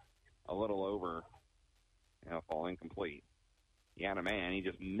and a little over. Fall incomplete. He had a man. He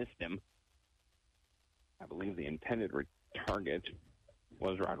just missed him. I believe the intended target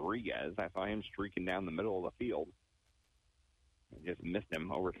was Rodriguez. I saw him streaking down the middle of the field. He just missed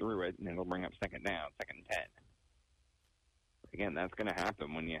him, overthrew it, and it'll bring up second down, 2nd and 10. Again, that's going to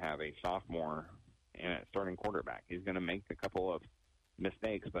happen when you have a sophomore and a starting quarterback. He's going to make a couple of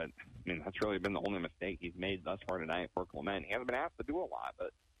mistakes, but, that's really been the only mistake he's made thus far tonight for Clement. He hasn't been asked to do a lot,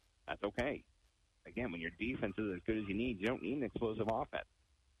 but that's okay. Again, when your defense is as good as you need, you don't need an explosive offense.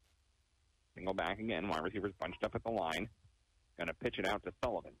 Single back again, wide receivers bunched up at the line. Going to pitch it out to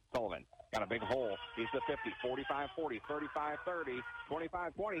Sullivan. Sullivan got a big hole. He's the 50, 45-40, 35-30,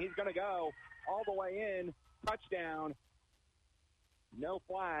 25-20. He's going to go all the way in. Touchdown. No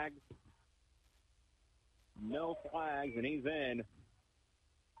flags. No flags, and he's in.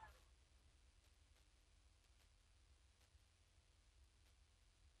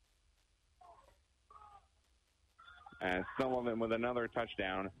 And Sullivan with another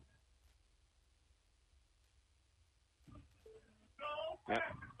touchdown. Yep.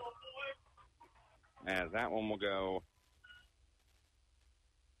 As that one will go.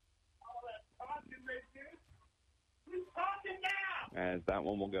 As that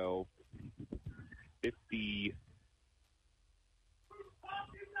one will go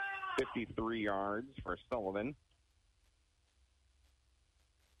 53 yards for Sullivan.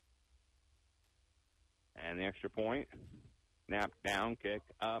 And the extra point. Snap down, kick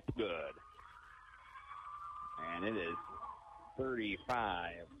up, good. And it is 35-0,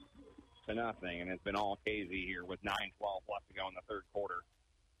 and it's been all Casey here with 9:12 left to go in the third quarter.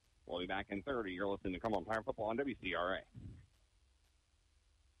 We'll be back in 30. You're listening to Cumberland Pirate Football on WCRA.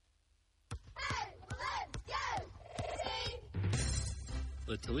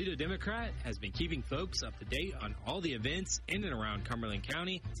 The Toledo Democrat has been keeping folks up to date on all the events in and around Cumberland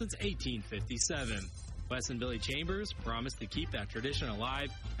County since 1857. Wes and Billy Chambers promised to keep that tradition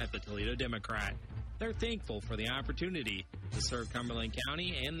alive at the Toledo Democrat. They're thankful for the opportunity to serve Cumberland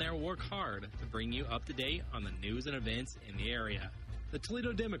County, and they'll work hard to bring you up to date on the news and events in the area. The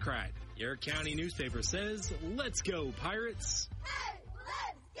Toledo Democrat, your county newspaper, says, let's go, Pirates!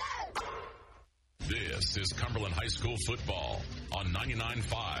 This is Cumberland High School football on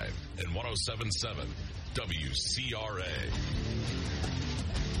 99.5 and 107.7 WCRA.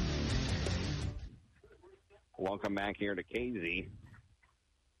 Welcome back here to KZ,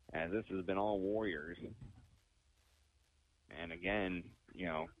 as this has been all Warriors. And again,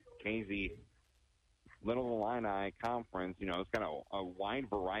 KZ, Little Illini Conference, it's got a wide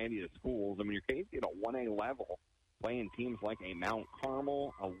variety of schools. You're KZ at a 1A level, playing teams like a Mount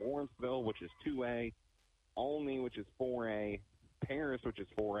Carmel, a Lawrenceville, which is 2A, Olney, which is 4A, Paris, which is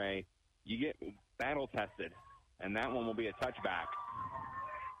 4A. You get battle-tested And that one will be a touchback.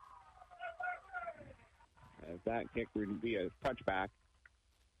 As that kick would be a touchback.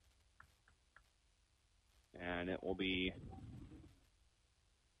 And it will be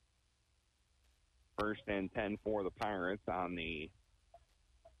first and 10 for the Pirates on the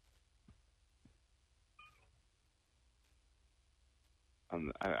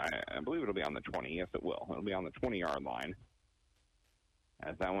I believe it'll be on the 20. Yes, it will. It'll be on the 20-yard line.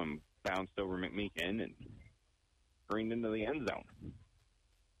 As that one bounced over McMeekin and screened into the end zone.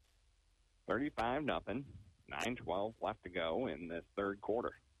 35-0. 9:12 left to go in this third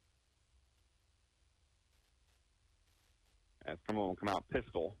quarter. As Cromwell will come out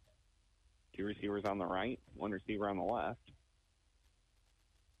pistol. 2 receivers on the right, 1 receiver on the left.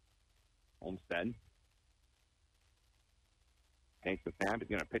 Olmstead takes the snap. He's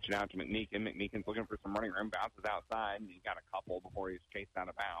going to pitch it out to McMeekin. McMeekin's looking for some running room. Bounces outside, and he's got a couple before he's chased out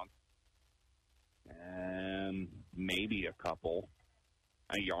of bounds. And maybe a couple.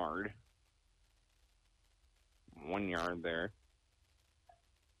 A yard. 1 yard there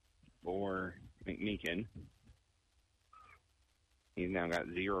for McMeekin. He's now got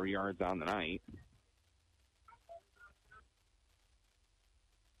 0 yards on the night.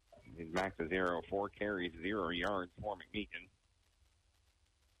 He's back to 0, 4 carries, 0 yards for McMeekin.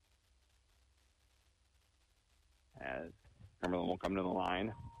 As Cumberland will come to the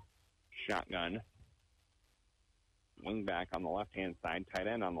line. Shotgun. Wing back on the left-hand side. Tight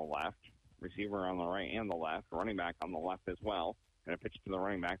end on the left. Receiver on the right and the left. Running back on the left as well. Going to pitch to the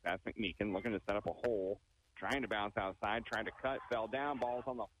running back. That's McMeekin looking to set up a hole. Trying to bounce outside. Trying to cut. Fell down. Ball's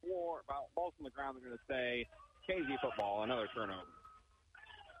on the floor. Ball's on the ground. They're going to say KZ football. Another turnover.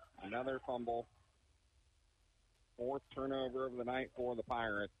 Another fumble. 4th turnover of the night for the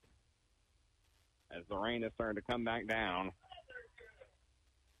Pirates. As the rain is starting to come back down.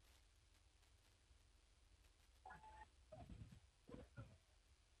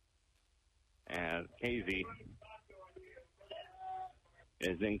 As KZ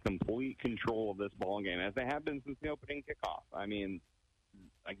is in complete control of this ball game, as they have been since the opening kickoff. I mean,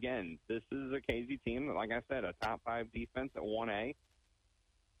 again, this is a KZ team that, like I said, a top 5 defense at 1A.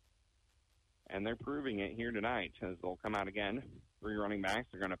 And they're proving it here tonight as they'll come out again. 3 running backs.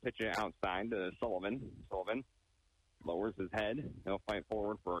 They're going to pitch it outside to Sullivan. Sullivan lowers his head. He'll fight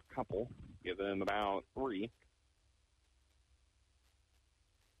forward for a couple. Give them about 3.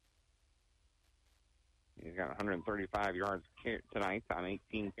 He's got 135 yards tonight on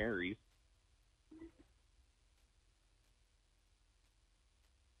 18 carries.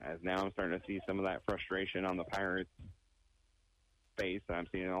 As now I'm starting to see some of that frustration on the Pirates' face. I'm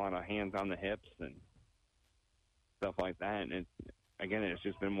seeing a lot of hands on the hips and stuff like that. And it's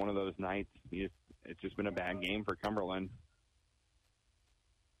just been one of those nights. It's just been a bad game for Cumberland.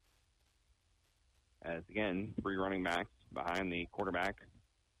 As again, 3 running backs behind the quarterback.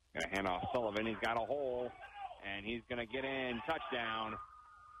 Going to hand off Sullivan. He's got a hole, and he's going to get in. Touchdown.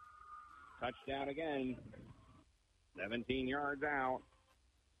 Touchdown again. 17 yards out.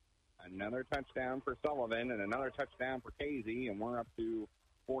 Another touchdown for Sullivan and another touchdown for KZ, and we're up to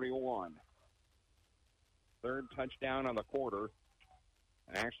 41. 3rd touchdown of the quarter,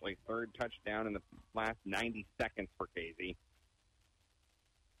 and actually 3rd touchdown in the last 90 seconds for KZ.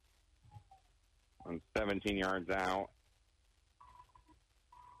 On 17 yards out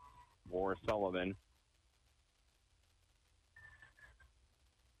for Sullivan.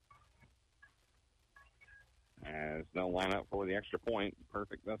 As no lineup for the extra point.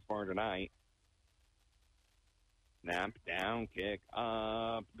 Perfect thus far tonight. Snap, down, kick,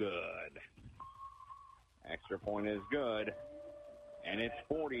 up, good. Extra point is good. And it's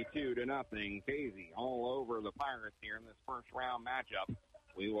 42-0. KZ all over the Pirates here in this first round matchup.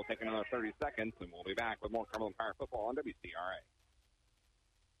 We will take another 30 seconds, and we'll be back with more Cumberland Pirate football on WCRA.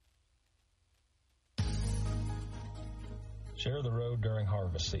 Share the road during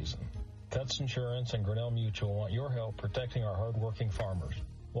harvest season. Cuts Insurance and Grinnell Mutual want your help protecting our hardworking farmers.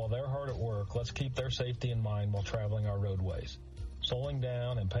 While they're hard at work, let's keep their safety in mind while traveling our roadways. Slowing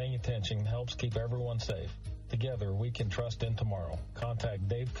down and paying attention helps keep everyone safe. Together, we can trust in tomorrow. Contact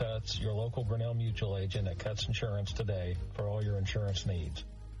Dave Cutts, your local Grinnell Mutual agent at Cutts Insurance today for all your insurance needs.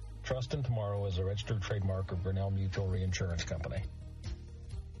 Trust in tomorrow is a registered trademark of Grinnell Mutual Reinsurance Company.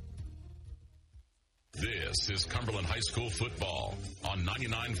 This is Cumberland High School football on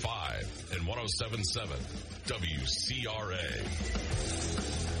 99.5 and 107.7 WCRA.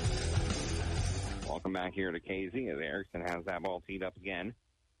 Welcome back here to KZ as Erickson has that ball teed up again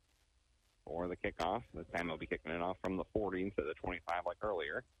for the kickoff. This time he'll be kicking it off from the 40 instead of the 25 like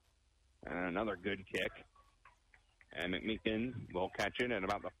earlier. And another good kick. And McMeekin will catch it at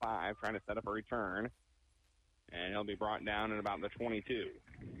about the 5, trying to set up a return. And he'll be brought down at about the 22.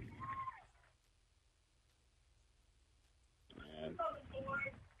 And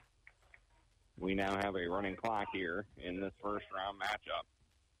we now have a running clock here in this first round matchup.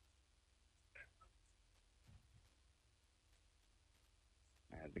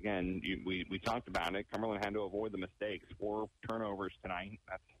 As again, we talked about it. Cumberland had to avoid the mistakes. 4 turnovers tonight.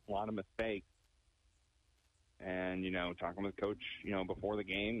 That's a lot of mistakes. And, talking with Coach, before the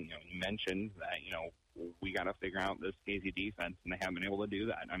game, he mentioned that, we got to figure out this KZ defense, and they haven't been able to do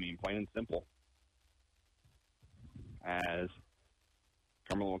that. I mean, plain and simple. As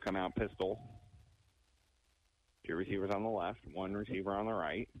Cumberland will come out pistol. 2 receivers on the left, 1 receiver on the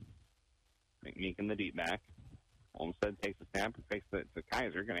right. McMeekin the deep back. Olmstead takes the snap and fakes it to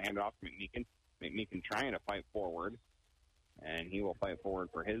Kaiser. Going to hand it off to McMeekin. McMeekin trying to fight forward. And he will fight forward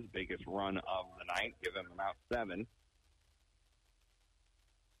for his biggest run of the night. Give him about 7.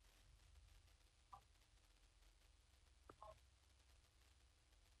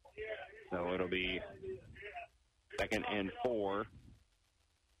 So it'll be 2nd and 4.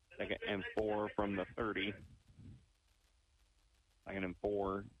 2nd and 4 from the 30. 2nd and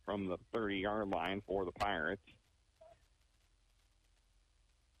 4 from the 30-yard line for the Pirates.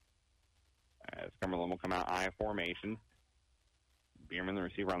 As Cumberland will come out I formation. Bierman, the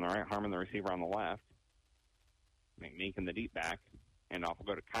receiver on the right. Harmon, the receiver on the left. McMeekin, the deep back. And off will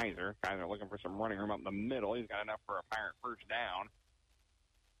go to Kaiser. Kaiser looking for some running room up the middle. He's got enough for a Pirate first down.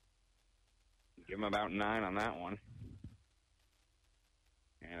 Give him about 9 on that one.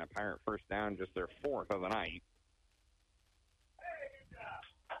 And a Pirate first down, just their 4th of the night.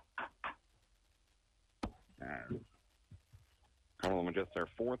 Cumberland with just their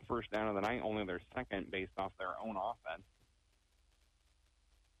 4th first down of the night, only their 2nd based off their own offense.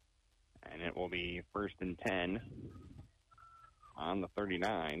 And it will be 1st and 10 on the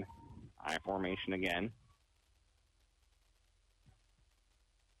 39. I formation again.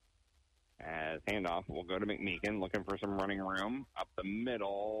 As handoff will go to McMeekin, looking for some running room up the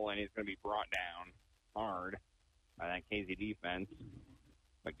middle, and he's going to be brought down hard by that KZ defense,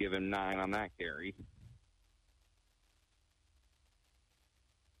 but give him 9 on that carry.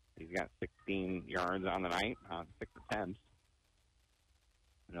 He's got 16 yards on the night, 6 attempts.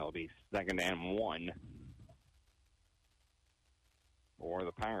 And it'll be 2nd and 1 for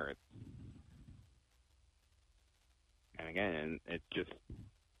the Pirates. And again, it's just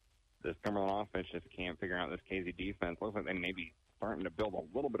this Cumberland offense just can't figure out this KZ defense. Looks like they may be starting to build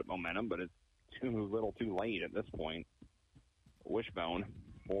a little bit of momentum, but it's too little too late at this point. Wishbone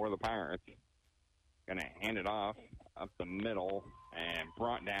for the Pirates. Going to hand it off up the middle and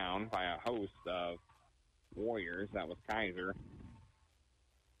brought down by a host of Warriors. That was Kaiser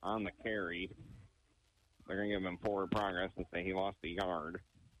on the carry. They're going to give him forward progress and say he lost a yard.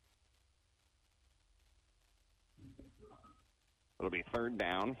 It'll be 3rd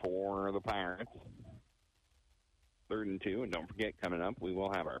down for the Pirates. 3rd and 2. And don't forget, coming up, we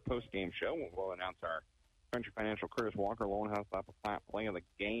will have our post-game show. We'll announce our Country Financial Curtis Walker Loan House Apple Flat play of the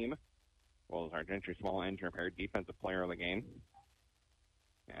game, as well as our Gentry Small Engine Repair defensive player of the game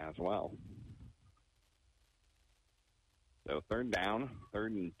as well. So 3rd down, 3rd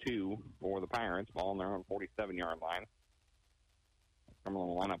and 2 for the Pirates. Ball on their own 47-yard line. Cumberland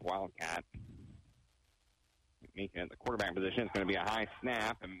will line up Wildcat. McMeekin at the quarterback position. It's going to be a high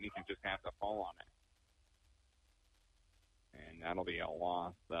snap, and McMeekin just has to fall on it. And that'll be a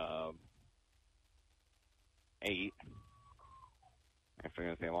loss of 8. Actually, I'm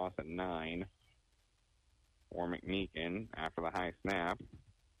going to say a loss of 9 for McMeekin after the high snap.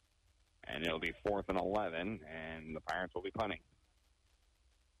 And it'll be 4th and 11, and the Pirates will be punting.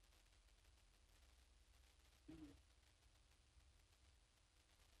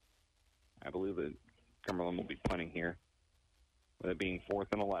 I believe that Cumberland will be punting here, with it being 4th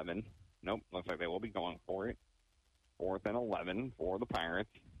and 11. Nope, looks like they will be going for it. 4th and 11 for the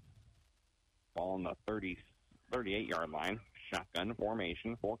Pirates. Ball on the 38-yard line. Shotgun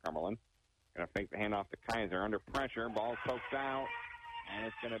formation for Cumberland. Going to fake the handoff to Kaiser under pressure. Ball poked out, and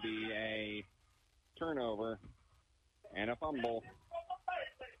it's going to be a turnover and a fumble.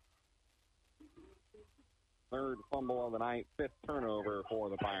 3rd fumble of the night, 5th turnover for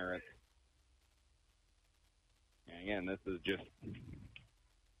the Pirates. And again, this is just,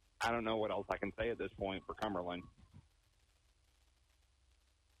 I don't know what else I can say at this point for Cumberland.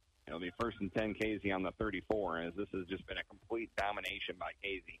 It'll be 1st and 10 KZ on the 34, as this has just been a complete domination by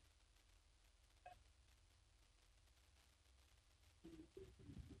KZ.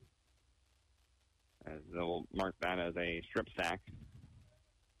 As they'll mark that as a strip sack.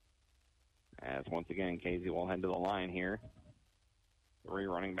 As once again, KZ will head to the line here. 3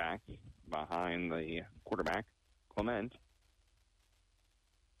 running backs behind the quarterback. Clement.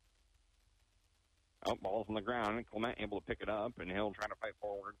 Oh, ball's on the ground. Clement able to pick it up, and he'll try to fight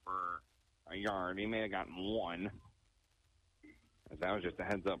forward for a yard. He may have gotten one. As that was just a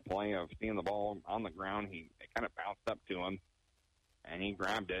heads-up play of seeing the ball on the ground. It kind of bounced up to him, and he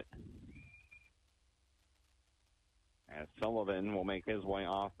grabbed it. As Sullivan will make his way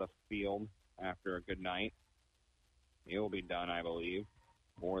off the field after a good night. He'll be done, I believe,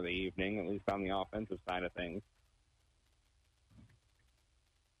 for the evening, at least on the offensive side of things.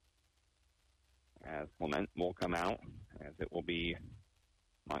 As Clement will come out, as it will be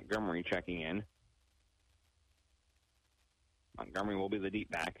Montgomery checking in. Montgomery will be the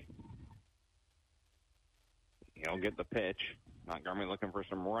deep back. He'll get the pitch. Montgomery looking for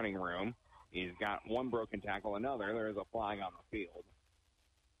some running room. He's got one broken tackle, another. There is a flag on the field.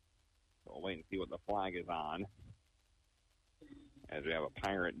 So we'll wait and see what the flag is on. As we have a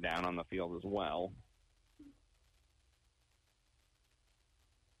Pirate down on the field as well.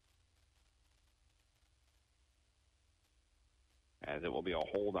 As it will be a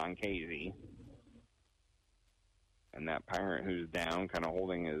hold on Casey. And that Pirate who's down, kind of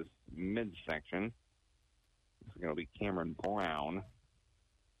holding his midsection, is going to be Cameron Brown.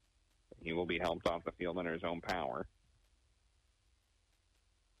 He will be helped off the field under his own power.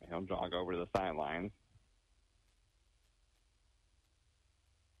 He'll jog over to the sidelines.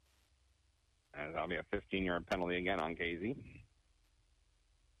 And that'll be a 15-yard penalty again on Casey.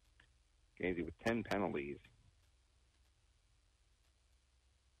 Casey with 10 penalties.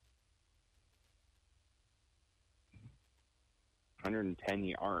 110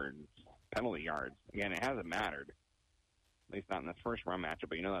 yards, penalty yards. Again, it hasn't mattered. At least not in this first round matchup,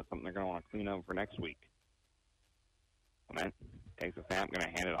 but you know that's something they're going to want to clean up for next week. Clement takes a snap, going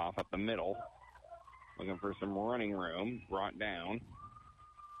to hand it off up the middle. Looking for some running room, brought down.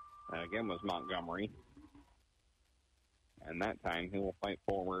 That again was Montgomery. And that time he will fight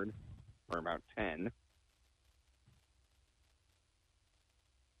forward for about 10.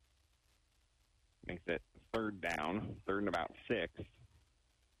 Makes it third down, third and about 6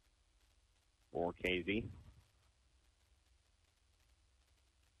 for Casey.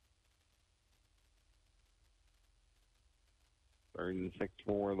 Third and 6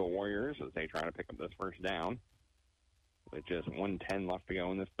 for the Warriors as they try to pick up this first down. With just 1:10 left to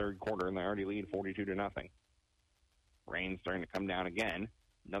go in this third quarter, and they already lead 42-0. Rain starting to come down again.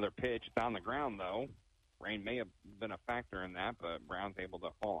 Another pitch. It's on the ground, though. Rain may have been a factor in that, but Brown's able to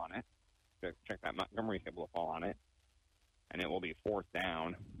fall on it. Check that. Montgomery's able to fall on it. And it will be fourth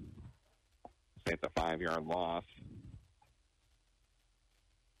down. Say it's a 5-yard loss.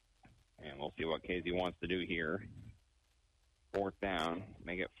 And we'll see what Casey wants to do here. Fourth down.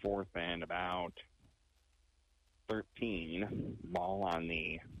 Make it fourth and about 13. Ball on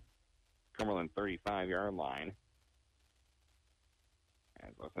the Cumberland 35-yard line.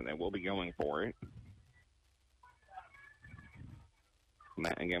 And listen, they will be going for it.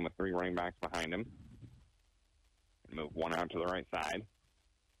 Matt again with 3 running backs behind him. Move one out to the right side.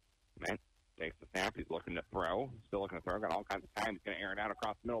 Matt takes the snap. He's looking to throw. Still looking to throw. Got all kinds of time. He's going to air it out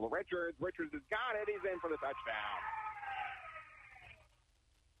across the middle to Richards. Richards has got it. He's in for the touchdown.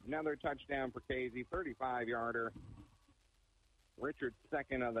 Another touchdown for Casey. 35-yarder. Richards'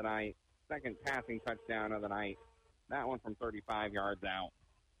 second of the night. Second passing touchdown of the night. That one from 35 yards out.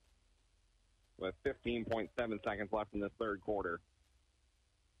 With 15.7 seconds left in this third quarter.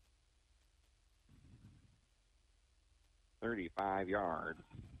 35 yards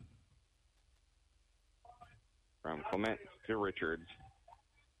from Clement to Richards.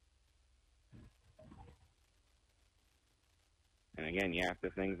 And again, you have to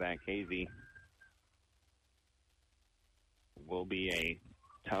think that Casey will be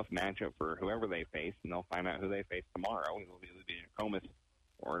a tough matchup for whoever they face, and they'll find out who they face tomorrow. It'll be Nokomis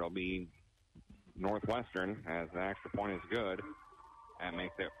or it'll be Northwestern, as the extra point is good. That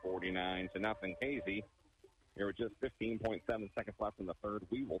makes it 49-0. Casey. Here with just 15.7 seconds left in the third.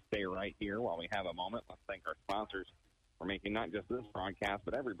 We will stay right here while we have a moment. Let's thank our sponsors for making not just this broadcast,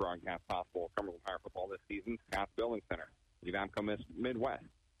 but every broadcast possible of Cumberland Pirate Football this season. Scott's Building Center, Evapco Midwest,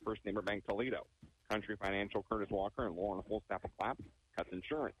 First Neighbor Bank Toledo, Country Financial, Curtis Walker, and Lauren Holstaff Clapp, Cuts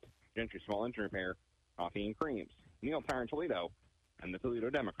Insurance, Gentry Small Engine Repair, Coffee and Creams, Neil Tire in Toledo, and the Toledo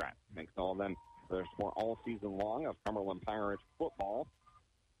Democrat. Thanks to all of them for their support all season long of Cumberland Pirates football.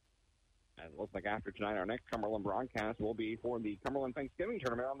 And it looks like after tonight, our next Cumberland broadcast will be for the Cumberland Thanksgiving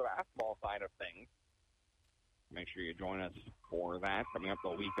Tournament on the basketball side of things. Make sure you join us for that coming up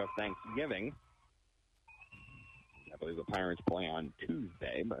the week of Thanksgiving. I believe the Pirates play on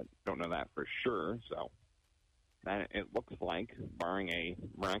Tuesday, but don't know that for sure. So that it looks like, barring a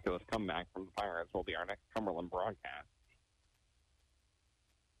miraculous comeback from the Pirates, will be our next Cumberland broadcast.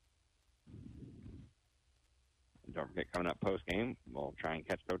 Don't forget, coming up post-game, we'll try and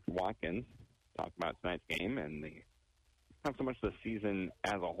catch Coach Watkins, talk about tonight's game, and not so much the season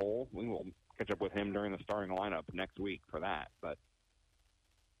as a whole. We will catch up with him during the starting lineup next week for that, but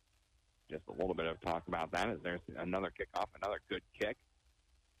just a little bit of talk about that as there's another kickoff, another good kick.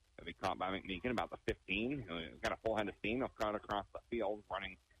 It'll be caught by McMeekin about the 15. He's got a full head of steam. He'll cut across the field,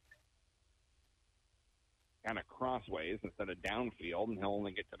 running kind of crossways instead of downfield, and he'll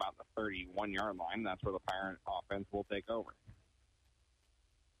only get to about the 31-yard line. That's where the Pirate offense will take over.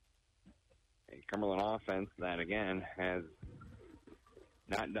 A Cumberland offense that, again, has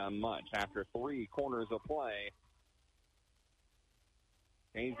not done much. After 3 quarters of play,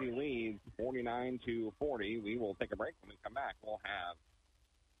 Casey leads 49-40. We will take a break. When we come back, we'll have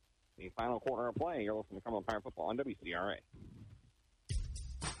the final quarter of play. You're listening to Cumberland Pirate Football on WCRA.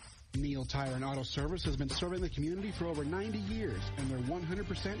 Neal Tire and Auto Service has been serving the community for over 90 years, and they're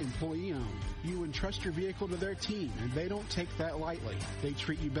 100% employee-owned. You entrust your vehicle to their team, and they don't take that lightly. They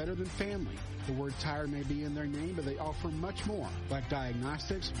treat you better than family. The word tire may be in their name, but they offer much more, like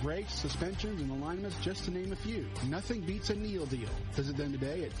diagnostics, brakes, suspensions, and alignments, just to name a few. Nothing beats a Neal deal. Visit them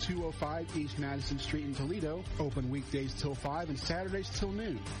today at 205 East Madison Street in Toledo, open weekdays till 5 and Saturdays till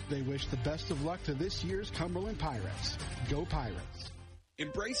noon. They wish the best of luck to this year's Cumberland Pirates. Go Pirates!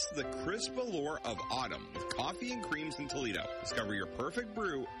 Embrace the crisp allure of autumn with coffee and creams in Toledo. Discover your perfect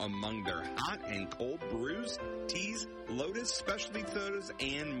brew among their hot and cold brews, teas, Lotus specialty sodas,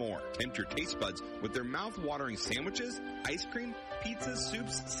 and more. Tempt your taste buds with their mouth-watering sandwiches, ice cream, pizzas,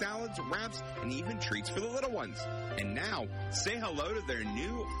 soups, salads, wraps, and even treats for the little ones. And now, say hello to their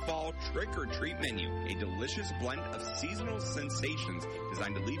new fall trick-or-treat menu, a delicious blend of seasonal sensations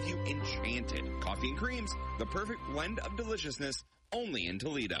designed to leave you enchanted. Coffee and creams, the perfect blend of deliciousness, only in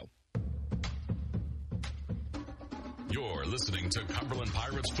Toledo. You're listening to Cumberland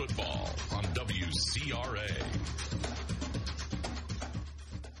Pirates football on WCRA.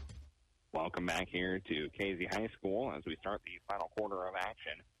 Welcome back here to Casey High School as we start the final quarter of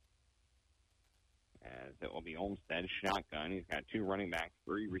action. As it will be Olmstead shotgun. He's got 2 running backs,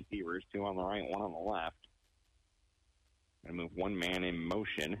 3 receivers, 2 on the right, 1 on the left. Going to move 1 man in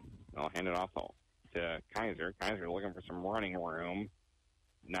motion. I'll hand it off to Kaiser. Kaiser looking for some running room.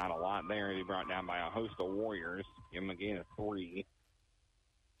 Not a lot there. He brought down by a host of Warriors. Give him a gain of 3.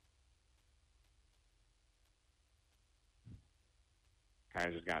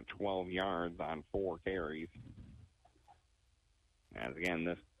 Kaiser's got 12 yards on 4 carries. As again,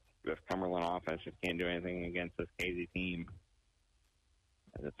 this Cumberland offense just can't do anything against this Casey team.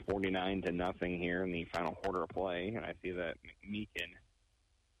 As it's 49-0 here in the final quarter of play, and I see that McMeekin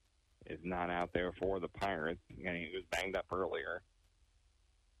is not out there for the Pirates. Again, he was banged up earlier.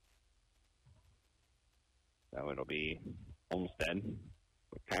 So it'll be Olmstead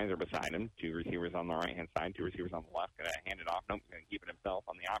with Kaiser beside him. 2 receivers on the right-hand side, 2 receivers on the left. Going to hand it off. Nope, going to keep it himself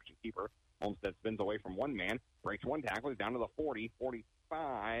on the option keeper. Olmstead spins away from 1 man, breaks 1 tackle. He's down to the 40,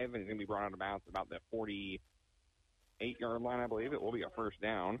 45, and he's going to be brought out of bounds about the 48-yard line, I believe. It will be a first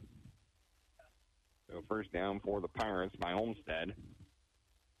down. So first down for the Pirates by Olmstead.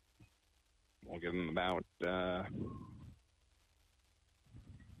 We'll give him about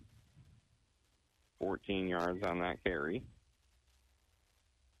 14 yards on that carry.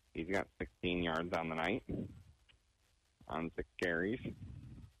 He's got 16 yards on the night on 6 carries.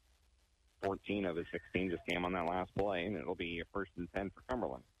 14 of his 16 just came on that last play, and it'll be a 1st and 10 for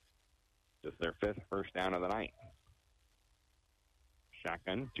Cumberland. Just their 5th first down of the night.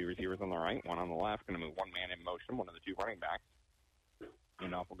 Shotgun, 2 receivers on the right, 1 on the left. Going to move 1 man in motion, 1 of the 2 running backs.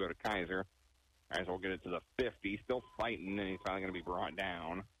 And off will go to Kaiser. Kaiser will get it to the 50. Still fighting, and he's finally going to be brought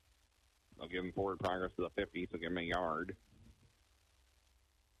down. They'll give him forward progress to the 50, so give him a yard.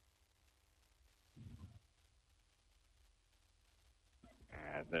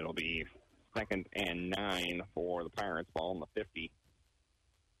 As it'll be 2nd and 9 for the Pirates. Ball on the 50.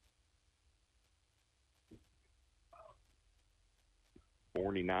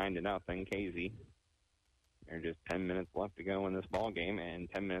 $49-0, Casey. There's just 10 minutes left to go in this ball game, and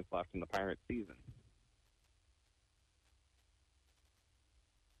 10 minutes left in the Pirates season.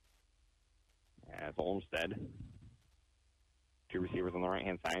 As Olmstead, 2 receivers on the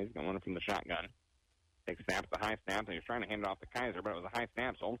right-hand side. He's going from the shotgun. Takes snaps, the high snaps, and he's trying to hand it off to Kaiser, but it was a high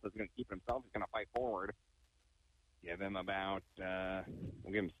snap, so Olmstead's going to keep it himself. He's going to fight forward. Give him about,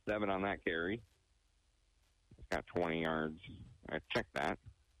 we'll give him 7 on that carry. He's got 20 yards. I checked that.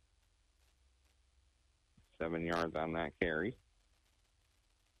 7 yards on that carry.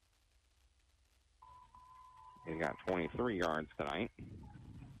 He's got 23 yards tonight.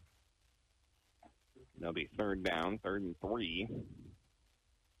 They'll be third down, 3rd and 3.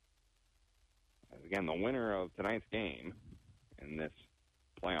 As again, the winner of tonight's game in this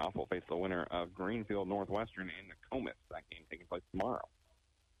playoff will face the winner of Greenfield Northwestern and Nokomis. That game taking place tomorrow.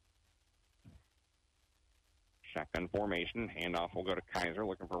 Shotgun formation. Handoff will go to Kaiser,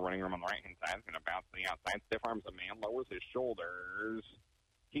 looking for running room on the right-hand side. He's going to bounce to the outside. Stiff arms the man, lowers his shoulders,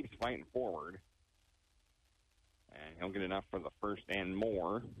 keeps fighting forward. And he'll get enough for the first and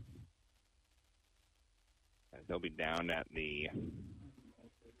more. As he'll be down at the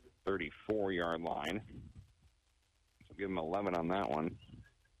 34-yard line. So give him 11 on that one.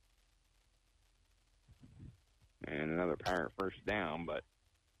 And another Pirate first down, but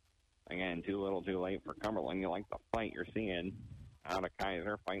again, too little, too late for Cumberland. You like the fight you're seeing out of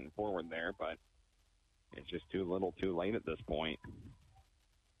Kaiser fighting forward there, but it's just too little, too late at this point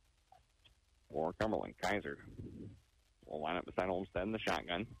for Cumberland. Kaiser will line up beside Olmstead in the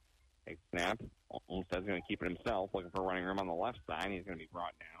shotgun. Take the snap. Olmstead's going to keep it himself, looking for running room on the left side. He's going to be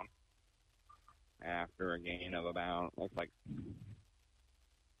brought down after a gain of about, looks like,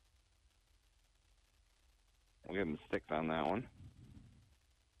 we'll give him 6 on that one.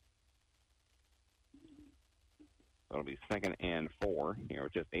 So it'll be 2nd and 4 here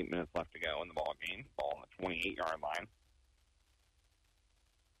with just 8 minutes left to go in the ball game. Ball on the 28-yard line.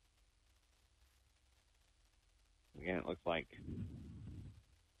 Again, it looks like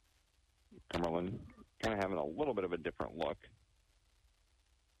Cumberland kind of having a little bit of a different look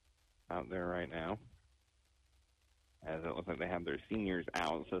out there right now, as it looks like they have their seniors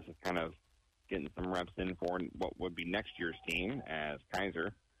out. So this is kind of getting some reps in for what would be next year's team, as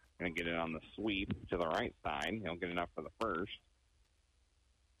Kaiser going to get it on the sweep to the right side. He'll get enough for the first.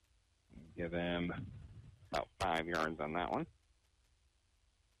 Give him about 5 yards on that one.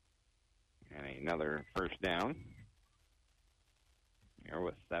 And another first down. Here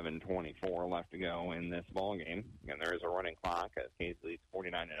with 7:24 left to go in this ball game. Again, there is a running clock as Casey leads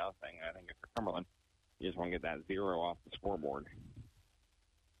 49-0. I think if you're Cumberland, you just want to get that 0 off the scoreboard.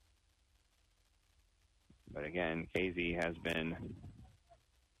 But again, Casey has been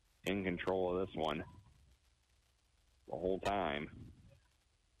in control of this one the whole time.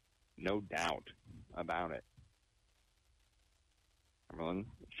 No doubt about it. Cumberland,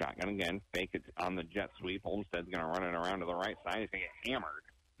 shotgun again. Fake it on the jet sweep. Olmstead's going to run it around to the right side. He's going to get hammered.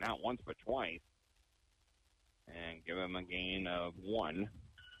 Not once, but twice. And give him a gain of 1.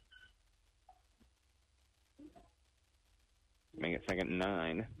 Make it 2nd and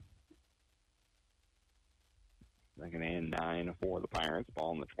 9. 2nd and 9 for the Pirates.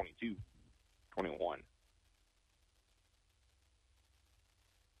 Ball on the 22-21.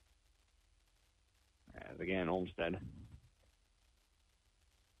 As again, Olmstead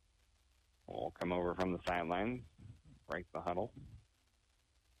will come over from the sideline, break the huddle.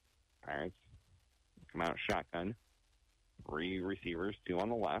 Pirates come out shotgun. 3 receivers, 2 on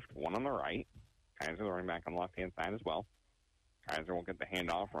the left, 1 on the right. Kaiser, the running back on the left-hand side as well. Kaiser will get the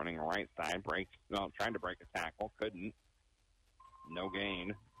handoff, running right side, tried to break a tackle, couldn't. No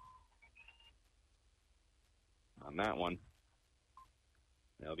gain on that one.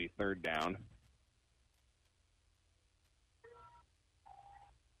 It'll be 3rd down.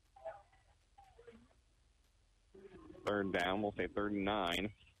 Third down, we'll say 3rd and 9.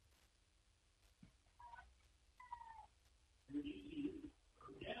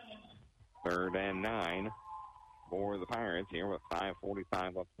 Third and 9 for the Pirates here with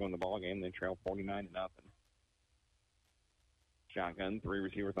 5:45 left to go in the ball game. They trail 49-0. Shotgun, 3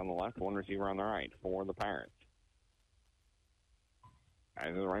 receivers on the left, 1 receiver on the right for the Pirates.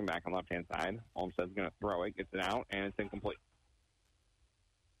 Kaiser, the running back on the left-hand side. Olmstead's going to throw it, gets it out, and it's incomplete.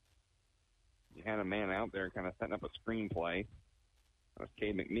 You had a man out there kind of setting up a screenplay. That was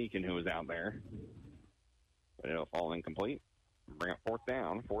Cade McMeekin who was out there. But it'll fall incomplete. Bring up 4th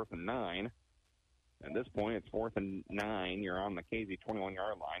down, 4th and 9. At this point, it's 4th and 9. You're on the KZ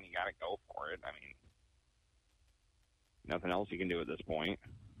 21-yard line. You got to go for it. I mean, nothing else you can do at this point.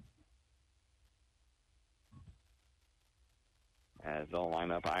 As they'll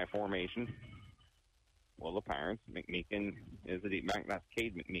line up I formation. Well, the Pirates. McMeekin is the deep back. That's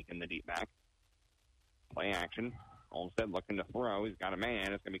Cade McMeekin, the deep back. Play action. Olmstead looking to throw. He's got a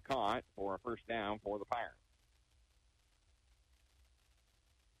man. It's going to be caught for a first down for the Pirates.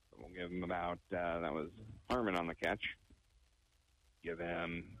 So we'll give him about, that was Harmon on the catch. Give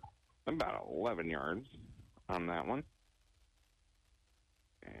him about 11 yards on that one.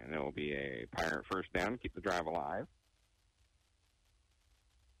 And it will be a Pirate first down. Keep the drive alive.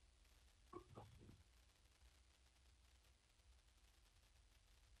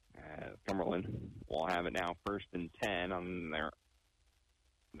 Cumberland We'll have it now 1st and 10 on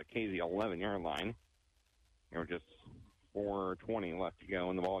the KZ 11-yard line. There were just 4:20 left to go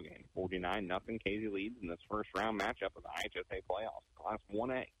in the ballgame. 49-0 KZ leads in this first-round matchup of the IHSA playoffs, Class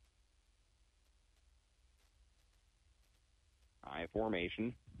 1A. I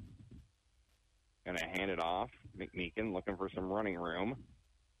formation. Going to hand it off. McMeekin looking for some running room.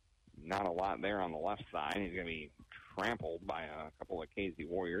 Not a lot there on the left side. He's going to be trampled by a couple of KZ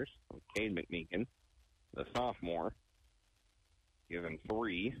Warriors. Cade McMeekin, the sophomore. Give him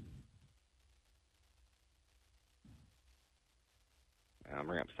 3.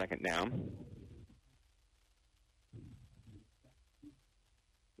 Bring up 2nd down.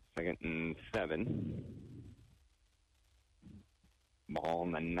 2nd and 7. Ball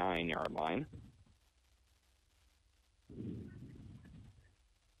on the 9-yard line.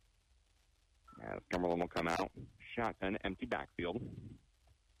 As Cumberland will come out. Shotgun, empty backfield.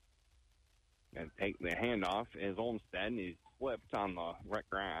 Going to take the handoff is Olmstead, and he's slipped on the wet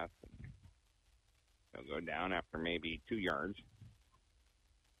grass. He'll go down after maybe 2 yards.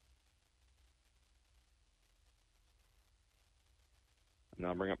 And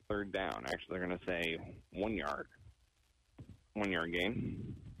they'll bring up 3rd down. Actually, they're going to say 1 yard. 1 yard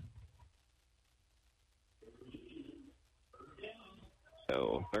gain.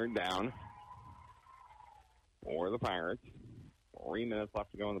 So 3rd down for the Pirates. 3 minutes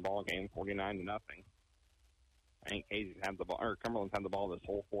left to go in the ball game. 49-0. I think Casey's had the ball, or Cumberland's had the ball this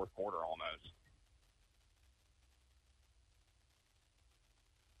whole 4th quarter almost.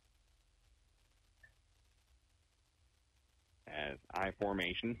 As I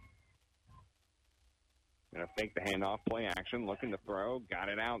formation. Going to fake the handoff, play action, looking to throw. Got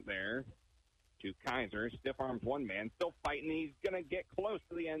it out there to Kaiser. Stiff arms one man, still fighting. He's going to get close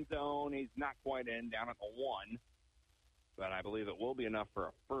to the end zone. He's not quite in, down at the 1. But I believe it will be enough for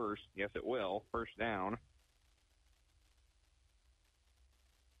a first. Yes, it will. 1st down.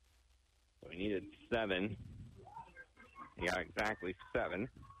 So he needed 7. He got exactly 7.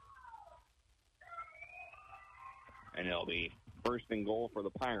 And it'll be 1st and goal for the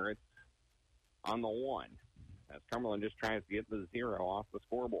Pirates on the 1. As Cumberland just tries to get the 0 off the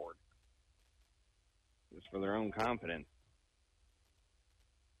scoreboard. Just for their own confidence.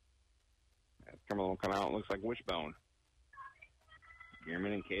 As Cumberland will come out, it looks like Wishbone.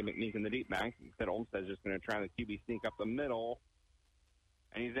 Gearman and Cade McNeek in the deep back. Instead, Olmstead's just going to try the QB sneak up the middle.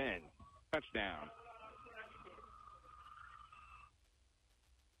 And he's in. Touchdown.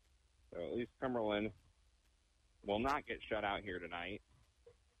 So at least Cumberland will not get shut out here tonight.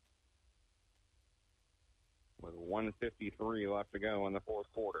 With 1:53 left to go in the 4th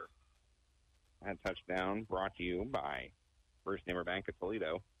quarter. That touchdown brought to you by First Neighbor Bank of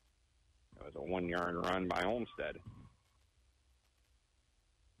Toledo. It was a 1-yard run by Olmstead.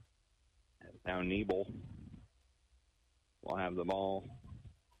 And now Nebel will have the ball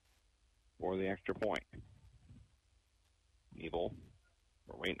for the extra point. Nebel,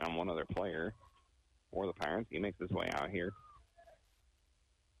 we're waiting on one other player for the Pirates. He makes his way out here.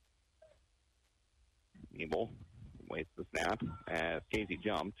 Nebel waits the snap as Casey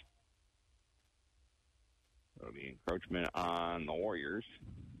jumped. It'll be encroachment on the Warriors.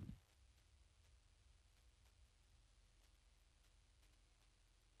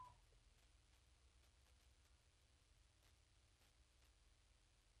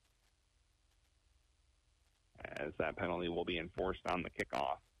 As that penalty will be enforced on the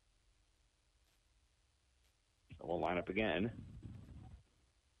kickoff. So we'll line up again.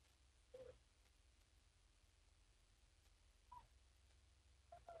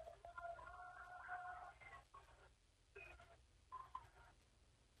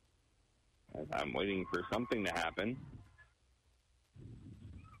 As I'm waiting for something to happen.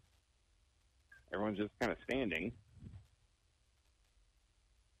 Everyone's just kind of standing.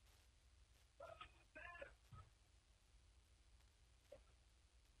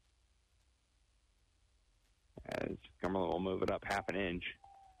 As Cumberland will move it up half an inch.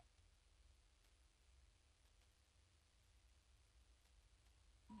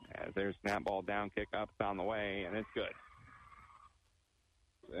 As there's snap ball down, kick up, it's on the way, and it's good.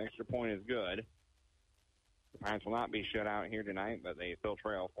 The extra point is good. The Pirates will not be shut out here tonight, but they still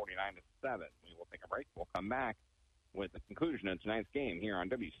trail 49-7. We will take a break. We'll come back with the conclusion of tonight's game here on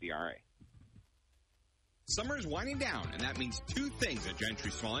WCRA. Summer's winding down, and that means 2 things at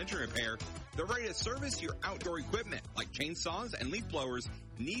Gentry Small Engine Repair. They're ready to service your outdoor equipment, like chainsaws and leaf blowers.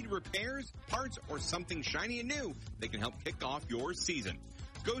 Need repairs, parts, or something shiny and new that can help kick off your season.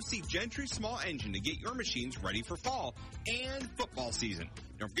 Go see Gentry Small Engine to get your machines ready for fall and football season.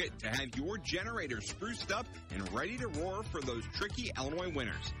 Don't forget to have your generator spruced up and ready to roar for those tricky Illinois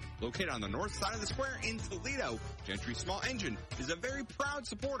winters. Located on the north side of the square in Toledo, Gentry Small Engine is a very proud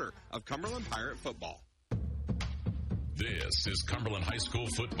supporter of Cumberland Pirate football. This is Cumberland High School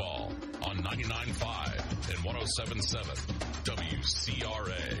football on 99.5 and 107.7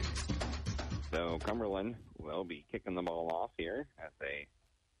 WCRA. So Cumberland will be kicking the ball off here as they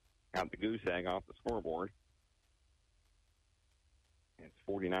count the goose egg off the scoreboard. It's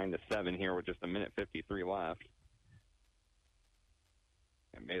 49-7 here with just a minute 53 left.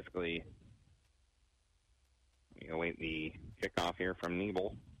 And basically, we await the kickoff here from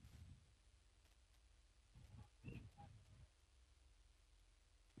Nebel.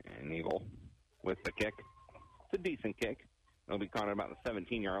 And Nebel with the kick. It's a decent kick. It'll be caught at about the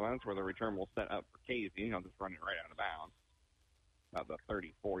 17-yard line. That's where the return will set up for Casey. He'll just run it right out of bounds. About the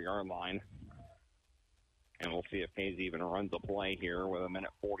 34-yard line. And we'll see if Casey even runs a play here with a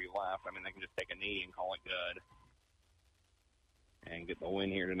minute 40 left. I mean, they can just take a knee and call it good. And get the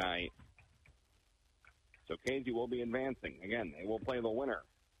win here tonight. So Casey will be advancing. Again, they will play the winner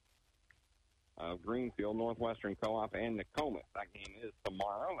of Greenfield, Northwestern Co-op, and Nokomis. That game is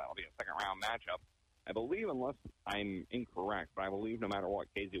tomorrow. That'll be a second-round matchup. I believe, unless I'm incorrect, but I believe no matter what,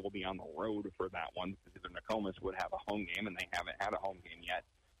 Casey will be on the road for that one because either Nokomis would have a home game, and they haven't had a home game yet,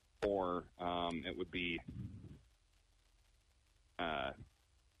 or it would be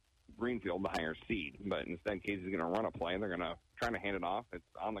Greenfield, the higher seed. But instead, Casey's going to run a play. They're going to try to hand it off. It's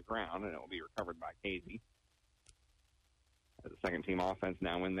on the ground, and it will be recovered by Casey. The second-team offense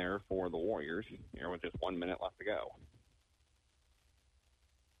now in there for the Warriors here with just 1 minute left to go.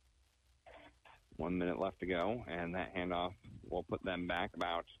 1 minute left to go, and that handoff will put them back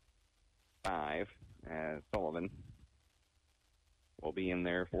about 5 as Sullivan will be in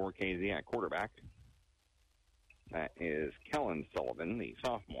there for Casey at quarterback. That is Kellen Sullivan, the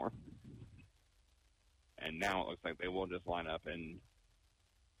sophomore. And now it looks like they will just line up and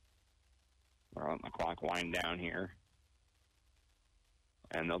we're on the clock wind down here.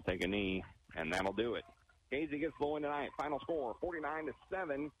 And they'll take a knee, and that'll do it. Casey gets the win tonight. Final score,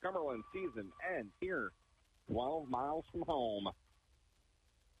 49-7. Cumberland season ends here 12 miles from home.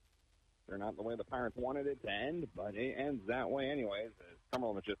 They're not the way the Pirates wanted it to end, but it ends that way anyways.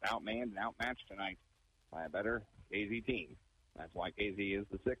 Cumberland was just outmanned and outmatched tonight by a better Casey team. That's why Casey is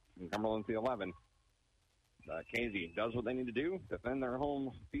the 6th and Cumberland's the 11th. Casey does what they need to do, defend their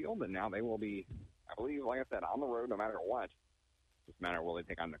home field, and now they will be, I believe, like I said, on the road no matter what. Just a matter of will they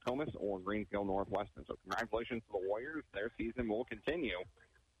take on Nokomis or Greenfield Northwestern. So congratulations to the Warriors. Their season will continue.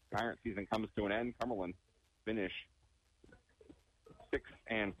 Pirate season comes to an end. Cumberland finish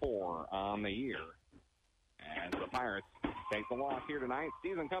 6-4 on the year. As the Pirates take the loss here tonight,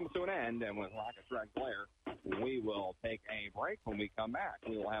 season comes to an end. And with Rockets Red Glare, we will take a break. When we come back,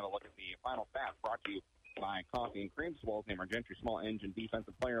 we will have a look at the final stats brought to you by Coffee and Cream Swells, named our Gentry Small Engine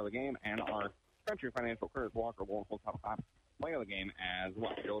Defensive Player of the Game, and our Country Financial Curtis Walker will top 5 Play of the game as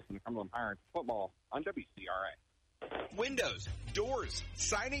well. You're listening to Cumberland Pirates football on WCRA. Windows, doors,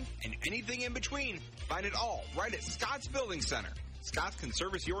 siding, and anything in between. Find it all right at Scott's Building Center. Scott's can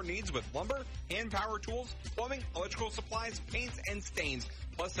service your needs with lumber, hand power tools, plumbing, electrical supplies, paints, and stains.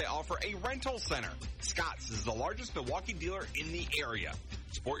 Plus, they offer a rental center. Scott's is the largest Milwaukee dealer in the area.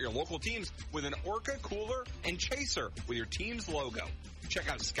 Support your local teams with an Orca cooler and chaser with your team's logo. Check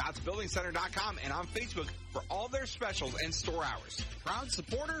out scottsbuildingcenter.com and on Facebook for all their specials and store hours. Proud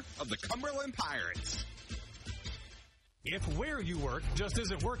supporter of the Cumberland Pirates. If where you work just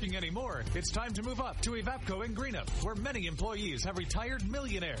isn't working anymore, it's time to move up to Evapco in Greenup, where many employees have retired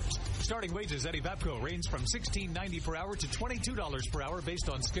millionaires. Starting wages at Evapco range from $16.90 per hour to $22 per hour based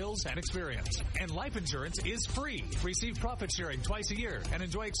on skills and experience. And life insurance is free. Receive profit sharing twice a year and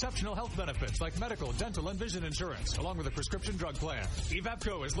enjoy exceptional health benefits like medical, dental, and vision insurance, along with a prescription drug plan.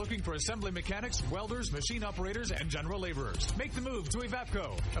 Evapco is looking for assembly mechanics, welders, machine operators, and general laborers. Make the move to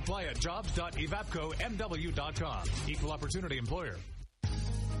Evapco. Apply at jobs.evapcomw.com. Equal opportunity employer.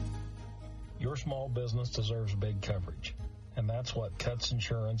 Your small business deserves big coverage, and that's what Cuts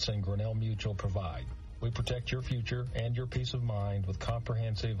Insurance and Grinnell Mutual provide. We protect your future and your peace of mind with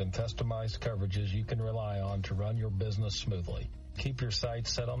comprehensive and customized coverages you can rely on to run your business smoothly. Keep your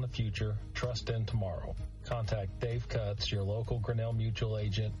sights set on the future. Trust in tomorrow. Contact Dave Cuts, your local Grinnell Mutual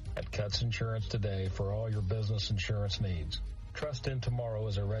agent at Cuts Insurance today for all your business insurance needs. Trust in Tomorrow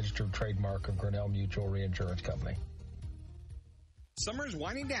is a registered trademark of Grinnell Mutual Reinsurance Company. Summer's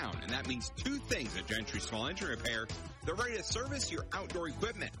winding down, and that means 2 things at Gentry Small Engine Repair. They're ready to service your outdoor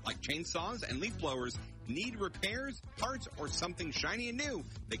equipment like chainsaws and leaf blowers Need repairs, parts, or something shiny and new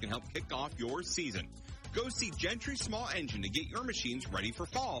that can help kick off your season? Go see Gentry Small Engine to get your machines ready for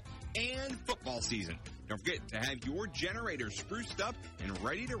fall and football season. Don't forget to have your generator spruced up and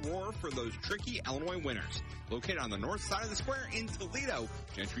ready to roar for those tricky Illinois winters. Located on the north side of the square in Toledo,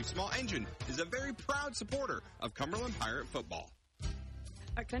 Gentry Small Engine is a very proud supporter of Cumberland Pirate football.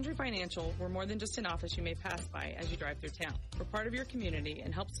 At Country Financial, we're more than just an office you may pass by as you drive through town. We're part of your community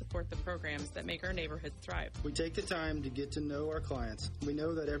and help support the programs that make our neighborhoods thrive. We take the time to get to know our clients. We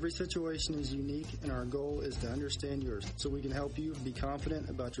know that every situation is unique, and our goal is to understand yours so we can help you be confident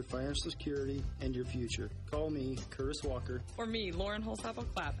about your financial security and your future. Call me, Curtis Walker. Or me, Lauren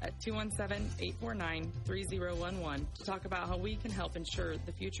Holsapple-Clapp, at 217-849-3011 to talk about how we can help ensure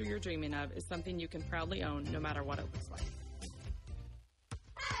the future you're dreaming of is something you can proudly own no matter what it looks like.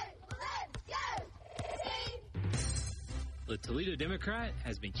 The Toledo Democrat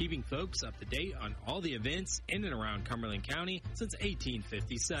has been keeping folks up to date on all the events in and around Cumberland County since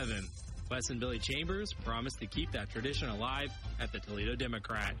 1857. Wes and Billy Chambers promised to keep that tradition alive at the Toledo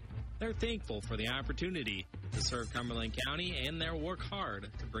Democrat. They're thankful for the opportunity to serve Cumberland County, and they'll work hard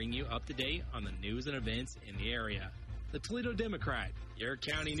to bring you up to date on the news and events in the area. The Toledo Democrat, your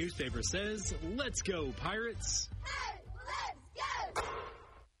county newspaper, says, "Let's go, Pirates!"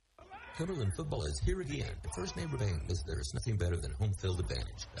 Cumberland Football is here again. The First Neighbor Bank knows there is nothing better than home field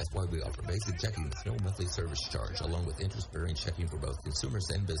advantage. That's why we offer basic checking with no monthly service charge, along with interest-bearing checking for both consumers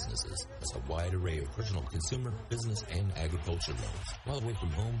and businesses. Plus a wide array of personal, consumer, business, and agriculture loans. While away from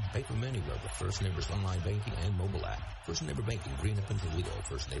home, bank from anywhere with First Neighbor's online banking and mobile app. First Neighbor Banking, Greenup and Toledo,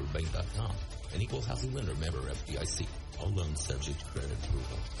 firstneighborbank.com. An equal housing lender, member FDIC. All loans subject to credit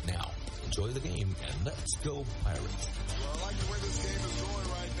approval. Now, enjoy the game, and let's go Pirates. Well, I like the way this game is going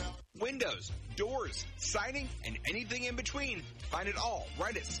right now. Windows, doors, siding, and anything in between. Find it all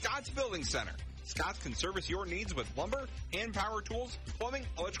right at Scott's Building Center. Scott's can service your needs with lumber, hand power tools, plumbing,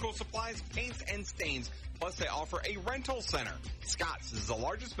 electrical supplies, paints, and stains. Plus, they offer a rental center. Scott's is the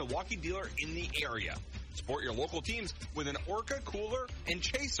largest Milwaukee dealer in the area. Support your local teams with an Orca cooler and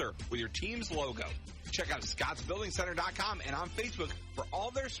chaser with your team's logo. Check out scottsbuildingcenter.com and on Facebook for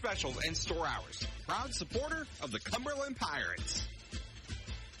all their specials and store hours. Proud supporter of the Cumberland Pirates.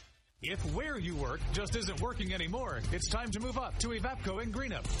 If where you work just isn't working anymore, it's time to move up to Evapco in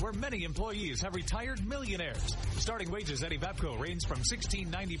Greenup, where many employees have retired millionaires. Starting wages at Evapco range from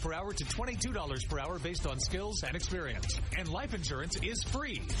 $16.90 per hour to $22 per hour based on skills and experience. And life insurance is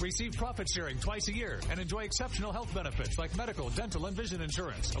free. Receive profit sharing twice a year and enjoy exceptional health benefits like medical, dental, and vision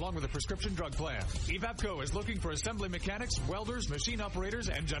insurance, along with a prescription drug plan. Evapco is looking for assembly mechanics, welders, machine operators,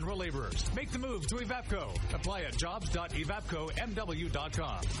 and general laborers. Make the move to Evapco. Apply at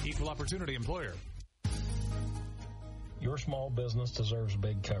jobs.evapcomw.com. Equal opportunity employer. Your small business deserves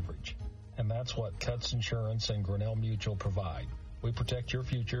big coverage, and that's what Cuts Insurance and Grinnell Mutual provide. We protect your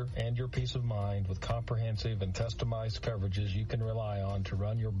future and your peace of mind with comprehensive and customized coverages you can rely on to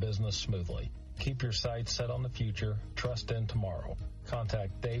run your business smoothly. Keep your sights set on the future. Trust in tomorrow.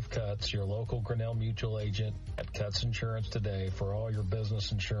 Contact Dave Cutts, your local Grinnell Mutual agent at Cutts Insurance today for all your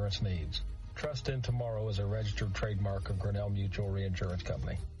business insurance needs. Trust in tomorrow is a registered trademark of Grinnell Mutual Reinsurance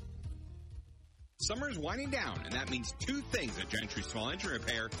Company. Summer's winding down, and that means two things at Gentry Small Engine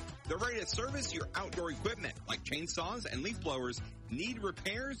Repair. They're ready to service your outdoor equipment, like chainsaws and leaf blowers. Need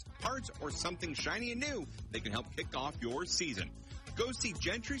repairs, parts, or something shiny and new that can help kick off your season. Go see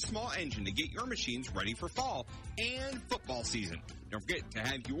Gentry Small Engine to get your machines ready for fall and football season. Don't forget to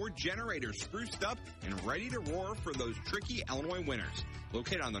have your generator spruced up and ready to roar for those tricky Illinois winters.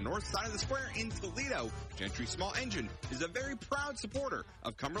 Located on the north side of the square in Toledo, Gentry Small Engine is a very proud supporter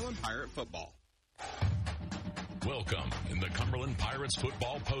of Cumberland Pirate football. Welcome in the Cumberland Pirates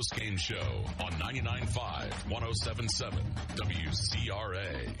football postgame show on 99.5, 107.7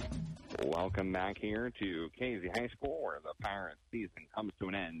 WCRA. Welcome back here to Casey High School, where the Pirates season comes to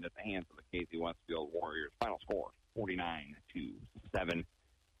an end at the hands of the Casey Westfield Warriors. Final score, 49-7.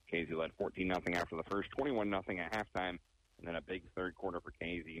 Casey led 14-0 after the first, 21-0 at halftime, and then a big third quarter for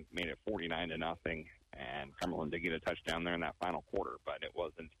Casey made it 49-0. And Cumberland did get a touchdown there in that final quarter, but it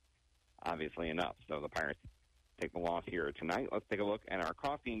wasn't obviously enough. So the Pirates take the loss here tonight. Let's take a look at our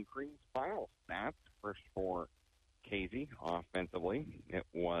Coffee and Cream's final stats. First for Casey offensively, it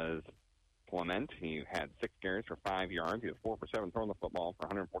was Clement. He had 6 carries for 5 yards. He was 4 for 7 throwing the football for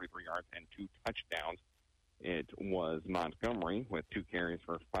 143 yards and 2 touchdowns. It was Montgomery with 2 carries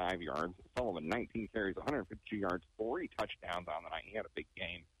for 5 yards. Sullivan, 19 carries, 152 yards, 3 touchdowns on the night. He had a big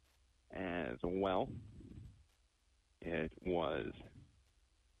game as well. It was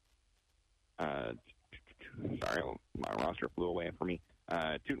sorry, my roster flew away from me.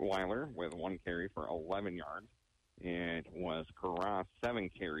 Tutwiler with 1 carry for 11 yards. It was Carras, 7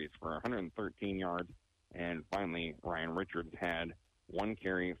 carries for 113 yards. And finally, Ryan Richards had 1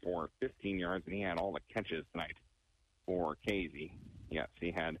 carry for 15 yards, and he had all the catches tonight for Casey. Yes,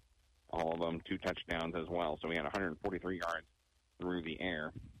 he had all of them, 2 touchdowns as well. So he had 143 yards through the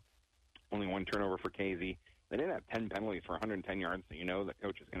air. Only 1 turnover for Casey. They did have 10 penalties for 110 yards, so you know the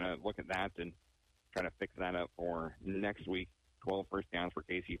coach is going to look at that and try to fix that up for next week. 12 first downs for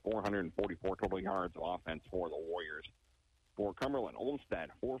Casey, 444 total yards of offense for the Warriors. For Cumberland, Olmsted,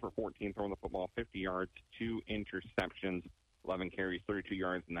 4 for 14 throwing the football, 50 yards, 2 interceptions, 11 carries, 32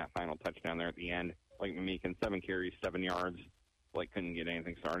 yards, and that final touchdown there at the end. Blake McMeekin, 7 carries, 7 yards. Blake couldn't get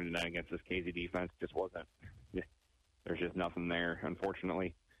anything started tonight against this Casey defense. Just wasn't. There's just nothing there,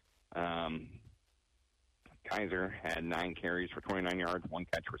 unfortunately. Kaiser had 9 carries for 29 yards, 1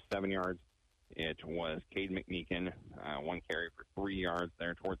 catch for 7 yards. It was Cade McMeekin, 1 carry for 3 yards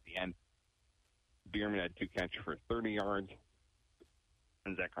there towards the end. Bierman had 2 catch for 30 yards.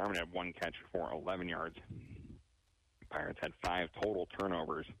 And Zach Harmon had 1 catch for 11 yards. Pirates had 5 total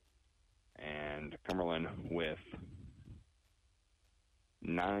turnovers. And Cumberland with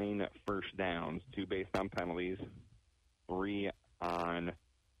 9 first downs, 2 based on penalties, 3 on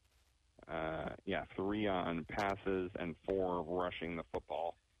passes, and 4 rushing the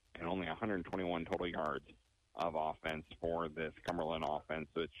football, and only 121 total yards of offense for this Cumberland offense.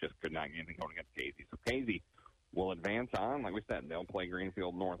 So it's just could not get anything going against Casey. So Casey will advance on. Like we said, they'll play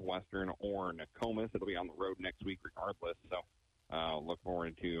Greenfield, Northwestern, or Nokomis. It'll be on the road next week regardless. So look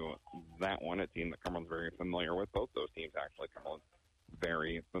forward to that one. A team that Cumberland's very familiar with. Both those teams, actually, Cumberland's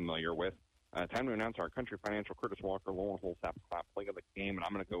very familiar with. Time to announce our Country Financial Curtis Walker Lauren Holsap play of the game, and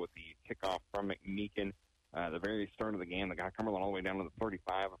I'm going to go with the kickoff from McMeekin. The very start of the game, they got Cumberland all the way down to the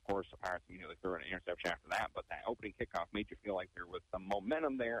 35. Of course, the Pirates immediately threw an interception after that, but that opening kickoff made you feel like there was some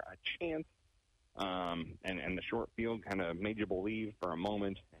momentum there, a chance, and the short field kind of made you believe for a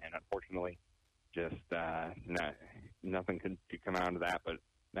moment, and unfortunately, just nothing could come out of that. But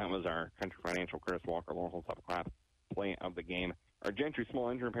that was our Country Financial Curtis Walker Lauren Holsap play of the game. Our Gentry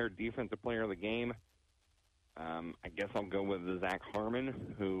Small Engine Repair defensive player of the game, I guess I'll go with Zach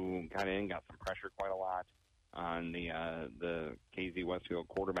Harmon, who got some pressure quite a lot on the KZ Westfield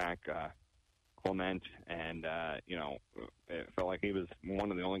quarterback, Clement, and, it felt like he was one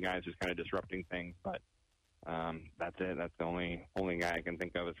of the only guys who's kind of disrupting things, but that's it. That's the only guy I can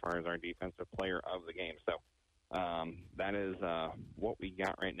think of as far as our defensive player of the game. So that is what we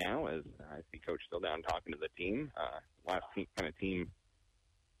got right now. As I see Coach still down talking to the team. Last team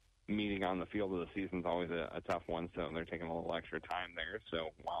meeting on the field of the season is always a tough one, so they're taking a little extra time there. So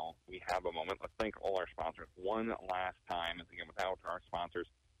while we have a moment, let's thank all our sponsors one last time. As again, without our sponsors,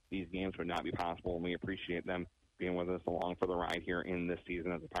 these games would not be possible, and we appreciate them being with us along for the ride here in this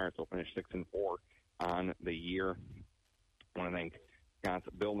season as the Pirates will finish 6-4 on the year. I want to thank Scott's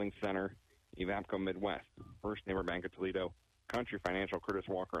Building Center, Evapco Midwest, First Neighbor Bank of Toledo, Country Financial, Curtis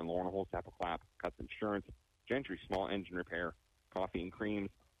Walker, and Lauren Holsap Clapp, Cuts Insurance, Gentry Small Engine Repair, Coffee and Creams,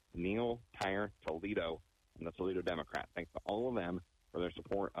 Neal Tire Toledo, and the Toledo Democrat. Thanks to all of them for their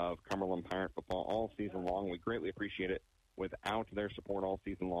support of Cumberland Pirate football all season long. We greatly appreciate it. Without their support all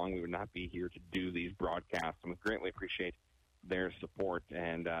season long, we would not be here to do these broadcasts, and we greatly appreciate their support.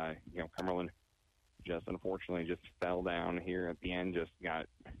 And, Cumberland just unfortunately just fell down here at the end, just got,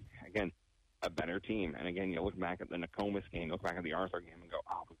 again, a better team. And again, you look back at the Nokomis game, look back at the Arthur game and go,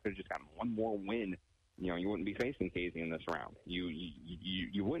 oh, we could have just gotten one more win. You wouldn't be facing Casey in this round.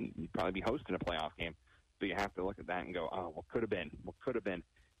 You wouldn't. You'd probably be hosting a playoff game. So you have to look at that and go, oh, what could have been? What could have been?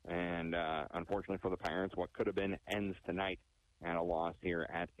 And unfortunately for the Pirates, what could have been ends tonight at a loss here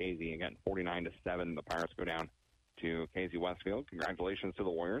at Casey. Again, 49-7, the Pirates go down to Casey Westfield. Congratulations to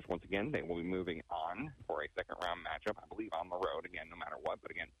the Warriors. Once again, they will be moving on for a second-round matchup, I believe, on the road, again, no matter what. But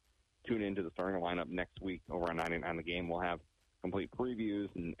again, tune into the starting lineup next week over on 99 The Game. We'll have complete previews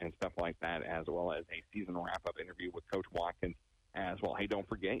and stuff like that, as well as a season wrap-up interview with Coach Watkins as well. Hey, don't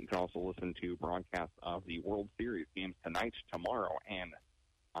forget, you can also listen to broadcasts of the World Series games tonight, tomorrow, and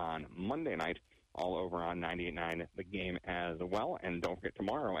on Monday night, all over on 98.9 The Game as well. And don't forget,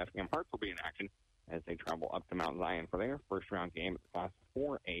 tomorrow, Effingham Hearts will be in action as they travel up to Mount Zion for their first-round game at the Class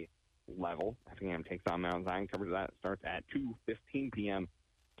 4A level. Effingham takes on Mount Zion. Coverage of that starts at 2:15 p.m.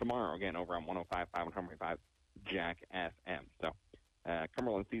 tomorrow, again, over on 105.5 and 105 Jack FM. So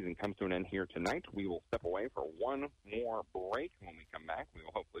Cumberland season comes to an end here tonight. We will step away for one more break. When we come back, we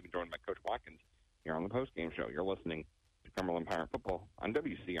will hopefully be joined by Coach Watkins here on the postgame show. You're listening to Cumberland Pirate Football on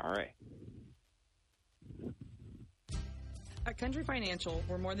WCRA. At Country Financial,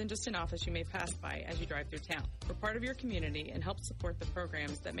 we're more than just an office you may pass by as you drive through town. We're part of your community and help support the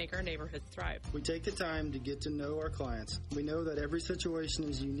programs that make our neighborhoods thrive. We take the time to get to know our clients. We know that every situation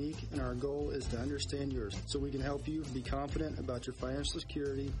is unique, and our goal is to understand yours so we can help you be confident about your financial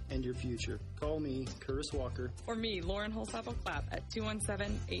security and your future. Call me, Curtis Walker. Or me, Lauren Holsapple-Clapp, at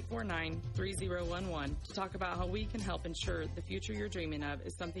 217-849-3011 to talk about how we can help ensure the future you're dreaming of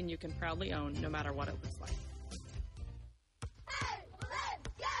is something you can proudly own no matter what it looks like.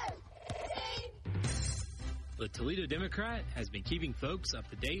 The Toledo Democrat has been keeping folks up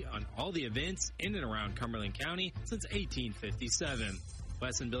to date on all the events in and around Cumberland County since 1857.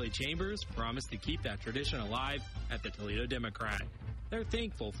 Wes and Billy Chambers promised to keep that tradition alive at the Toledo Democrat. They're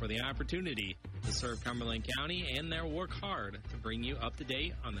thankful for the opportunity to serve Cumberland County, and they'll work hard to bring you up to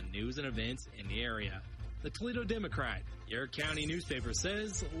date on the news and events in the area. The Toledo Democrat, your county newspaper,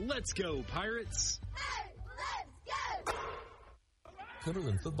 says, "Let's go, Pirates!"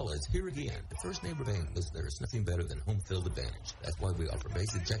 Cumberland Football is here again. The First Neighbor Bank knows there is nothing better than home field advantage. That's why we offer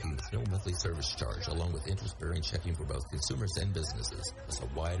basic checking with no monthly service charge, along with interest-bearing checking for both consumers and businesses. Plus a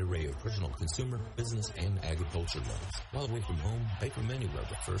wide array of personal consumer, business, and agriculture loans. While away from home, pay from anywhere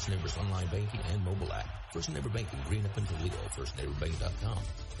with First Neighbor's online banking and mobile app. First Neighbor Bank in Greenup and Toledo, firstneighborbank.com.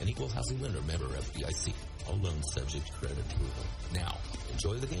 An equal housing lender, member FDIC. All loans subject to credit approval. Now,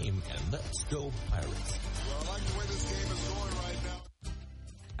 enjoy the game and let's go Pirates. Well, I like the way this game is going right now.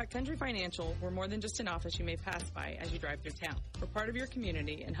 At Country Financial, we're more than just an office you may pass by as you drive through town. We're part of your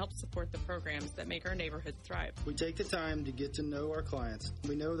community and help support the programs that make our neighborhoods thrive. We take the time to get to know our clients.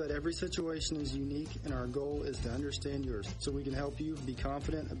 We know that every situation is unique, and our goal is to understand yours so we can help you be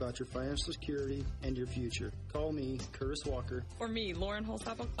confident about your financial security and your future. Call me, Curtis Walker. Or me, Lauren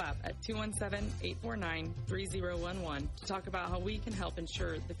Holsapple-Clapp, at 217-849-3011 to talk about how we can help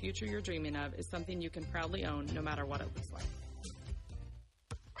ensure the future you're dreaming of is something you can proudly own no matter what it looks like.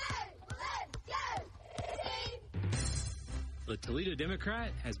 The Toledo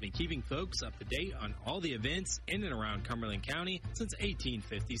Democrat has been keeping folks up to date on all the events in and around Cumberland County since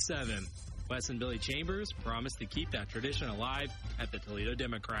 1857. Wes and Billy Chambers promised to keep that tradition alive at the Toledo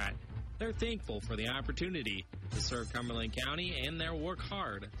Democrat. They're thankful for the opportunity to serve Cumberland County, and they'll work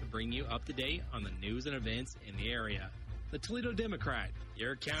hard to bring you up to date on the news and events in the area. The Toledo Democrat,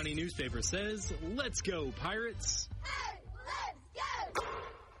 your county newspaper, says, "Let's go, Pirates!"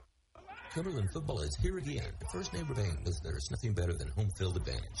 Cumberland Football is here again. The First Neighbor Bank knows there is nothing better than home field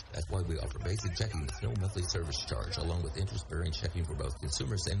advantage. That's why we offer basic checking with no monthly service charge, along with interest-bearing checking for both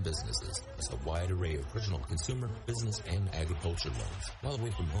consumers and businesses. Plus a wide array of personal consumer, business, and agriculture loans. While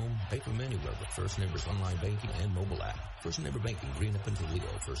away from home, pay from anywhere with First Neighbor's online banking and mobile app. First Neighbor Bank in Greenup and Toledo,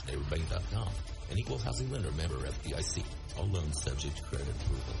 firstneighborbank.com. An equal housing lender, member FDIC. All loans subject to credit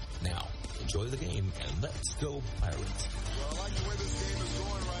approval. Now, enjoy the game and let's go Pirates. Well, I like the way this game is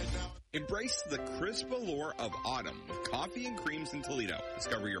going right now. Embrace the crisp allure of autumn with Coffee and Creams in Toledo.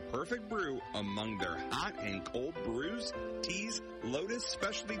 Discover your perfect brew among their hot and cold brews, teas, Lotus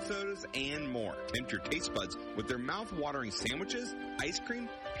specialty sodas, and more. Tempt your taste buds with their mouth-watering sandwiches, ice cream,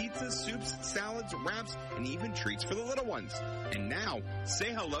 pizzas, soups, salads, wraps, and even treats for the little ones. And now,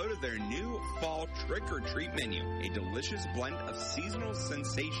 say hello to their new fall trick-or-treat menu, a delicious blend of seasonal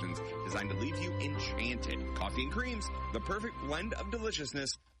sensations designed to leave you enchanted. Coffee and Creams, the perfect blend of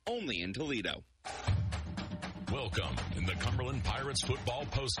deliciousness, only in Toledo. Welcome in the Cumberland Pirates football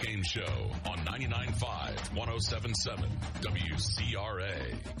postgame show on 99.5, 107.7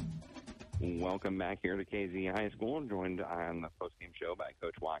 WCRA. Welcome back here to KZ High School. I'm joined on the postgame show by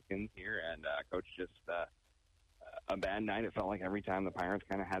Coach Watkins here. And, Coach, just a bad night. It felt like every time the Pirates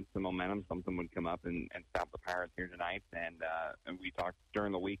kind of had some momentum, something would come up and stop the Pirates here tonight. And we talked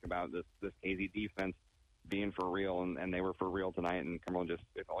during the week about this KZ defense being for real, and they were for real tonight, and Cumberland just,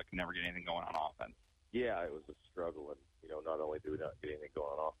 it felt like could never get anything going on offense. Yeah, it was a struggle, and, not only do we not get anything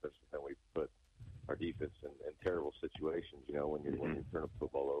going on offense, but then we put our defense in terrible situations, when you turn a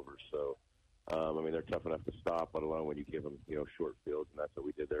football over. So, they're tough enough to stop, let alone when you give them, short fields, and that's what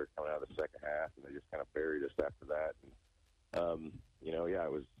we did there coming out of the second half, and they just kind of buried us after that. And,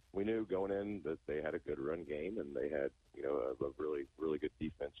 we knew going in that they had a good run game, and they had, a really, really good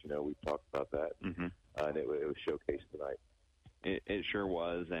defense. We talked about that, and it was showcased tonight. It sure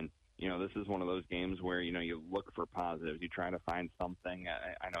was, and, this is one of those games where, you look for positives. You try to find something.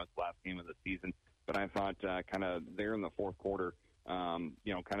 I know it's the last game of the season, but I thought kind of there in the fourth quarter, kind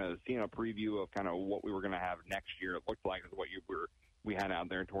of seeing a preview of kind of what we were going to have next year, it looked like what we had out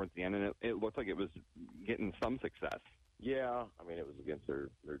there towards the end, and it looked like it was getting some success. Yeah, it was against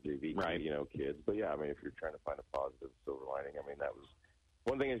their JV, right. Kids. But, yeah, if you're trying to find a positive silver lining, that was –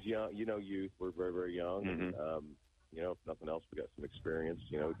 one thing is, youth, we're very, very young. Mm-hmm. And, if nothing else, we got some experience,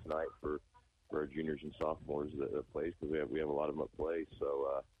 tonight for our juniors and sophomores that plays, because we have a lot of them at play.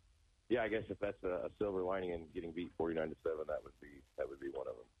 So, I guess if that's a silver lining and getting beat 49-7, that would be one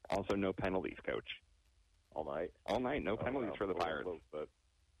of them. Also, no penalties, Coach. All night, no penalties for the Pirates. But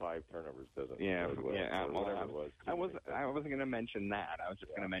 5 turnovers doesn't. Whatever it was. I wasn't going to mention that. I was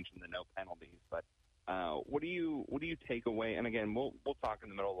just going to mention the no penalties. But what do you take away? And again, we'll talk in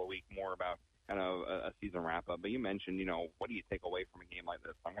the middle of the week more about kind of a season wrap up. But you mentioned, what do you take away from a game like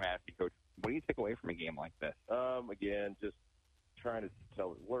this? I'm going to ask you, Coach, what do you take away from a game like this? Again, just trying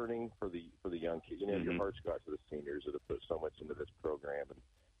to learning for the young kids. Your hearts go out to the seniors that have put so much into this program, and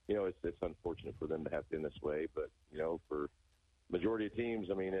it's unfortunate for them to have to end this way. But for majority of teams,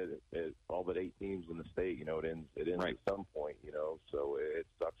 all but 8 teams in the state, it ends right at some point. So it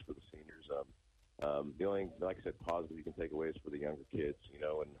sucks for the seniors. The only, like I said, positive you can take away is for the younger kids,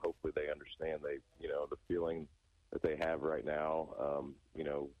 and hopefully they understand the feeling that they have right now.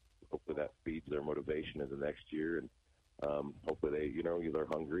 Hopefully that feeds their motivation in the next year, and hopefully they're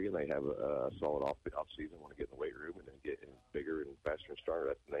hungry and they have a solid off season, want to get in the weight room and then get bigger and faster and stronger.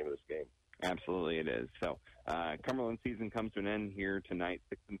 That's the name of this game. Absolutely, it is. So, Cumberland season comes to an end here tonight,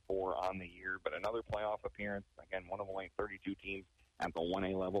 6-4 on the year, but another playoff appearance. Again, one of only 32 teams at the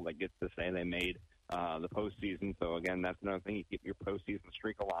 1A level that gets to say they made the postseason. So, again, that's another thing. You keep your postseason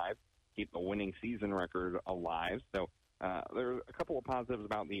streak alive, keep the winning season record alive. So, there are a couple of positives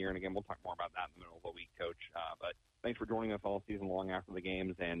about the year, and again, we'll talk more about that in the middle of the week, Coach. But thanks for joining us all season long after the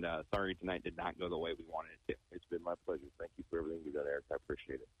games, and sorry tonight did not go the way we wanted it to. It's been my pleasure. Thank you for everything you've done, Eric. I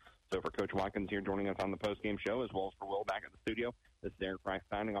appreciate it. So for Coach Watkins here joining us on the postgame show, as well as for Will back at the studio, this is Eric Price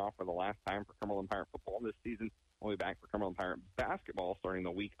signing off for the last time for Cumberland Pirate football this season. We'll be back for Cumberland Pirate basketball starting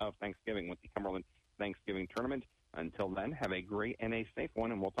the week of Thanksgiving with the Cumberland Thanksgiving Tournament. Until then, have a great and a safe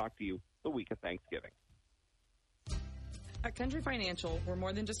one, and we'll talk to you the week of Thanksgiving. At Country Financial, we're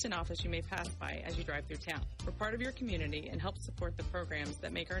more than just an office you may pass by as you drive through town. We're part of your community and help support the programs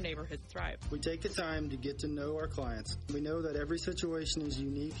that make our neighborhoods thrive. We take the time to get to know our clients. We know that every situation is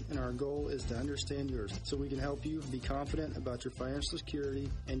unique, and our goal is to understand yours so we can help you be confident about your financial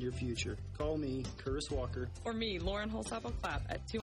security and your future. Call me, Curtis Walker. Or me, Lauren Holsapple Clapp, at 2